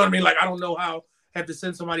daughter. You know what I mean? Like, I don't know how I have to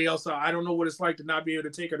send somebody else out. I don't know what it's like to not be able to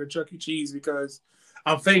take her to Chuck E. Cheese because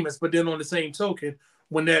I'm famous. But then on the same token,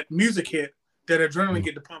 when that music hit, that adrenaline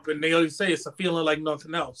get to pumping, they always say it's a feeling like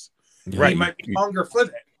nothing else. Right. He might be hungry for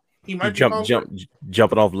that. He might be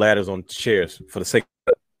jumping off ladders on chairs for the sake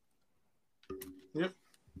of it. Yep.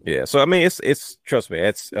 Yeah. So I mean, it's trust me,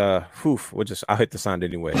 it's I'll hit the sound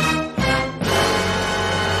anyway.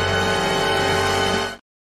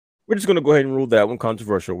 we're just gonna go ahead and rule that one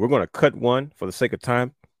controversial. We're gonna cut one for the sake of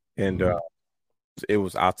time, and it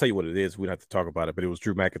was. I'll tell you what it is. We don't have to talk about it, but it was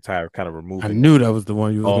Drew McIntyre kind of removing. I knew that was the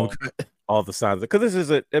one you were going to cut. All the signs, because this is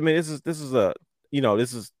a. I mean, this is a.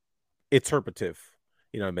 This is interpretive.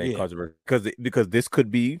 You know what I mean? Yeah. Because this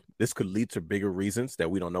could lead to bigger reasons that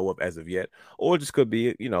we don't know of as of yet, or it just could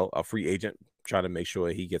be a free agent trying to make sure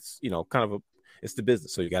he gets kind of it's the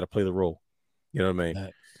business, so you got to play the role. You know what I mean?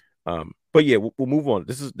 Nice. But yeah, we'll move on.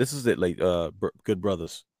 This is it, like good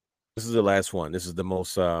brothers. This is the last one. This is the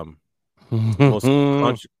most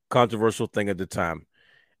controversial thing at the time,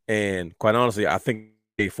 and quite honestly, I think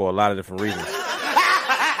for a lot of different reasons.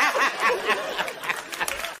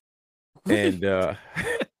 And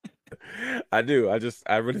I do.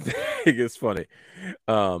 I really think it's funny.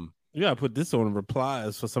 You gotta put this on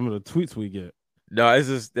replies for some of the tweets we get. No,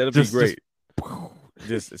 that'll be great.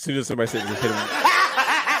 Just as soon as somebody says, just hit him.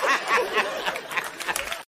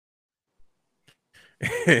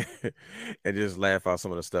 And just laugh out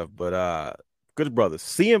some of the stuff. But good brothers,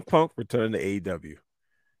 CM Punk returning to AEW.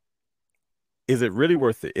 Is it really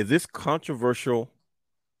worth it? Is this controversial?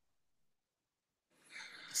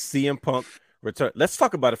 CM Punk return. Let's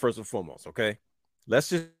talk about it first and foremost, okay? Let's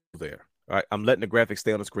just go there. All right, I'm letting the graphics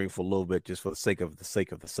stay on the screen for a little bit, just for the sake.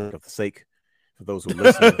 For those who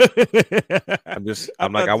listen,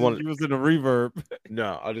 I'm like, I want to use it a reverb.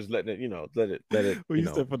 No, I'll just let it. Let it. Well, you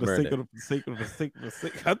said for the sake of the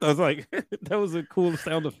sake. I thought it was like that was a cool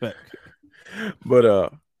sound effect.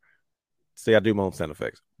 But see, I do my own sound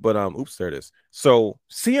effects. But oops, there it is. So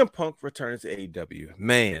CM Punk returns to AEW.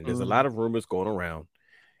 Man, there's a lot of rumors going around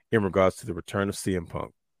in regards to the return of CM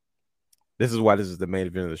Punk. This is why this is the main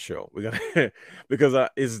event of the show. We got because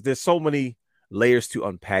there's so many layers to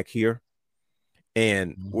unpack here,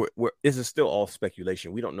 and this is still all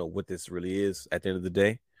speculation. We don't know what this really is at the end of the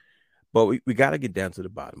day, but we got to get down to the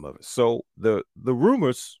bottom of it. So the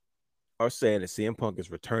rumors are saying that CM Punk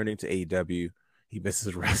is returning to AEW. He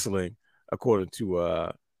misses wrestling, according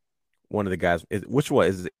to one of the guys. Which one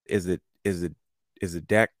is it?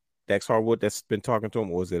 Dax Harwood that's been talking to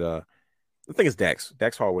him, or is it I think it's Dax.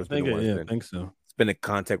 Dax Harwood's been the one. Yeah, I think so. It's been in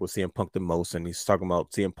contact with CM Punk the most, and he's talking about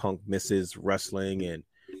CM Punk misses wrestling, and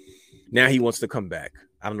now he wants to come back.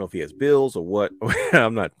 I don't know if he has bills or what.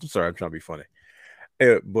 I'm trying to be funny.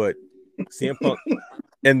 But CM Punk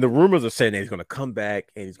and the rumors are saying that he's going to come back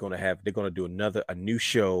and they're going to do a new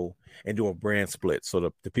show and do a brand split.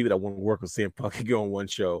 So the people that want to work with CM Punk can go on one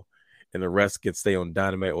show and the rest can stay on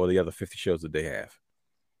Dynamite or the other 50 shows that they have.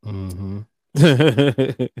 Mm-hmm.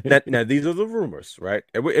 Now these are the rumors, right?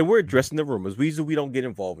 And we're addressing the rumors. We don't get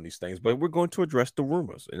involved in these things, but we're going to address the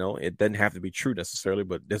rumors. It doesn't have to be true necessarily,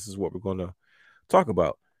 but this is what we're going to talk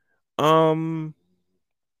about.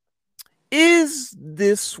 Is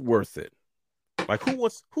this worth it? Like, who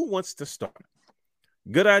wants to start?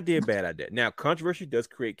 Good idea, bad idea. Now, controversy does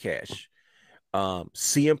create cash.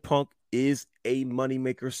 CM Punk is a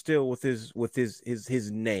moneymaker still with his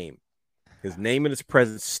name. His name and his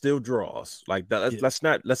presence still draws. Like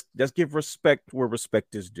that. Let's give respect where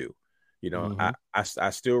respect is due. I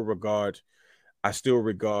still regard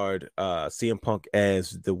CM Punk as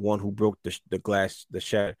the one who broke the glass,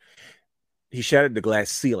 he shattered the glass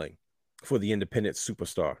ceiling for the independent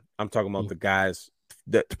superstar. I'm talking about the guys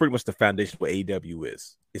that's pretty much the foundation of what AEW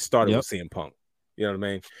is. It started with CM Punk. You know what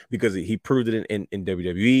I mean? Because he proved it in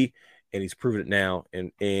WWE, and he's proven it now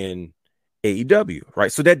in AEW,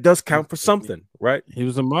 right? So that does count for something, right? He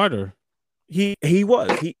was a martyr. He was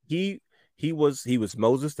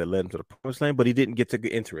Moses that led him to the promised land, but he didn't get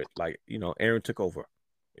to enter it. Like, Aaron took over.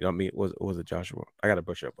 You know what I mean? Was it Joshua? I got to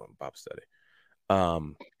brush up on Bob study.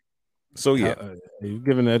 So yeah, you're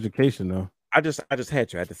giving the education though. I just had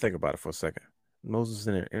to think about it for a second. Moses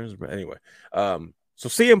and Aaron's anyway. So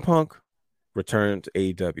CM Punk returned to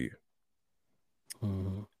AEW.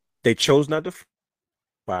 Mm-hmm. They chose not to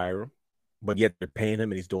fire him, but yet they're paying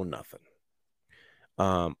him and he's doing nothing.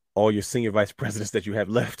 All your senior vice presidents that you have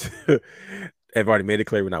left have already made it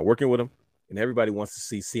clear we're not working with him, and everybody wants to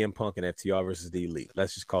see CM Punk and FTR versus the Elite.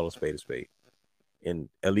 Let's just call a spade a spade. And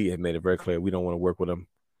Elite have made it very clear we don't want to work with him.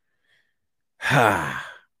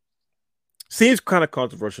 Seems kind of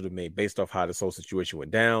controversial to me based off how this whole situation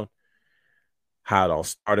went down, how it all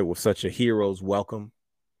started with such a hero's welcome,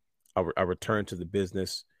 a return to the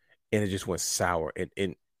business, and it just went sour.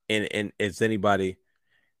 And did anybody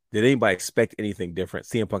expect anything different?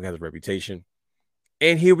 CM Punk has a reputation,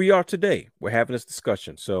 and here we are today. We're having this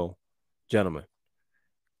discussion. So, gentlemen,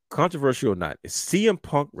 controversial or not, is CM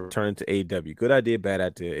Punk returning to AEW? Good idea, bad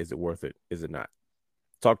idea? Is it worth it? Is it not?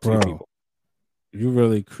 Talk to you people. You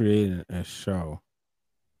really created a show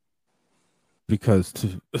because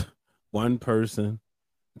one person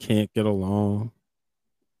can't get along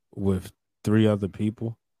with 3 other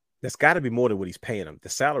people. That's got to be more than what he's paying him. The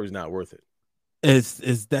salary's not worth it.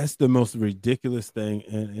 It's that's the most ridiculous thing.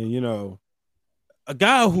 And you know, a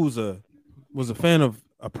guy who's was a fan of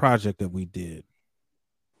a project that we did,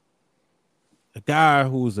 a guy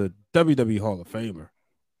who's a WWE Hall of Famer,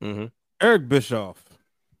 Eric Bischoff,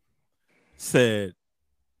 said,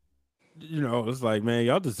 you know, it's like, man,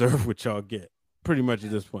 y'all deserve what y'all get. Pretty much at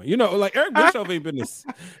this point, you know, like Eric Bischoff ain't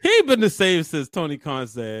been the same since Tony Khan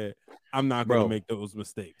said, "I'm not going to make those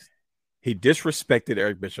mistakes." He disrespected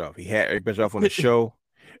Eric Bischoff. He had Eric Bischoff on the show.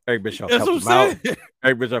 Eric Bischoff helped him out.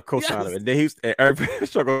 Eric Bischoff co-signed him, and then Eric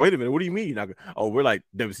Bischoff go, "Wait a minute, what do you mean you're not gonna?" Oh, we're like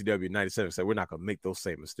WCW '97, so we're not gonna make those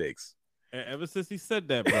same mistakes. And ever since he said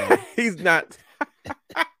that, bro, he's not.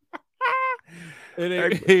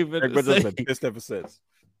 Eric Bischoff's been pissed ever since.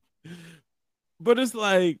 But it's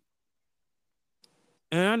like,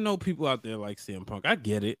 and I know people out there like CM Punk. I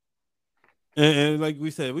get it. And like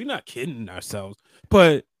we said, we're not kidding ourselves.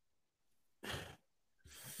 But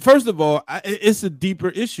first of all, it's a deeper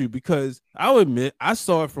issue because I'll admit I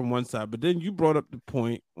saw it from one side, but then you brought up the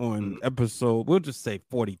point on episode, we'll just say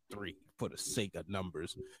 43 for the sake of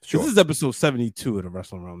numbers. Sure. This is episode 72 of the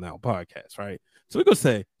Wrestling Realm Now podcast, right? So we're going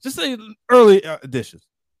to say early editions.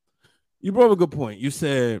 You brought up a good point. You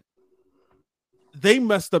said they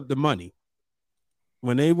messed up the money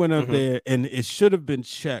when they went up there, and it should have been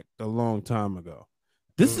checked a long time ago.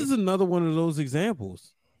 This is another one of those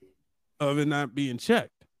examples of it not being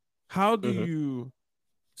checked. How do you?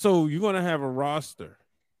 So you're going to have a roster,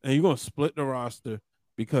 and you're going to split the roster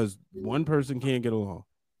because one person can't get along,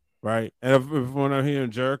 right? And if when I'm hearing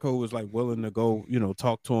Jericho was like willing to go, you know,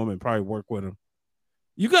 talk to him and probably work with him,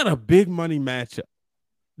 you got a big money matchup.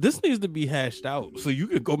 This needs to be hashed out so you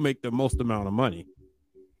could go make the most amount of money.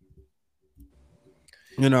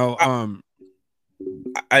 You know,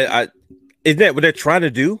 I is that what they're trying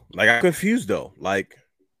to do? Like, I'm confused though. Like,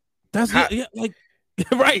 that's like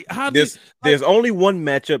right. There's only one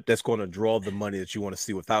matchup that's going to draw the money that you want to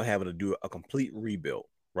see without having to do a complete rebuild,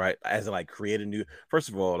 right? As in, like, create a new. First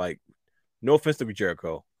of all, like, no offense to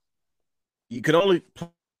Jericho, you can only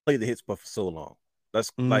play the hits but for so long.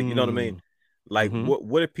 That's like, you know what I mean? Like,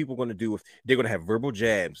 what are people going to do if they're going to have verbal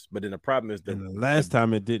jabs? But then the problem is the last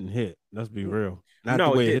time it didn't hit. Let's be real. Not the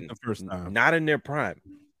way it hit the first time. Not in their prime.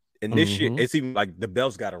 And this year, it's even like the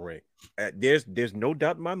bell's got a ring. There's no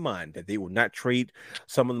doubt in my mind that they will not trade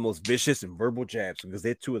some of the most vicious and verbal jabs because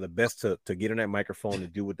they're two of the best to get on that microphone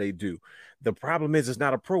and do what they do. The problem is it's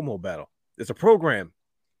not a promo battle. It's a program.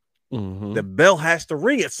 The bell has to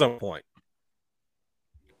ring at some point.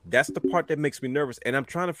 That's the part that makes me nervous. And I'm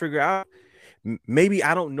trying to figure out, maybe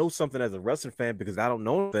I don't know something as a wrestling fan because I don't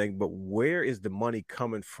know anything, but where is the money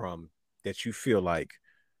coming from that you feel like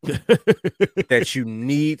that you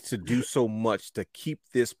need to do so much to keep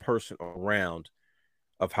this person around,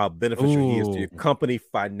 of how beneficial he is to your company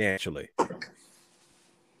financially?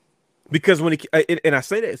 Because when and I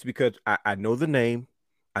say that it's because I know the name,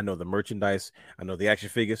 I know the merchandise, I know the action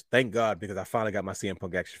figures. Thank God, because I finally got my CM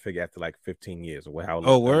Punk action figure after like 15 years or how long.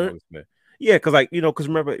 Oh, word? Yeah, because like, you know, because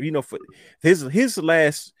remember, you know, for his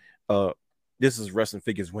last this is Wrestling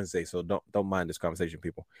Figures Wednesday, so don't mind this conversation,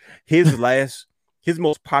 people. His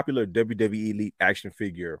most popular WWE Elite action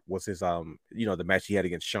figure was his you know, the match he had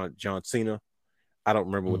against John Cena. I don't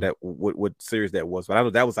remember what series that was, but I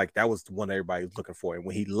know that was the one everybody was looking for. And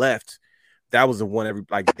when he left, that was the one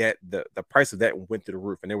the price of that went through the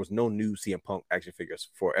roof, and there was no new CM Punk action figures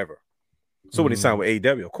forever. So when he signed with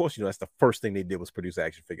AEW, of course, you know, that's the first thing they did was produce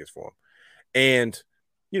action figures for him. And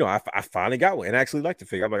you know, I finally got one and I actually liked the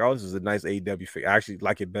figure. I'm like, oh, this is a nice AEW figure. I actually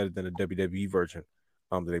like it better than the WWE version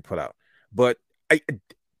that they put out. But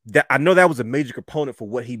I know that was a major component for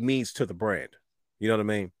what he means to the brand. You know what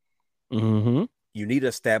I mean? You need to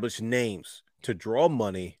establish names to draw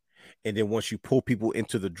money, and then once you pull people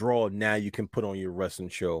into the draw, now you can put on your wrestling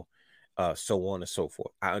show, so on and so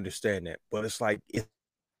forth. I understand that, but it's like, is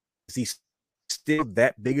he still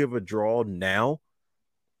that big of a draw now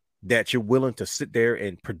that you're willing to sit there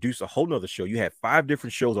and produce a whole nother show? You have 5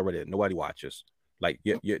 different shows already that nobody watches. Like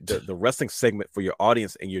the wrestling segment for your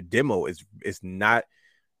audience and your demo is not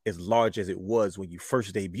as large as it was when you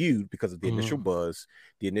first debuted because of the initial buzz,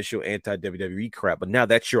 the initial anti-WWE crap. But now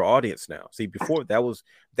that's your audience now. See, before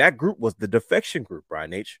that group was the defection group,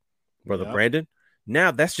 Brian H., Brother Brandon.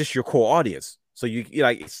 Now that's just your core audience. So you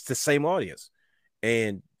like, it's the same audience.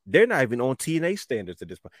 And they're not even on TNA standards at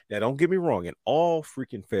this point. Now, don't get me wrong. In all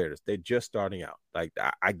freaking fairness, they're just starting out. Like,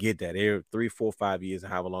 I get that. They're 3, 4, 5 years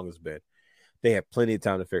and however long it's been. They have plenty of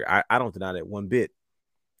time to figure. I don't deny that one bit.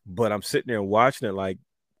 But I'm sitting there and watching it like,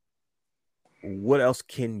 what else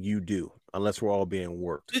can you do unless we're all being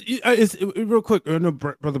worked? Real quick. I know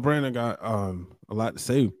Brother Brandon got a lot to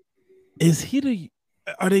say.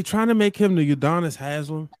 Are they trying to make him the Udonis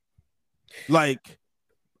Haslem? Like,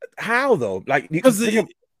 how though? Like,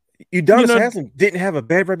 Udonis Haslem didn't have a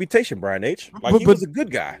bad reputation, Brian H. Like, he was a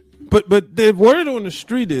good guy. But the word on the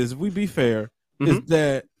street is, if we be fair, is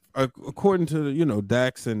that according to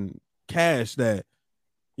Dax and Cash, that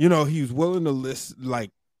he was willing to list,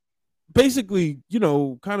 like, basically,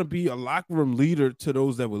 kind of be a locker room leader to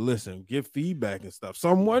those that would listen, give feedback and stuff. So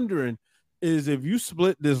I'm wondering, is if you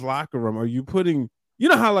split this locker room, are you putting,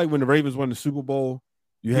 how like when the Ravens won the Super Bowl,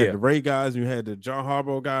 you had the Ray guys, and you had the John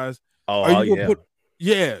Harbaugh guys. Oh,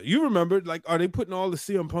 yeah. You remember, like, are they putting all the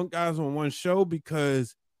CM Punk guys on one show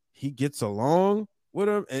because he gets along with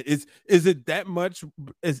them? Is it that much?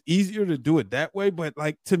 It's easier to do it that way, but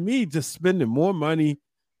like, to me, just spending more money,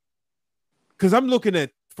 because I'm looking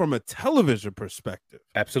at from a television perspective,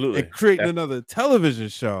 absolutely, and creating another television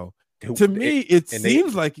show. To me, it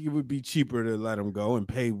seems like it would be cheaper to let him go and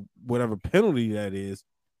pay whatever penalty that is.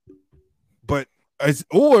 But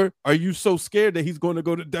or are you so scared that he's going to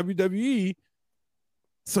go to WWE?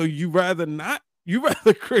 So you rather not? You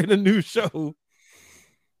rather create a new show?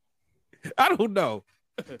 I don't know.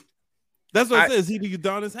 That's what I said. Is he the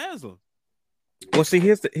Udonis Haslem? Well, see,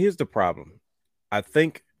 here's the problem. I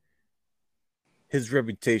think his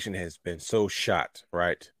reputation has been so shot,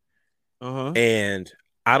 right? And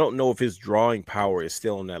I don't know if his drawing power is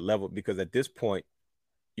still on that level, because at this point,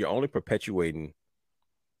 you're only perpetuating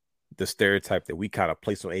the stereotype that we kind of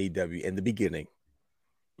placed on AEW in the beginning,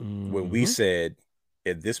 when we said,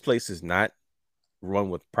 if this place is not run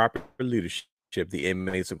with proper leadership, the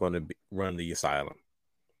inmates are going to run the asylum.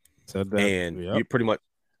 You pretty much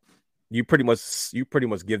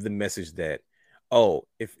give the message that, oh,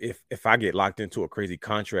 if I get locked into a crazy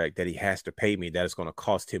contract that he has to pay me, that is going to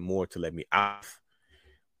cost him more to let me off,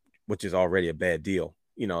 which is already a bad deal,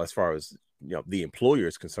 as far as the employer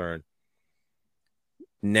is concerned.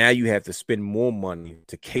 Now you have to spend more money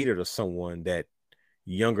to cater to someone that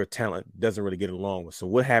younger talent doesn't really get along with. So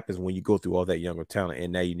what happens when you go through all that younger talent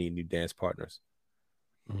and now you need new dance partners?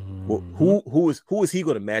 Well, who is he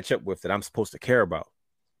going to match up with that I'm supposed to care about?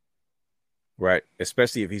 Right?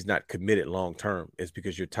 Especially if he's not committed long term. It's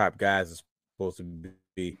because your top guys are supposed to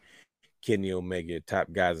be Kenny Omega, your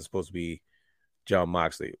top guys are supposed to be John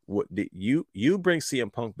Moxley. What you bring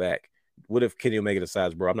CM Punk back? What if Kenny Omega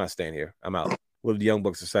decides, bro, I'm not staying here, I'm out? What if the Young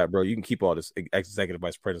Bucks decide, bro, you can keep all this executive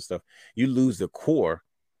vice president stuff? You lose the core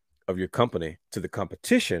of your company to the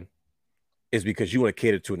competition, is because you want to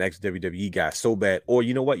cater to an ex-WWE guy so bad, or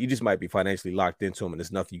you know what, you just might be financially locked into him and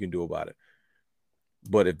there's nothing you can do about it.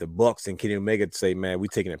 But if the Bucks and Kenny Omega say, man, we're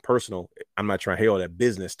taking it personal, I'm not trying to hear all that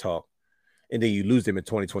business talk, and then you lose them in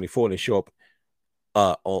 2024 and they show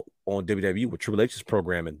up on WWE with Triple H's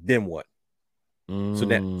programming, then what? So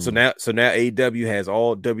now AEW has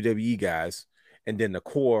all WWE guys, and then the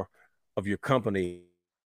core of your company,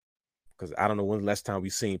 because I don't know when the last time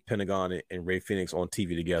we've seen Pentagon and Ray Phoenix on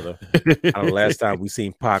TV together. I don't know the last time we've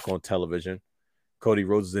seen Pac on television. Cody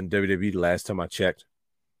Rhodes is in WWE the last time I checked.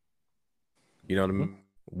 You know what I mean?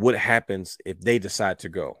 What happens if they decide to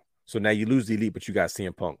go? So now you lose the Elite, but you got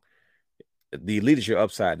CM Punk. The Elite is your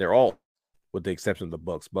upside. They're all, with the exception of the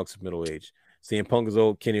Bucks. Bucks are middle age. CM Punk is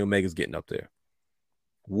old. Kenny Omega's getting up there.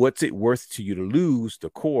 What's it worth to you to lose the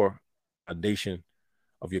core foundation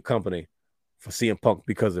of your company for CM Punk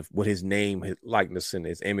because of what his name, his likeness, and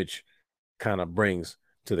his image kind of brings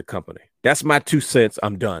to the company? That's my 2 cents.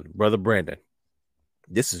 I'm done. Brother Brandon,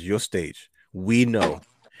 this is your stage. We know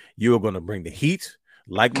you're going to bring the heat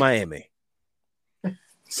like Miami.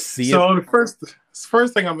 So the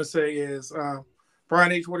first thing I'm going to say is,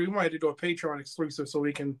 Brian H. Woody, we might have to do a Patreon exclusive so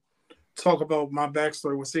we can talk about my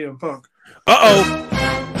backstory with CM Punk.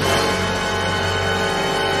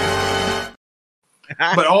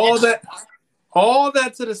 But all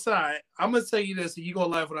that to the side, I'm gonna tell you this, and you gonna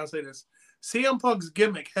laugh when I say this. CM Punk's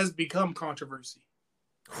gimmick has become controversy.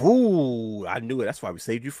 Ooh, I knew it. That's why we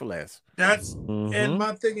saved you for last. And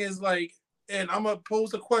my thing is, like, and I'm gonna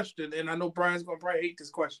pose a question, and I know Brian's gonna probably hate this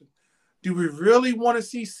question. Do we really want to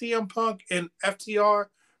see CM Punk and FTR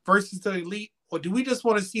versus the Elite, or do we just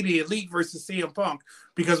want to see the Elite versus CM Punk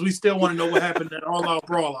because we still want to know what happened at All Out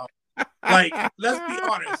Brawl Out? Like, let's be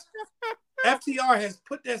honest. FTR has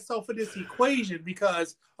put themselves in this equation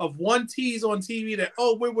because of one tease on TV that,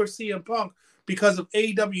 we're with CM Punk because of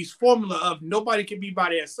AEW's formula of nobody can be by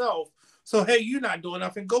themselves. So, hey, you're not doing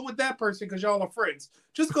nothing. Go with that person because y'all are friends.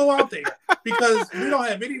 Just go out there because we don't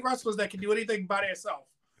have any wrestlers that can do anything by themselves.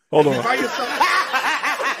 Hold on. By yourself.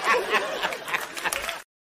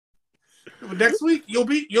 Next week you'll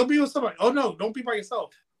be with somebody. Oh no, don't be by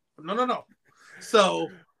yourself. No. So,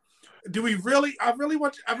 do we really? I really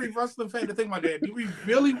want every wrestling fan to think about that. Do we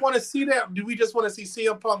really want to see that? Or do we just want to see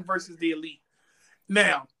CM Punk versus the Elite?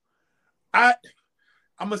 Now, I'm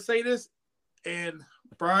gonna say this, and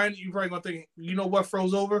Brian, you probably gonna think, you know what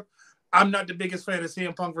froze over? I'm not the biggest fan of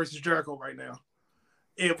CM Punk versus Jericho right now.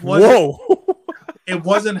 It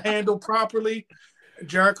wasn't handled properly.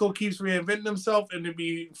 Jericho keeps reinventing himself and to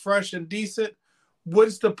be fresh and decent.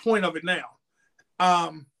 What's the point of it now?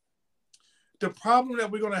 The problem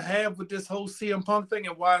that we're going to have with this whole CM Punk thing,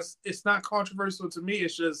 and why it's not controversial to me,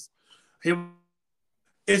 it's just him.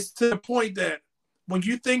 It's to the point that when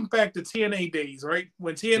you think back to TNA days, right?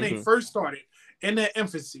 When TNA first started in their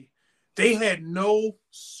infancy, they had no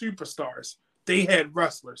superstars. They had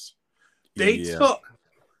wrestlers. They took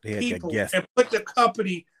people and put the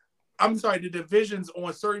company, the divisions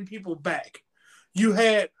on certain people back. You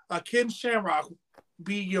had a Ken Shamrock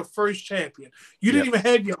be your first champion. You didn't even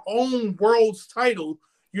have your own world's title.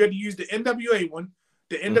 You had to use the NWA one,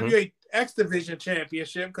 the NWA X Division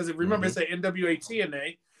Championship, because remember it's an NWA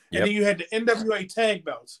TNA, and then you had the NWA tag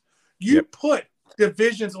belts. You put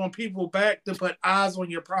divisions on people back to put eyes on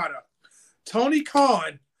your product. Tony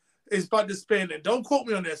Khan is about to spend, and don't quote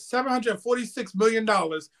me on this, $746 million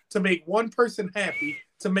to make one person happy,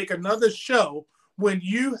 to make another show, when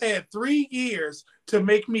you had 3 years to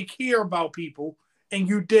make me care about people, and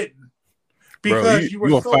you didn't. Because you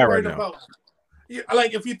were so worried about,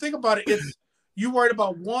 like, if you think about it, it's you worried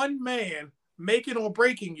about one man making or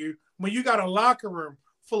breaking you when you got a locker room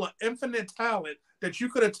full of infinite talent that you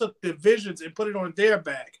could have took divisions and put it on their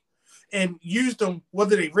back and used them,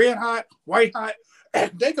 whether they red hot, white hot,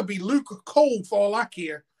 they could be Luke Cole for all I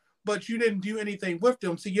care, but you didn't do anything with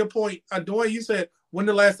them. To your point, Dwayne, you said, when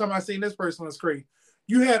the last time I seen this person on the screen?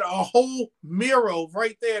 You had a whole Miro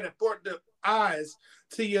right there that brought the eyes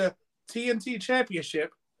to your TNT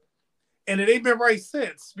championship, and it ain't been right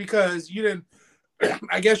since, because you didn't.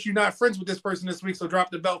 I guess you're not friends with this person this week, so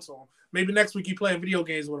drop the belts on. Maybe next week you playing video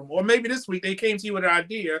games with them, or maybe this week they came to you with an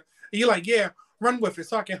idea, and you're like, "Yeah, run with it,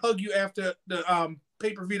 so I can hug you after the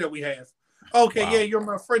pay-per-view that we have." Okay, yeah, you're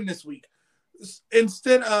my friend this week.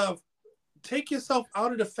 Instead of take yourself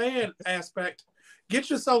out of the fan aspect, get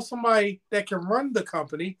yourself somebody that can run the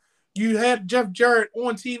company. You had Jeff Jarrett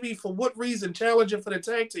on TV for what reason, challenging for the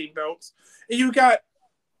tag team belts, and you got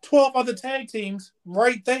 12 other tag teams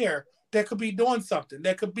right there that could be doing something.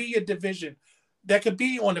 That could be a division. That could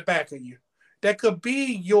be on the back of you. That could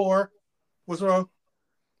be your. What's wrong?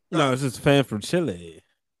 No, it's just a fan from Chile.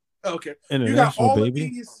 Okay, you got all of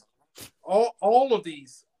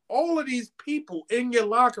these, all of these people in your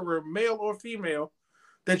locker room, male or female,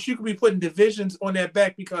 that you could be putting divisions on their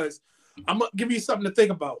back. Because I'm gonna give you something to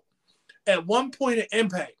think about. At one point in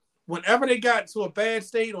Impact, whenever they got to a bad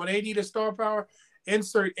state or they needed star power,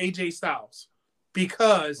 insert AJ Styles,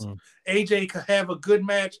 because AJ could have a good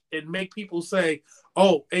match and make people say,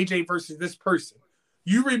 "Oh, AJ versus this person."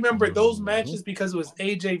 You remember those matches because it was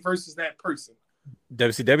AJ versus that person.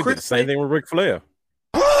 WCW did the same thing with Ric Flair.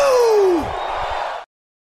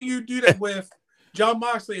 You do that with Jon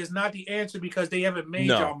Moxley is not the answer, because they haven't made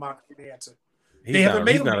Jon Moxley the answer. He's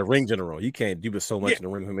not a ring general. You can't do so much in the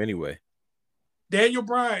ring with him anyway. Daniel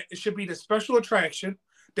Bryan should be the special attraction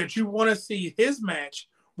that you want to see his match,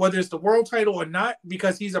 whether it's the world title or not,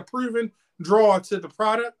 because he's a proven draw to the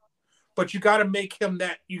product. But you got to make him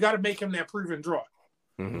that. You got to make him that proven draw.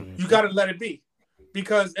 You got to let it be,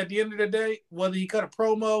 because at the end of the day, whether he cut a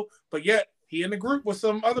promo, but yet he in the group with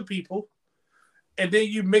some other people, and then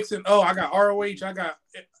you mix it. Oh, I got ROH, I got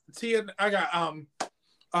TN, I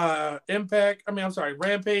got Impact.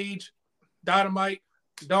 Rampage, Dynamite,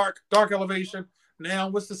 Dark Elevation. Now,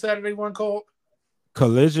 what's the Saturday one called?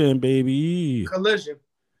 Collision, baby. Collision.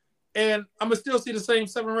 And I'm going to still see the same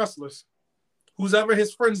 7 wrestlers. Who's ever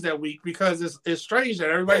his friends that week, because it's strange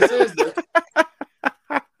that everybody says this.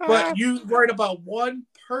 But you worried about one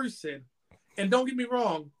person. And don't get me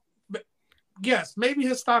wrong. But yes, maybe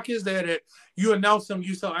his stock is there that you announce him,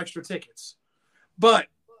 you sell extra tickets. But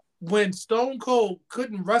when Stone Cold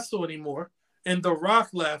couldn't wrestle anymore and The Rock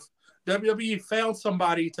left, WWE found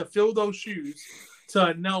somebody to fill those shoes to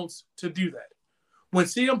announce to do that. When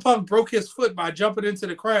CM Punk broke his foot by jumping into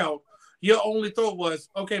the crowd, your only thought was,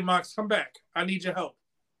 okay, Mox, come back. I need your help.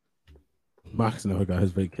 Mox never got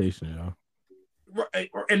his vacation, y'all.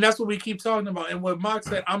 Right, and that's what we keep talking about. And when Mox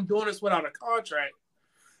said, I'm doing this without a contract,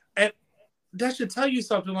 and that should tell you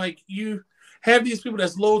something. Like, you have these people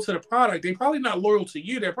that's loyal to the product. They're probably not loyal to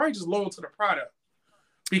you. They're probably just loyal to the product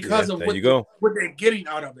because of what they're getting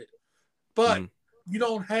out of it. But you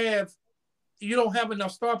don't have you don't have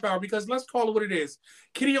enough star power because let's call it what it is.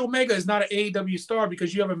 Kenny Omega is not an AEW star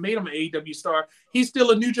because you haven't made him an AEW star. He's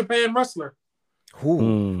still a New Japan wrestler.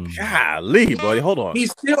 Golly, buddy, hold on.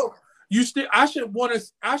 He's still. I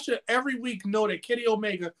should every week know that Kenny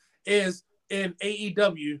Omega is in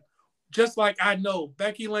AEW, just like I know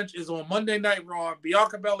Becky Lynch is on Monday Night Raw,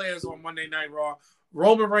 Bianca Belair is on Monday Night Raw,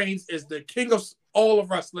 Roman Reigns is the king of all of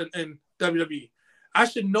wrestling in WWE. I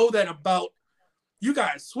should know that about. You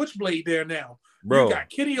got Switchblade there now. Bro, you got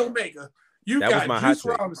Kenny Omega. You got Juice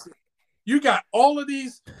Robinson. You got all of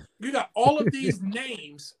these. You got all of these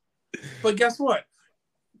names. But guess what?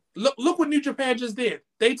 Look what New Japan just did.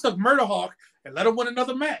 They took Murder Hawk and let him win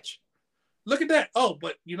another match. Look at that. Oh,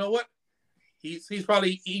 but you know what? He's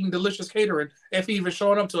probably eating delicious catering if he even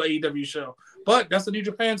showing up to an AEW show. But that's a New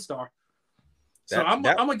Japan star. So I'm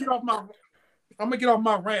gonna get off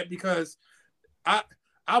my rant because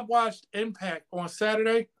I watched Impact on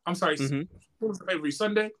Saturday. I'm sorry, what was it, every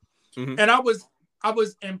Sunday? And I was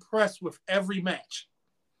impressed with every match.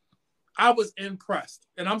 I was impressed,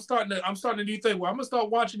 and I'm starting to do thing where I'm gonna start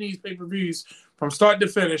watching these pay-per-views from start to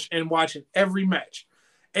finish and watching every match.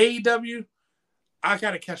 AEW, I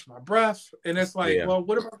gotta catch my breath, and it's like, well,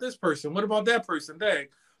 what about this person? What about that person? Dang.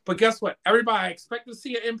 But guess what? Everybody I expected to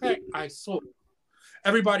see an Impact, I saw.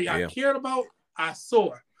 Everybody I cared about, I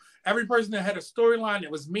saw. Every person that had a storyline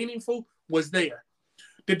that was meaningful was there.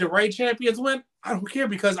 Did the Ray Champions win? I don't care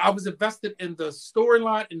because I was invested in the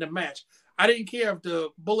storyline in the match. I didn't care if the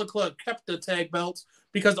Bullet Club kept the tag belts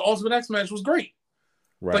because the Ultimate X match was great.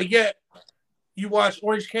 Right. But yet, you watch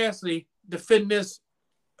Orange Cassidy defend this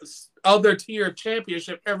other tier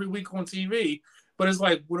championship every week on TV. But it's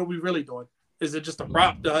like, what are we really doing? Is it just a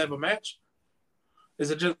prop to have a match? Is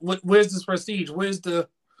it just where's this prestige? Where's the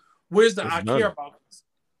I care about this?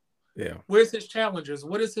 Yeah. Where's his challenges?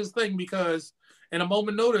 What is his thing? Because in a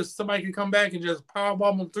moment notice, somebody can come back and just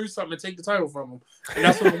powerbomb him through something and take the title from him. And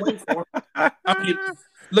that's what I'm waiting for. I mean,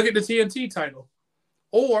 look at the TNT title.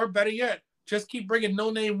 Or better yet, just keep bringing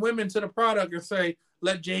no-name women to the product and say,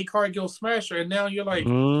 let Jade Cargill smash her. And now you're like,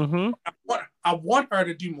 I want her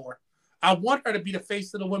to do more. I want her to be the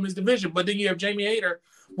face of the women's division. But then you have Jamie Hayter,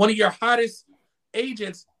 one of your hottest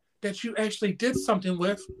agents that you actually did something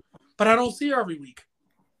with, but I don't see her every week.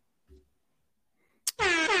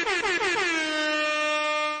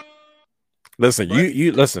 Listen,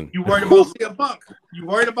 you listen. You worried about CM Punk. You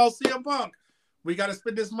worried about CM Punk. We got to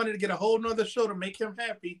spend this money to get a whole nother show to make him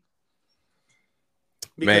happy.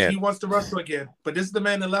 Because he wants to wrestle again. But this is the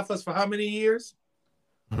man that left us for how many years?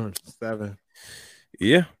 7.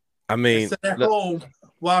 Yeah. I mean, sat at home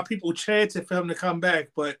while people chanted for him to come back.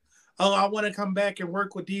 But, I want to come back and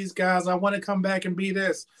work with these guys. I want to come back and be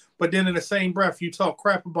this. But then in the same breath, you talk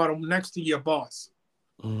crap about him next to your boss.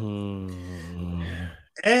 And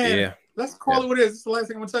let's call it what it is. This is the last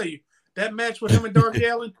thing I'm going to tell you. That match with him and Darby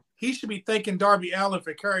Allin, he should be thanking Darby Allin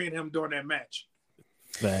for carrying him during that match.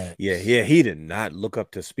 Yeah, he did not look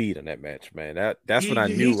up to speed on that match, man. That's when I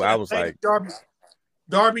knew. I was like,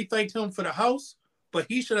 Darby thanked him for the house, but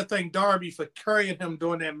he should have thanked Darby for carrying him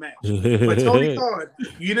during that match. But Tony Khan,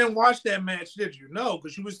 you didn't watch that match, did you? No,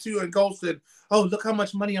 because you was too engulfed in, oh, look how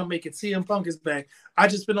much money I'm making. CM Punk is back. I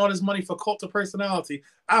just spent all this money for Cult of Personality.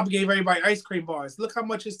 I gave everybody ice cream bars. Look how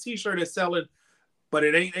much his T-shirt is selling. But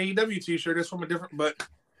it ain't AEW T-shirt. It's from a different. But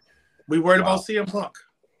we worried about CM Punk.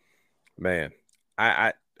 Man,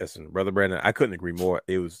 I listen, Brother Brandon. I couldn't agree more.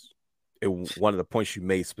 It was one of the points you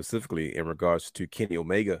made specifically in regards to Kenny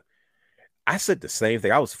Omega. I said the same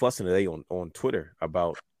thing. I was fussing today on Twitter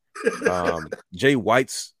about Jay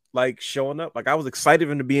White's like showing up. Like I was excited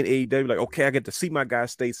for him to be in AEW. Like, okay, I get to see my guy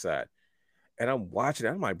stateside, and I'm watching it.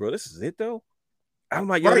 I'm like, bro, this is it though. I'm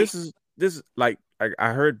like, yo, this is like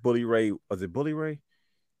I heard Bully Ray. Was it Bully Ray?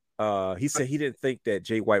 He said he didn't think that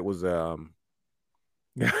Jay White was this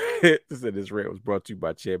rant was brought to you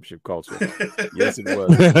by Championship Culture. Yes, it was.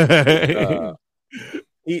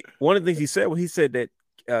 One of the things he said that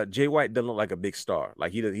Jay White doesn't look like a big star.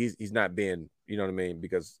 Like he's not being, you know what I mean?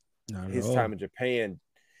 Because his time in Japan,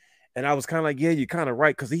 and I was kind of like, yeah, you're kind of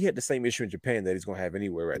right, because he had the same issue in Japan that he's gonna have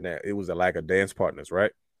anywhere right now. It was a lack of dance partners,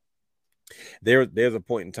 right? There's a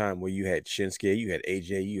point in time where you had Shinsuke, you had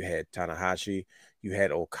AJ, you had Tanahashi, you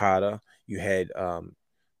had Okada, you had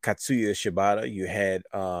Katsuya Shibata, you had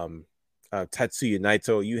Tatsuya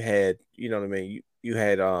Naito, you had, you know what I mean, you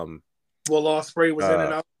had Will Ospreay was in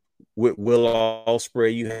and out. With Will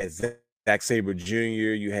Ospreay, you had Zack Sabre Jr.,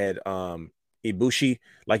 you had Ibushi.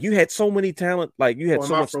 Like you had so many talent, like you had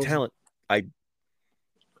so much talent. Like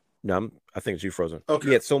No, I think it's you frozen. Okay.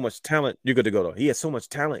 He had so much talent. You're good to go though. He had so much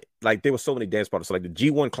talent. Like there were so many dance partners. So, like the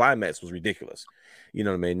G1 climax was ridiculous. You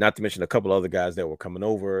know what I mean? Not to mention a couple other guys that were coming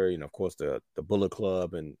over. You know, of course, the Bullet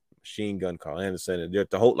Club and Machine Gun, Carl Anderson, and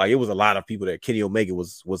the whole it was a lot of people there. Kenny Omega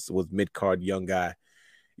was mid card young guy.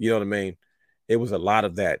 You know what I mean? It was a lot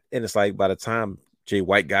of that, and it's like by the time Jay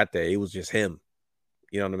White got there, it was just him.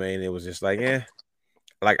 You know what I mean? It was just like,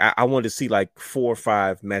 like I wanted to see like 4 or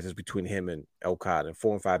 5 matches between him and Okada and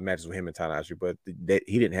 4 and 5 matches with him and Tanahashi, but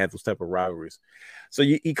he didn't have those type of rivalries. So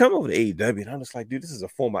you come over to AEW, and I'm just like, dude, this is a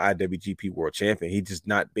former IWGP World Champion. He's just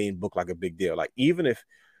not being booked like a big deal. Like even if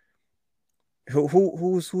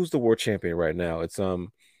who's the World Champion right now? It's yeah.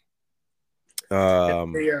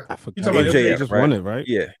 I forgot. MJF just right? won it, right?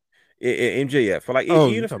 Yeah, MJF. For like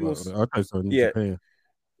even if it was, Japan.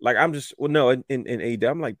 Like I'm just in AEW,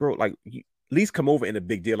 I'm like, bro, like at least come over in a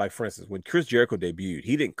big deal. Like, for instance, when Chris Jericho debuted,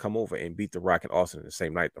 he didn't come over and beat The Rock and Austin the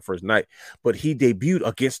same night, the first night, but he debuted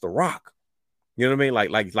against The Rock. You know what I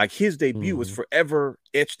mean? Like his debut was forever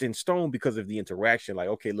etched in stone because of the interaction. Like,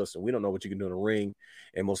 okay, listen, we don't know what you can do in the ring,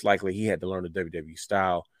 and most likely he had to learn the WWE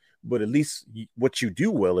style. But at least what you do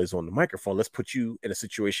well is on the microphone. Let's put you in a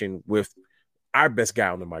situation with our best guy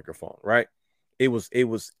on the microphone, right?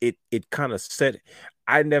 It kind of set.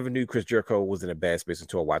 I never knew Chris Jericho was in a bad space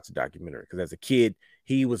until I watched the documentary, because as a kid,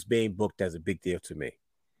 he was being booked as a big deal to me,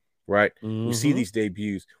 right? We see these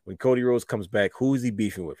debuts. When Cody Rhodes comes back, who is he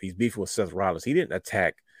beefing with? He's beefing with Seth Rollins. He didn't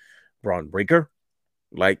attack Braun Breaker.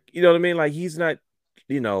 Like, you know what I mean? Like, he's not,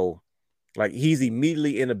 like he's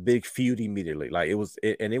immediately in a big feud immediately. Like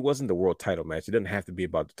and it wasn't the world title match. It doesn't have to be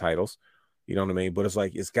about the titles. You know what I mean? But it's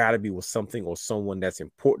like, it's got to be with something or someone that's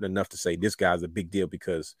important enough to say this guy's a big deal,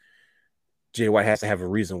 because Jay White has to have a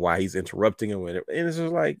reason why he's interrupting him. And it's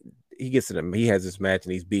just like, he has this match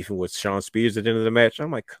and he's beefing with Sean Spears at the end of the match.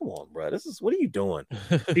 I'm like, come on, bro. What are you doing?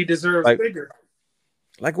 He deserves bigger.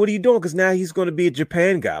 Like, what are you doing? Because now he's going to be a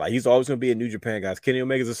Japan guy. Like, he's always going to be a New Japan guy. Kenny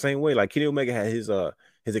Omega's the same way. Like, Kenny Omega had his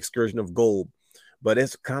excursion of gold, but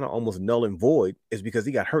it's kind of almost null and void. Is because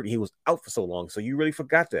he got hurt and he was out for so long. So you really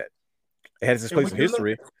forgot that. It has its place in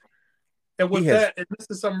history. And with that, and this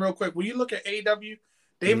is something real quick. When you look at AEW,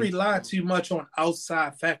 they rely too much on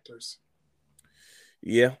outside factors.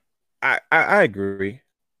 Yeah, I agree.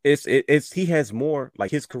 It's he has more, like,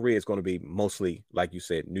 his career is going to be mostly, like you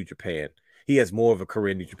said, New Japan. He has more of a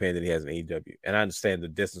career in New Japan than he has in AEW. And I understand the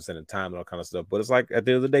distance and the time and all kind of stuff, but it's like at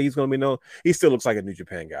the end of the day, he's going to be he still looks like a New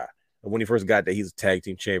Japan guy. And when he first got there, he's a tag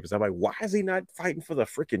team champion. So I'm like, why is he not fighting for the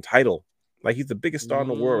freaking title? Like, he's the biggest star in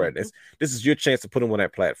the world right now. This is your chance to put him on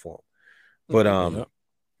that platform. But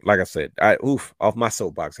like I said, off my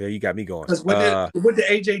soapbox here. You got me going. Because what did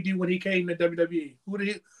AJ do when he came to WWE?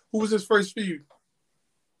 Who was his first feud?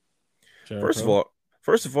 Jericho.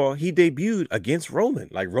 First of all, he debuted against Roman.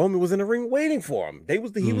 Like, Roman was in the ring waiting for him. He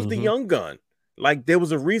was the young gun. Like, there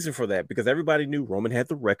was a reason for that, because everybody knew Roman had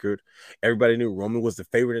the record. Everybody knew Roman was the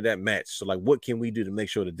favorite in that match. So, like, what can we do to make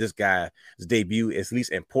sure that this guy's debut is at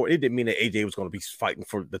least important? It didn't mean that AJ was going to be fighting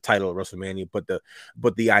for the title at WrestleMania,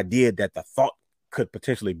 but the idea that the thought could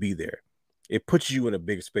potentially be there, it puts you in a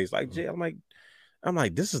bigger space. Like, Jay, I'm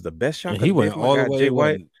like, this is the best shot. He went all the way. Jay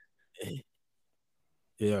White.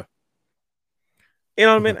 Yeah. You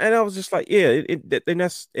know what I mean? And I was just like, yeah,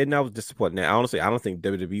 and I was disappointed. Now, honestly, I don't think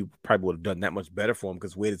WWE probably would have done that much better for him,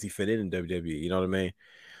 because where does he fit in WWE? You know what I mean?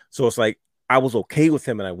 So it's like, I was okay with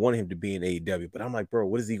him and I wanted him to be in AEW, but I'm like, bro,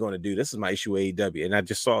 what is he going to do? This is my issue with AEW. And I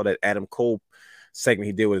just saw that Adam Cole segment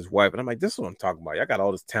he did with his wife, and I'm like, this is what I'm talking about. Y'all got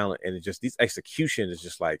all this talent, and it's just, these execution is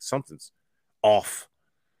just like, something's off.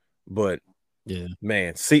 But yeah,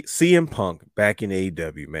 man, CM Punk back in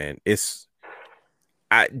AEW, man,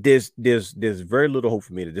 there's very little hope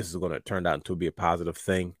for me that this is going to turn out to be a positive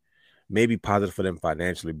thing. Maybe positive for them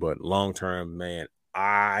financially, but long term, man,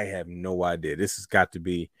 I have no idea. This has got to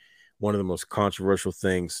be one of the most controversial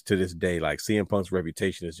things to this day. Like, CM Punk's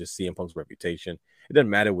reputation is just CM Punk's reputation. It doesn't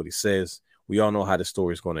matter what he says. We all know how the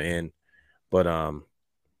story is going to end. But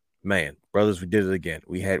man, brothers, we did it again.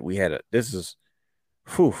 This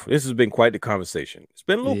has been quite the conversation. It's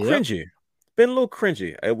been a little cringy.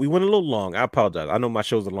 We went a little long. I apologize. I know my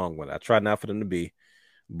show's a long one. I try not for them to be,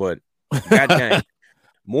 but god dang,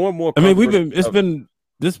 more and more. I mean,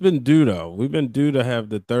 this been due though. We've been due to have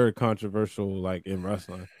the third controversial, like, in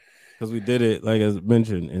wrestling, because we did it, like, as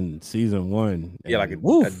mentioned, in season 1. Yeah, like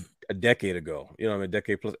a decade ago. You know what I mean? A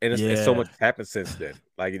decade plus, and it's so much happened since then.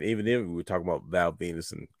 Like, even then, we were talking about Val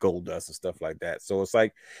Venus and Goldust and stuff like that. So it's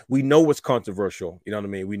like, we know it's controversial. You know what I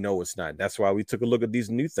mean? We know it's not. That's why we took a look at these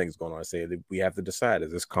new things going on and said we have to decide: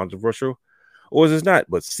 is this controversial or is this not?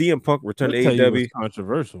 But CM Punk returned to AEW.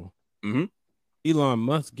 Controversial. Mm-hmm. Elon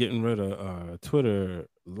Musk getting rid of Twitter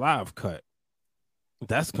live cut.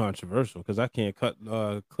 That's controversial because I can't cut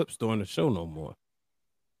clips during the show no more.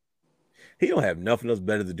 He don't have nothing else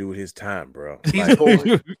better to do with his time, bro. He's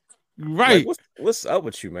bored. Right. Like, what's up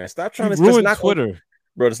with you, man? Stop trying to ruin Twitter.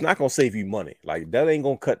 Bro, it's not gonna save you money. Like that ain't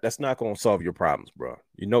gonna cut. That's not gonna solve your problems, bro.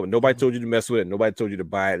 You know, nobody told you to mess with it. Nobody told you to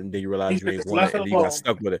buy it, and then you realize you ain't want it, and he got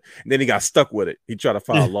stuck with it. And then he got stuck with it. He tried to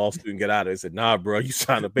file a lawsuit and get out of it. He said, "Nah, bro, you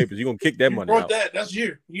signed the papers. You gonna kick that money out." That's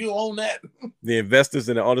you. You own that. The investors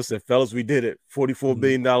and the owners said, "Fellas, we did it. $44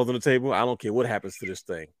 billion on the table. I don't care what happens to this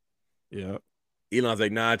thing." Yeah. Elon's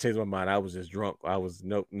like, "Nah, I changed my mind. I was just drunk. I was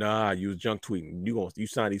you was junk tweeting. You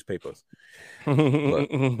sign these papers."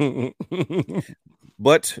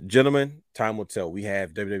 But gentlemen, time will tell. We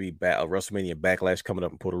have WWE WrestleMania Backlash coming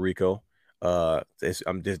up in Puerto Rico. There's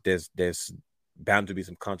bound to be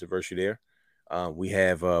some controversy there. We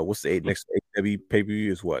have what's the next AEW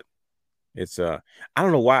pay-per-view is what? It's I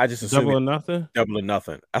don't know why I just assumed Double or Nothing. Double or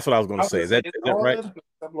Nothing. That's what I was going to say. Is that right?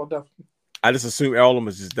 Double or Nothing. I just assume all of them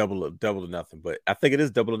is just double or nothing, but I think it is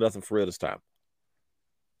double or nothing for real this time.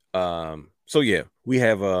 So yeah, we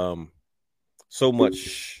have so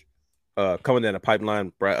much coming down the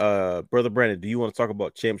pipeline. Brother Brandon, do you want to talk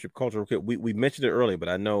about championship culture? We mentioned it earlier, but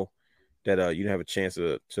I know that you didn't have a chance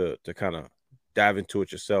to kind of dive into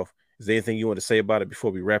it yourself. Is there anything you want to say about it before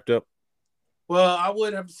we wrapped up? Well, I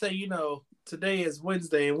would have to say, today is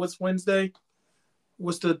Wednesday, and what's Wednesday?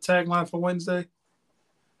 What's the tagline for Wednesday?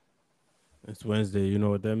 It's Wednesday. You know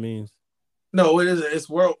what that means? No, it isn't. It's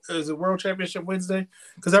World Championship Wednesday?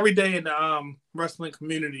 Because every day in the wrestling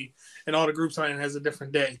community and all the groups on it has a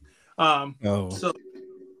different day. So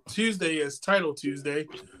Tuesday is Title Tuesday.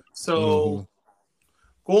 So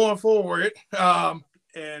going forward,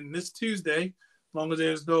 and this Tuesday, as long as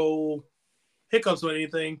there's no hiccups or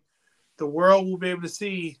anything, the world will be able to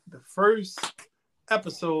see the first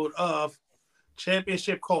episode of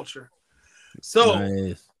Championship Culture. So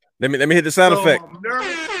nice. Let me hit the sound effect. I'm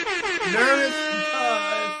nervous because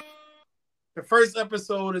the first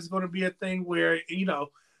episode is going to be a thing where,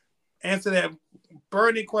 answer that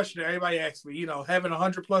burning question that everybody asks me. Having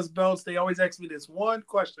 100+ belts, they always ask me this one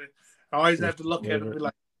question. I always have to look at it and be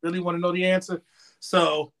like, really want to know the answer?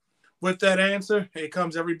 So with that answer, it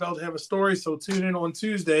comes every belt to have a story. So tune in on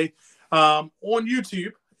Tuesday on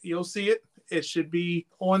YouTube. You'll see it. It should be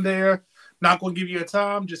on there. Not going to give you a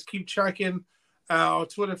time. Just keep checking our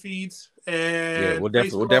Twitter feeds and we'll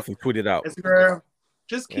definitely tweet it out. Instagram.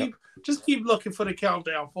 Just keep looking for the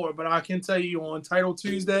countdown for it. But I can tell you on Title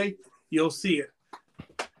Tuesday, you'll see it.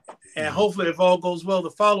 And hopefully, if all goes well,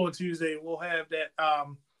 the following Tuesday we'll have that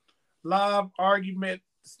live argument.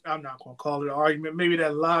 I'm not going to call it an argument. Maybe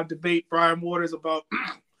that live debate, Brian Waters, about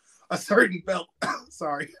a certain belt.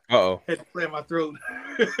 Sorry. Uh-oh. Had to clear my throat.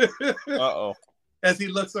 Uh-oh. As he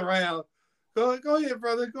looks around. Go ahead,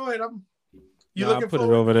 brother. Go ahead. I put it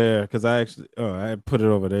over there because I put it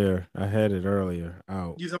over there. I had it earlier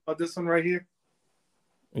out. You talking about this one right here?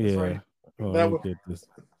 Yeah. Right. Oh, that one. Get this.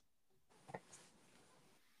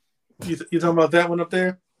 You talking about that one up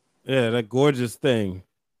there? Yeah, that gorgeous thing.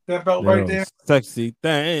 That belt right there? Sexy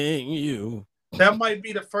thing, you. That might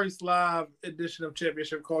be the first live edition of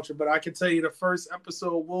Championship Culture, but I can tell you the first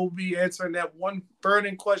episode will be answering that one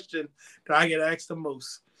burning question that I get asked the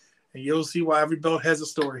most. And you'll see why every belt has a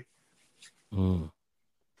story.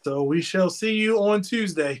 So we shall see you on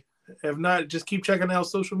Tuesday. If not, just keep checking out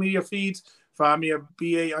social media feeds. Find me at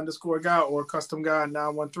BA_guy or custom guy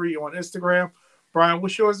 913 on Instagram. Brian,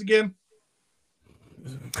 what's yours again?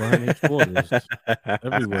 Brian H. Waters.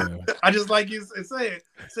 Everywhere. I just like you say it.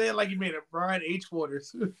 Say it like you made it. Brian H.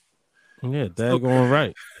 Waters. Yeah, daggone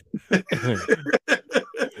right.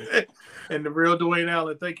 And the real Dwayne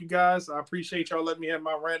Allen. Thank you guys. I appreciate y'all letting me have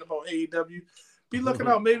my rant about AEW. Be looking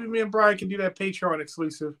out. Maybe me and Brian can do that Patreon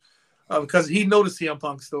exclusive because he know the CM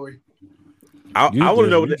Punk story. I want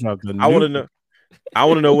to know. I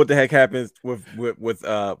want to know what the heck happens with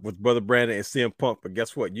Brother Brandon and CM Punk. But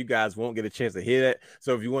guess what? You guys won't get a chance to hear that.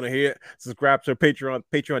 So if you want to hear it, subscribe to our Patreon,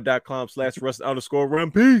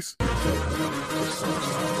 patreon.com/wrestling_run. Peace.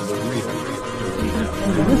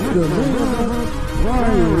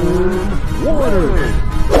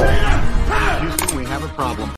 Houston, we have a problem.